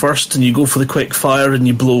launcher first, and you go for the quick fire and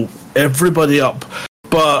you blow everybody up.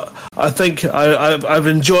 But I think I've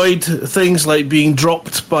enjoyed things like being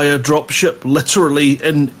dropped by a dropship literally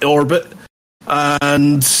in orbit,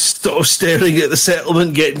 and sort of staring at the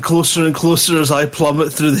settlement, getting closer and closer as I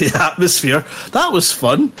plummet through the atmosphere. That was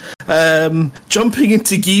fun. Jumping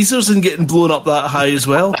into geysers and getting blown up that high as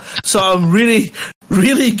well. So I'm really,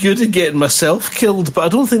 really good at getting myself killed, but I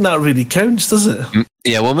don't think that really counts, does it?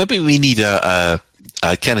 Yeah, well, maybe we need a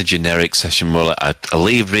kind of generic session, more like a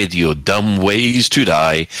Lave Radio Dumb Ways to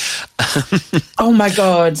Die. Oh my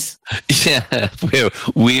God. Yeah,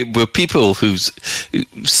 we're people who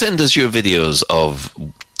send us your videos of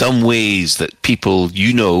dumb ways that people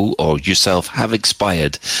you know or yourself have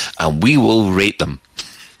expired, and we will rate them.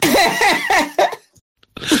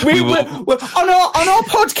 We will, on our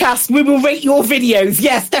podcast, we will rate your videos.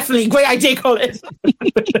 Yes, definitely. Great idea, Colin.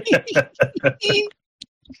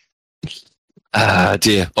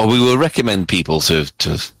 Dear. Or we will recommend people to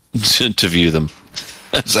view them.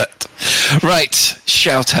 That's that. Right,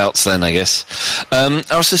 shout-outs then, I guess.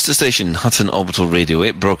 Our sister station, Hutton Orbital Radio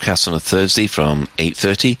 8, broadcasts on a Thursday from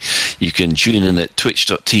 8:30. You can tune in at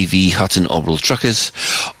twitch.tv, Hutton Orbital Truckers,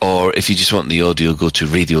 or if you just want the audio, go to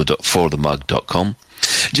radio.forthemug.com.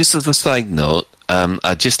 Just as a side note,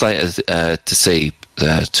 I'd just like to say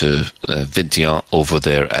to Vintian over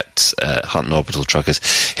there at Hutton Orbital Truckers,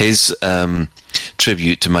 his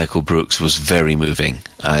tribute to Michael Brooks was very moving.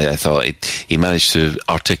 I thought he managed to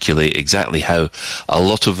articulate exactly how a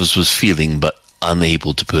lot of us was feeling, but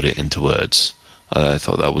unable to put it into words. I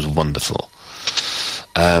thought that was wonderful.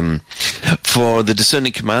 For the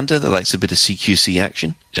discerning commander that likes a bit of CQC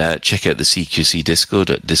action, check out the CQC Discord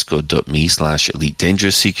at discord.me/Elite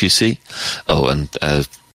Dangerous CQC. Oh, and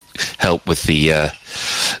help with the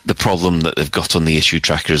problem that they've got on the issue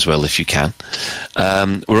tracker as well, if you can.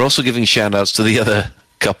 We're also giving shout outs to the other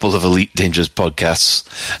couple of Elite Dangerous podcasts.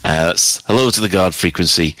 Hello to the Guard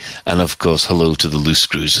Frequency, and of course hello to the Loose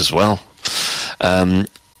Screws as well.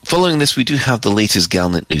 Following this, we do have the latest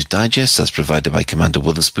Galnet News Digest, that's provided by Commander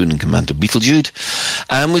Witherspoon and Commander Beetlejude.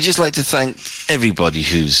 And we'd just like to thank everybody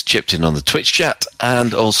who's chipped in on the Twitch chat,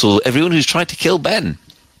 and also everyone who's tried to kill Ben.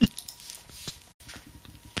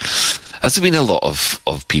 Has there been a lot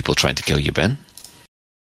of people trying to kill you, Ben?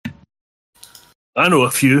 I know a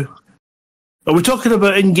few. Are we talking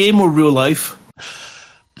about in-game or real life?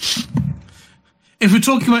 If we're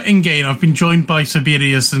talking about in-game, I've been joined by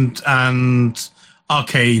Siberius and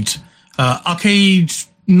Arcade. Arcade,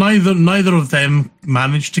 neither of them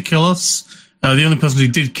managed to kill us. The only person who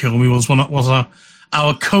did kill me was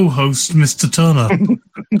our co-host, Mr. Turner.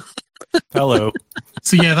 Hello.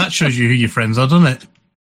 So yeah, that shows you who your friends are, doesn't it?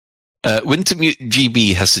 Wintermute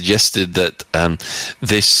GB has suggested that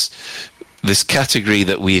this category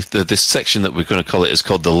that this section that we're going to call it is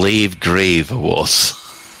called the Lave Grave Awards.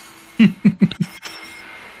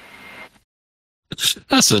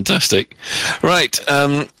 That's fantastic. Right.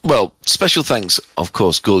 Well, special thanks, of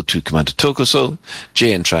course, go to Commander Tokoso,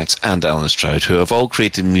 JN Trax, and Alan Stroud, who have all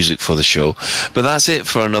created music for the show. But that's it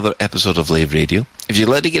for another episode of Lave Radio. If you'd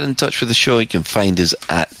like to get in touch with the show, you can find us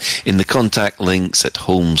in the contact links at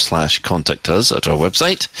home/contact us at our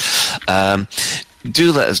website.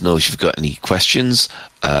 Do let us know if you've got any questions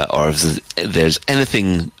or if there's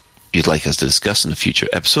anything you'd like us to discuss in a future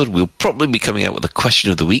episode. We'll probably be coming out with a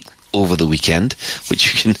question of the week over the weekend,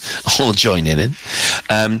 which you can all join in.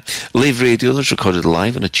 Lave Radio is recorded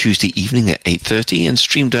live on a Tuesday evening at 8:30 and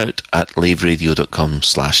streamed out at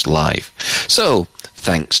laveradio.com/live. So,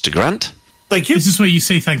 thanks to Grant. Thank you. This is where you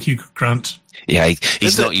say thank you, Grant. Yeah,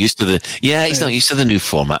 he's not used to the new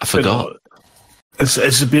format. I forgot.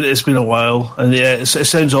 It's been a while, and yeah, it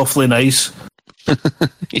sounds awfully nice.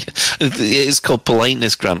 It's called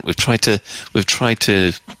politeness, Grant. We've tried to.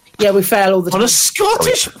 Yeah, we fail all the time. On a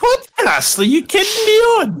Scottish podcast? Are you kidding me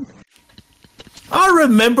on? I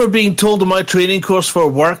remember being told in my training course for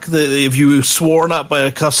work that if you were sworn at by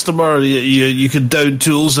a customer, you could down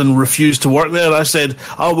tools and refuse to work there. And I said,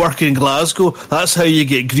 I work in Glasgow. That's how you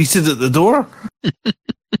get greeted at the door.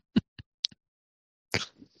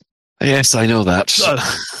 Yes, I know that.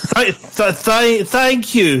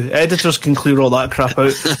 Thank you. Editors can clear all that crap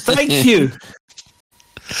out. Thank you.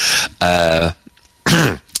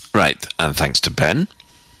 Right, and thanks to Ben.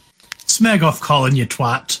 Smeg off Colin, you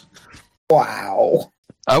twat. Wow.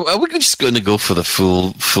 Are we just going to go for the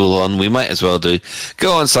full on? We might as well do.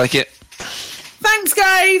 Go on, Psychic. Thanks,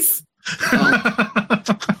 guys.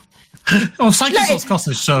 Psychic's not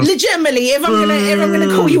Scottish, so legitimately, if I'm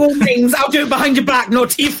gonna call you all names, I'll do it behind your back, not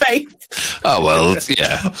to your face. Oh well,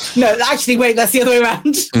 yeah. No, actually, wait, that's the other way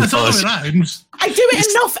around. That's the other way around. I do it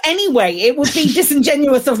enough anyway. It would be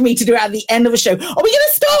disingenuous of me to do it at the end of a show. Are we going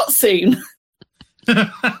to start soon?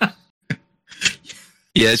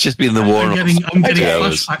 Yeah, it's just been the war. I'm getting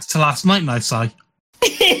flashbacks to last night, now, Si.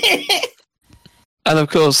 And of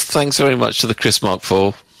course, thanks very much to the Chris Mark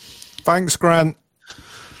IV. Thanks, Grant.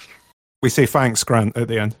 We say thanks, Grant, at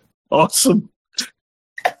the end. Awesome.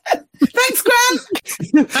 Thanks, Grant.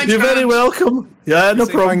 You're very welcome. Yeah, no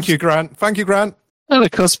problem. Thank you, Grant. Thank you, Grant. And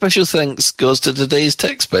of course, special thanks goes to today's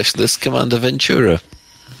tech specialist, Commander Ventura.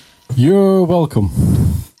 You're welcome.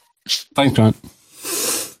 Thanks, Grant.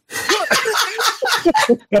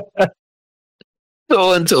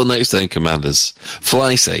 So until next time, Commanders,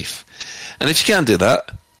 fly safe. And if you can't do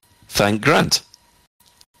that, thank Grant.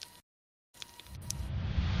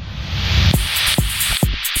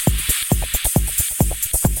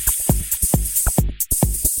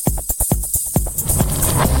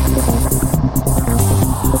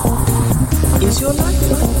 Is your life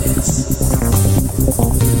like this?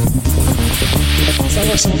 Sounds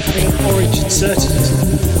like someone having an orange inserted into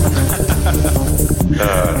them.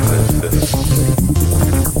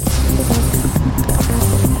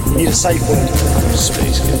 You need a safe word.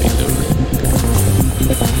 Space can be lonely.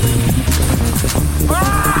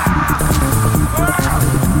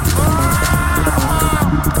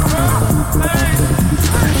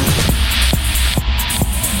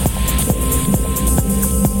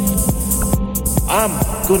 I'm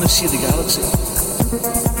going to see the galaxy.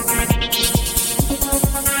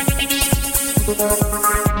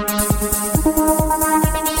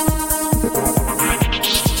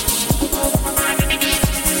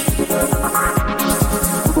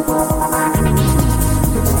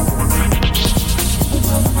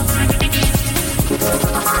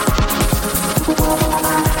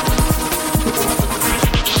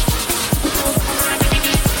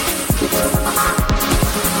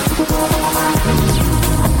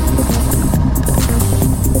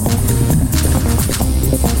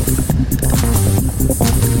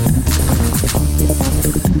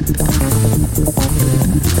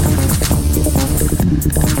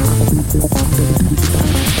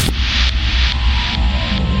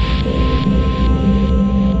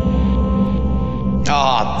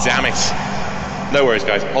 Ah, damn it. No worries,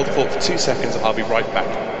 guys. Hold the fort for 2 seconds. I'll be right back.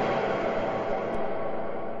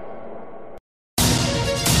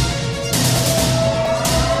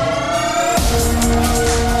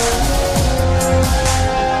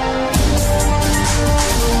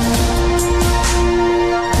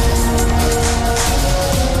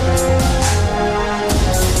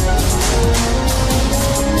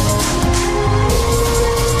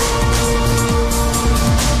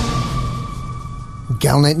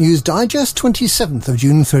 Galnet News Digest, 27th of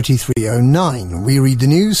June 3309. We read the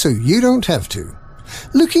news so you don't have to.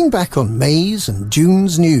 Looking back on May's and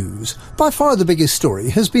June's news, by far the biggest story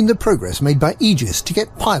has been the progress made by Aegis to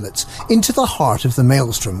get pilots into the heart of the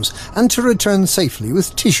maelstroms and to return safely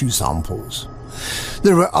with tissue samples.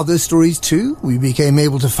 There were other stories too. We became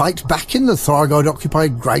able to fight back in the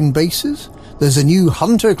Thargoid-occupied ground bases. There's a new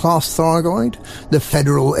Hunter-class Thargoid. The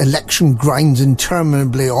federal election grinds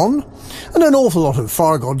interminably on. And an awful lot of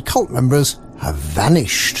Thargoid cult members have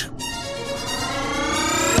vanished.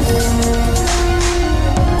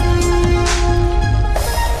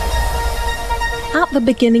 At the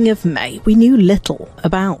beginning of May, we knew little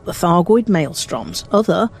about the Thargoid maelstroms,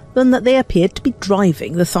 other than that they appeared to be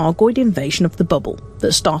driving the Thargoid invasion of the bubble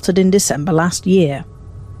that started in December last year.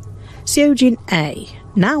 Seojin A,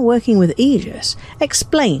 now working with Aegis,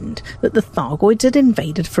 explained that the Thargoids had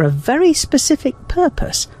invaded for a very specific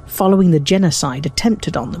purpose following the genocide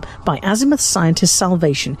attempted on them by Azimuth Scientist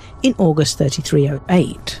Salvation in August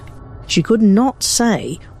 3308. She could not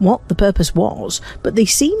say what the purpose was, but they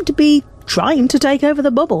seemed to be trying to take over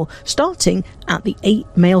the bubble, starting at the 8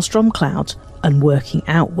 maelstrom clouds and working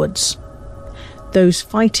outwards. Those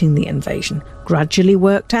fighting the invasion gradually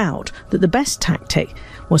worked out that the best tactic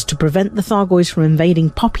was to prevent the Thargoids from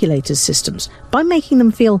invading populated systems by making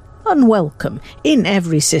them feel unwelcome in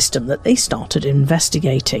every system that they started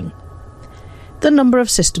investigating. The number of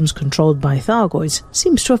systems controlled by Thargoids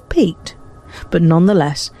seems to have peaked, but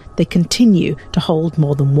nonetheless they continue to hold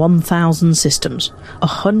more than 1,000 systems,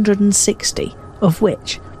 160 of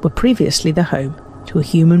which were previously the home to a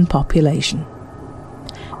human population.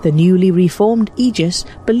 The newly reformed Aegis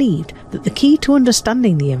believed that the key to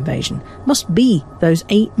understanding the invasion must be those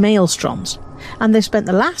 8 maelstroms, and they spent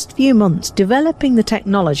the last few months developing the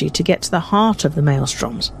technology to get to the heart of the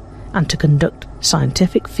maelstroms and to conduct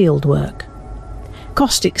scientific fieldwork.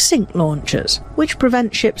 Caustic sink launchers, which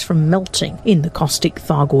prevent ships from melting in the caustic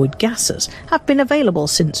Thargoid gases, have been available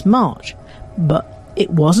since March, but it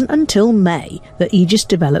wasn't until May that Aegis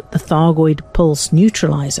developed the Thargoid pulse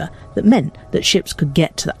neutralizer that meant that ships could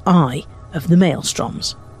get to the eye of the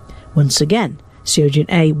maelstroms. Once again, Seojin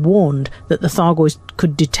A warned that the Thargoids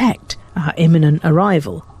could detect our imminent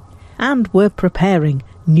arrival and were preparing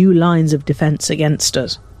new lines of defence against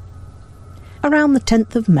us. Around the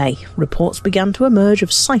 10th of May, reports began to emerge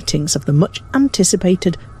of sightings of the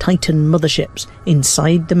much-anticipated Titan motherships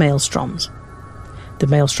inside the maelstroms. The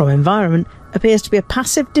maelstrom environment appears to be a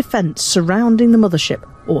passive defence surrounding the mothership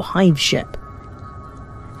or hive ship,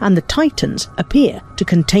 and the Titans appear to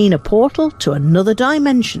contain a portal to another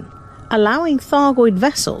dimension, allowing Thargoid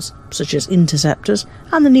vessels, such as interceptors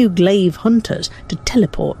and the new Lave hunters, to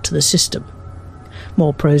teleport to the system.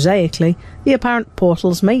 More prosaically, the apparent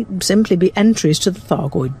portals may simply be entries to the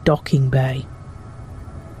Thargoid docking bay.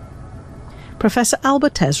 Professor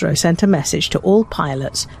Albert Tesreau sent a message to all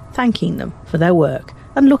pilots, thanking them for their work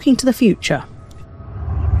and looking to the future.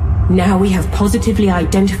 Now we have positively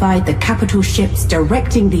identified the capital ships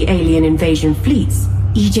directing the alien invasion fleets,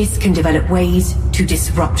 Aegis can develop ways to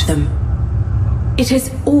disrupt them. It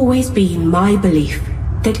has always been my belief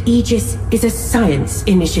that Aegis is a science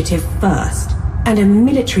initiative first, and a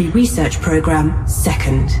military research program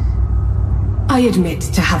second. I admit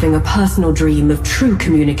to having a personal dream of true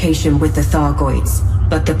communication with the Thargoids,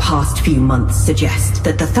 but the past few months suggest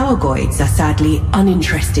that the Thargoids are sadly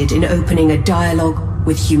uninterested in opening a dialogue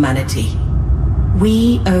with humanity.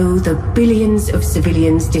 We owe the billions of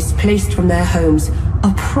civilians displaced from their homes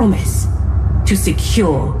a promise to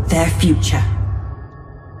secure their future.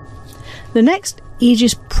 The next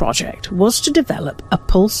Aegis project was to develop a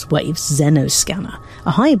pulse wave xenoscanner,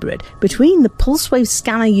 a hybrid between the pulse wave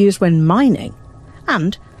scanner used when mining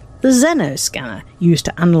and the xenoscanner used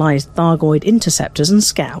to analyse Thargoid interceptors and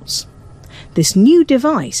scouts. This new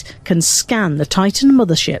device can scan the Titan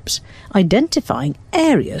motherships, identifying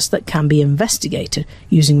areas that can be investigated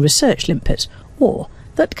using research limpets, or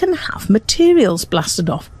that can have materials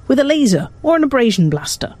blasted off with a laser or an abrasion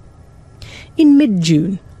blaster. In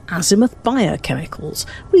mid-June, Azimuth Biochemicals,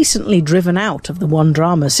 recently driven out of the One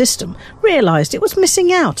Drama system, realised it was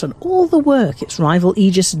missing out on all the work its rival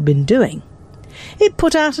Aegis had been doing. It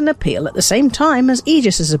put out an appeal at the same time as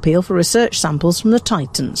Aegis's appeal for research samples from the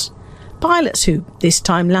Titans. Pilots who, this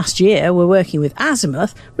time last year, were working with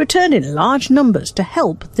Azimuth returned in large numbers to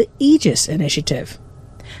help the Aegis initiative.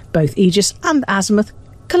 Both Aegis and Azimuth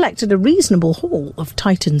collected a reasonable haul of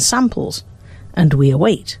Titan samples, and we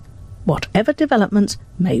await whatever developments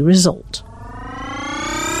may result.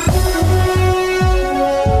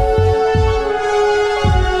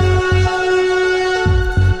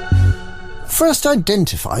 First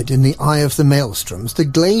identified in the eye of the maelstroms,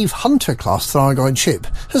 the Lave Hunter-class Thargoid ship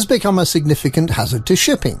has become a significant hazard to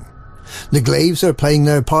shipping. The Glaves are playing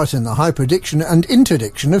their part in the hyperdiction and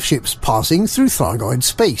interdiction of ships passing through Thargoid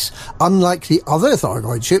space. Unlike the other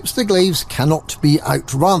Thargoid ships, the Glaves cannot be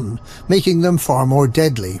outrun, making them far more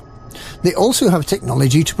deadly. They also have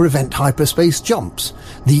technology to prevent hyperspace jumps,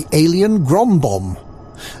 the alien Grom Bomb,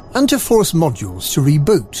 and to force modules to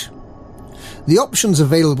reboot. The options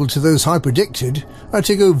available to those hyperdicted are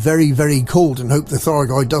to go very, very cold and hope the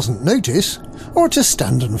Thargoid doesn't notice, or to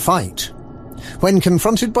stand and fight. When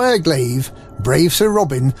confronted by a Glaive, brave Sir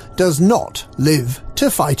Robin does not live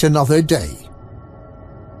to fight another day.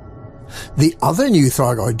 The other new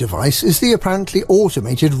Thargoid device is the apparently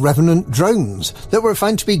automated Revenant drones that were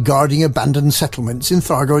found to be guarding abandoned settlements in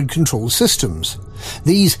Thargoid control systems.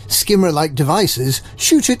 These skimmer-like devices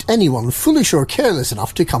shoot at anyone foolish or careless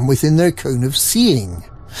enough to come within their cone of seeing.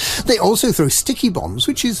 They also throw sticky bombs,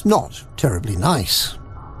 which is not terribly nice.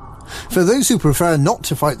 For those who prefer not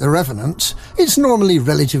to fight the Revenants, it's normally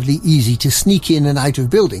relatively easy to sneak in and out of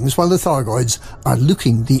buildings while the Thargoids are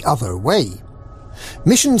looking the other way.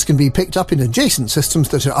 Missions can be picked up in adjacent systems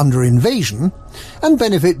that are under invasion, and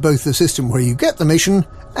benefit both the system where you get the mission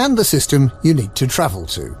and the system you need to travel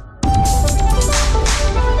to.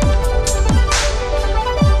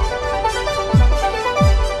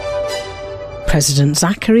 President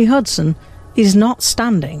Zachary Hudson is not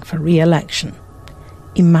standing for re-election.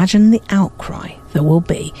 Imagine the outcry there will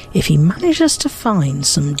be if he manages to find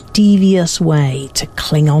some devious way to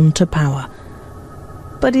cling on to power.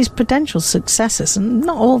 But his potential successors are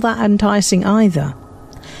not all that enticing either.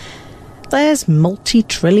 There's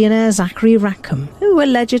multi-trillionaire Zachary Rackham, who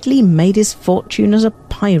allegedly made his fortune as a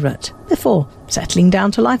pirate before settling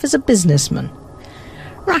down to life as a businessman.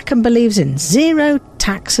 Rackham believes in zero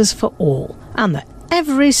taxes for all, and that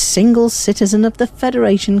every single citizen of the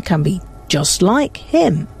Federation can be just like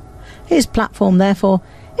him. His platform, therefore,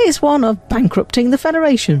 is one of bankrupting the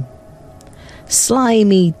Federation.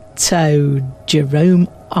 Slimy Toad Jerome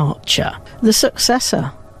Archer, the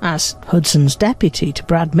successor as Hudson's deputy to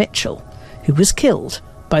Brad Mitchell, who was killed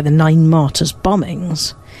by the 9 Martyrs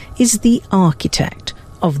bombings, is the architect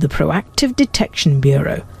of the Proactive Detection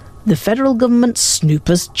Bureau, the federal government's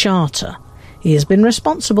snoopers charter. He has been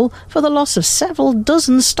responsible for the loss of several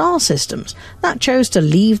dozen star systems that chose to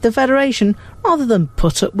leave the Federation rather than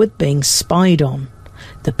put up with being spied on.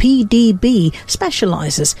 The PDB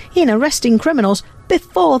specialises in arresting criminals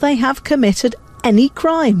before they have committed any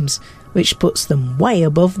crimes, which puts them way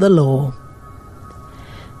above the law.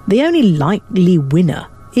 The only likely winner,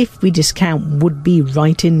 if we discount would-be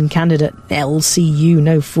write-in candidate LCU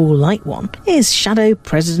No Fool Like One, is Shadow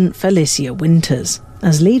President Felicia Winters.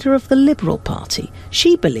 As leader of the Liberal Party,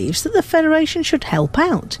 she believes that the Federation should help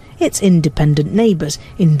out its independent neighbours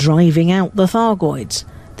in driving out the Thargoids,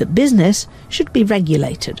 that business should be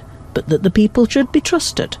regulated, but that the people should be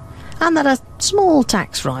trusted, and that a small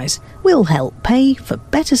tax rise will help pay for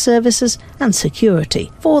better services and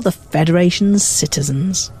security for the Federation's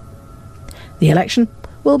citizens. The election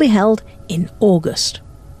will be held in August.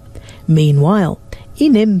 Meanwhile,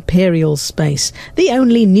 in Imperial space, the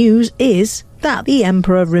only news is that the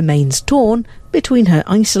Emperor remains torn between her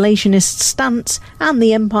isolationist stance and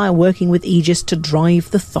the Empire working with Aegis to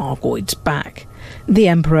drive the Thargoids back. The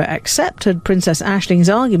Emperor accepted Princess Aisling's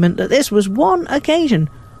argument that this was one occasion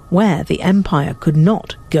where the Empire could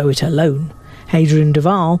not go it alone. Hadrian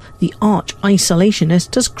Duval, the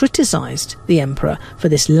arch-isolationist, has criticised the Emperor for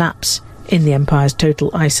this lapse in the Empire's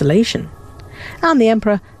total isolation. And the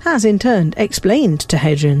Emperor has in turn explained to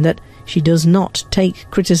Hadrian that she does not take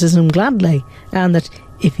criticism gladly, and that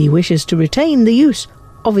if he wishes to retain the use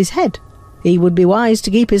of his head, he would be wise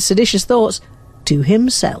to keep his seditious thoughts to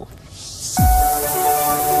himself.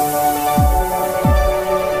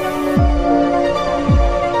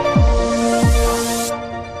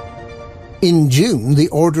 In June, the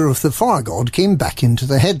Order of the Thargod came back into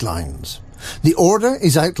the headlines. The Order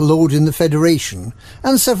is outlawed in the Federation,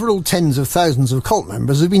 and several tens of thousands of cult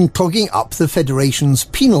members have been clogging up the Federation's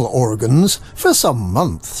penal organs for some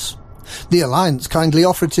months. The Alliance kindly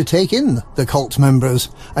offered to take in the cult members,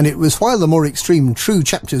 and it was while the more extreme True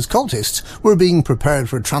Chapter's cultists were being prepared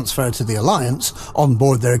for transfer to the Alliance on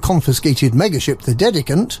board their confiscated megaship the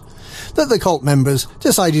Dedicant, that the cult members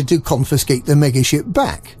decided to confiscate the megaship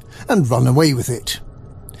back and run away with it.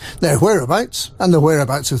 Their whereabouts, and the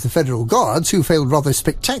whereabouts of the Federal Guards, who failed rather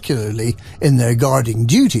spectacularly in their guarding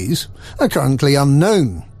duties, are currently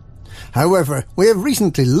unknown. However, we have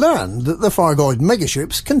recently learned that the Thargoid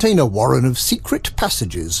megaships contain a warren of secret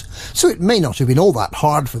passages, so it may not have been all that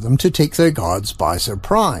hard for them to take their guards by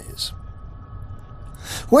surprise.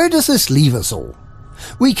 Where does this leave us all?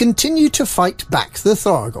 We continue to fight back the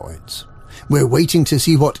Thargoids. We're waiting to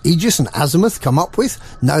see what Aegis and Azimuth come up with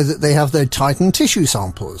now that they have their Titan tissue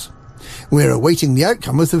samples. We're awaiting the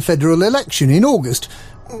outcome of the federal election in August,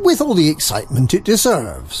 with all the excitement it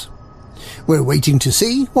deserves. We're waiting to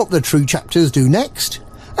see what the true chapters do next,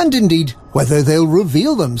 and indeed whether they'll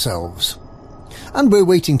reveal themselves. And we're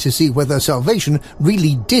waiting to see whether Salvation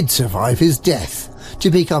really did survive his death, to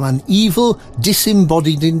become an evil,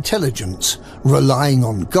 disembodied intelligence, relying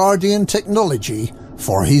on Guardian technology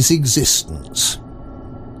for his existence.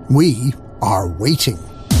 We are waiting.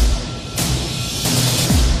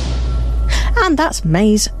 And that's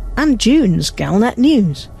May's and June's Galnet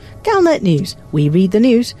News. Galnet News. We read the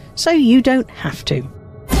news so you don't have to.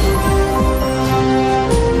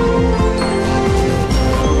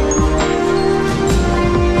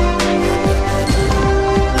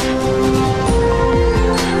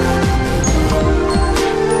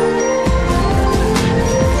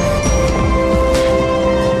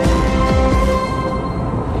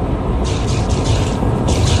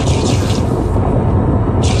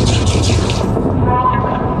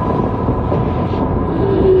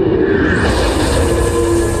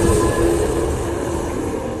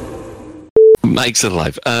 Mike's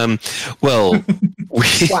alive. Well,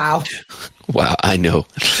 wow. Wow, I know.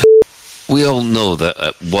 We all know that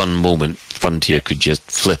at one moment Frontier could just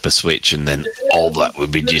flip a switch and then all that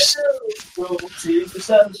would be just...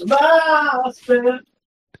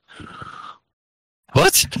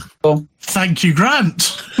 What? Thank you,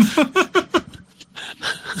 Grant.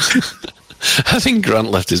 I think Grant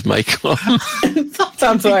left his mic on. That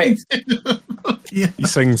sounds right. Yeah. He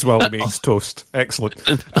sings while he makes toast. Excellent.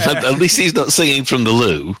 At least he's not singing from the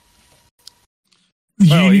loo.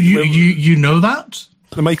 You know that?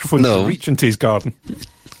 The microphone doesn't reach into his garden.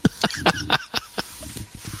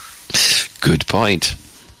 Good point.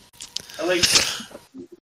 I like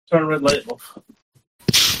turn red light off.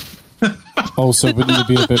 Also, wouldn't there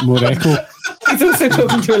be a bit more echo? He's also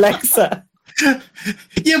talking to Alexa.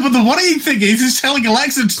 Yeah, but the worrying thing is he's telling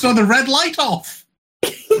Alexa to turn the red light off.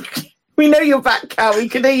 We know you're back, Cal. We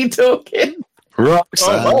can hear you talking.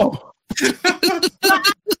 Roxanne. Oh.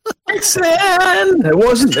 Roxanne! It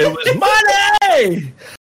wasn't. It was money!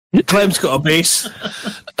 Clem's got a base.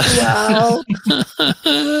 Wow.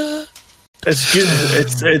 It's good.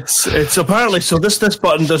 It's apparently so. This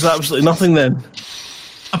button does absolutely nothing. Then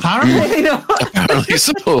apparently, apparently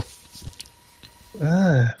so.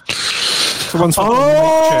 So once we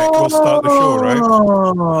check, we'll start the show, right?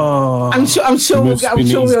 I'm sure we'll get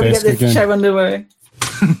this show underway.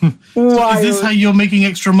 Is this how you're making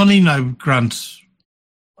extra money now, Grant?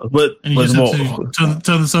 But and you just have to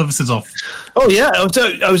turn the services off. Oh yeah, I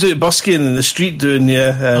was out busking in the street doing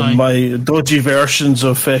my dodgy versions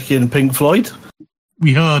of fucking Pink Floyd.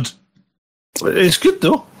 We heard. It's good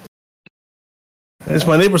though. It's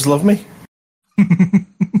my neighbours love me.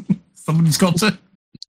 Somebody's got to.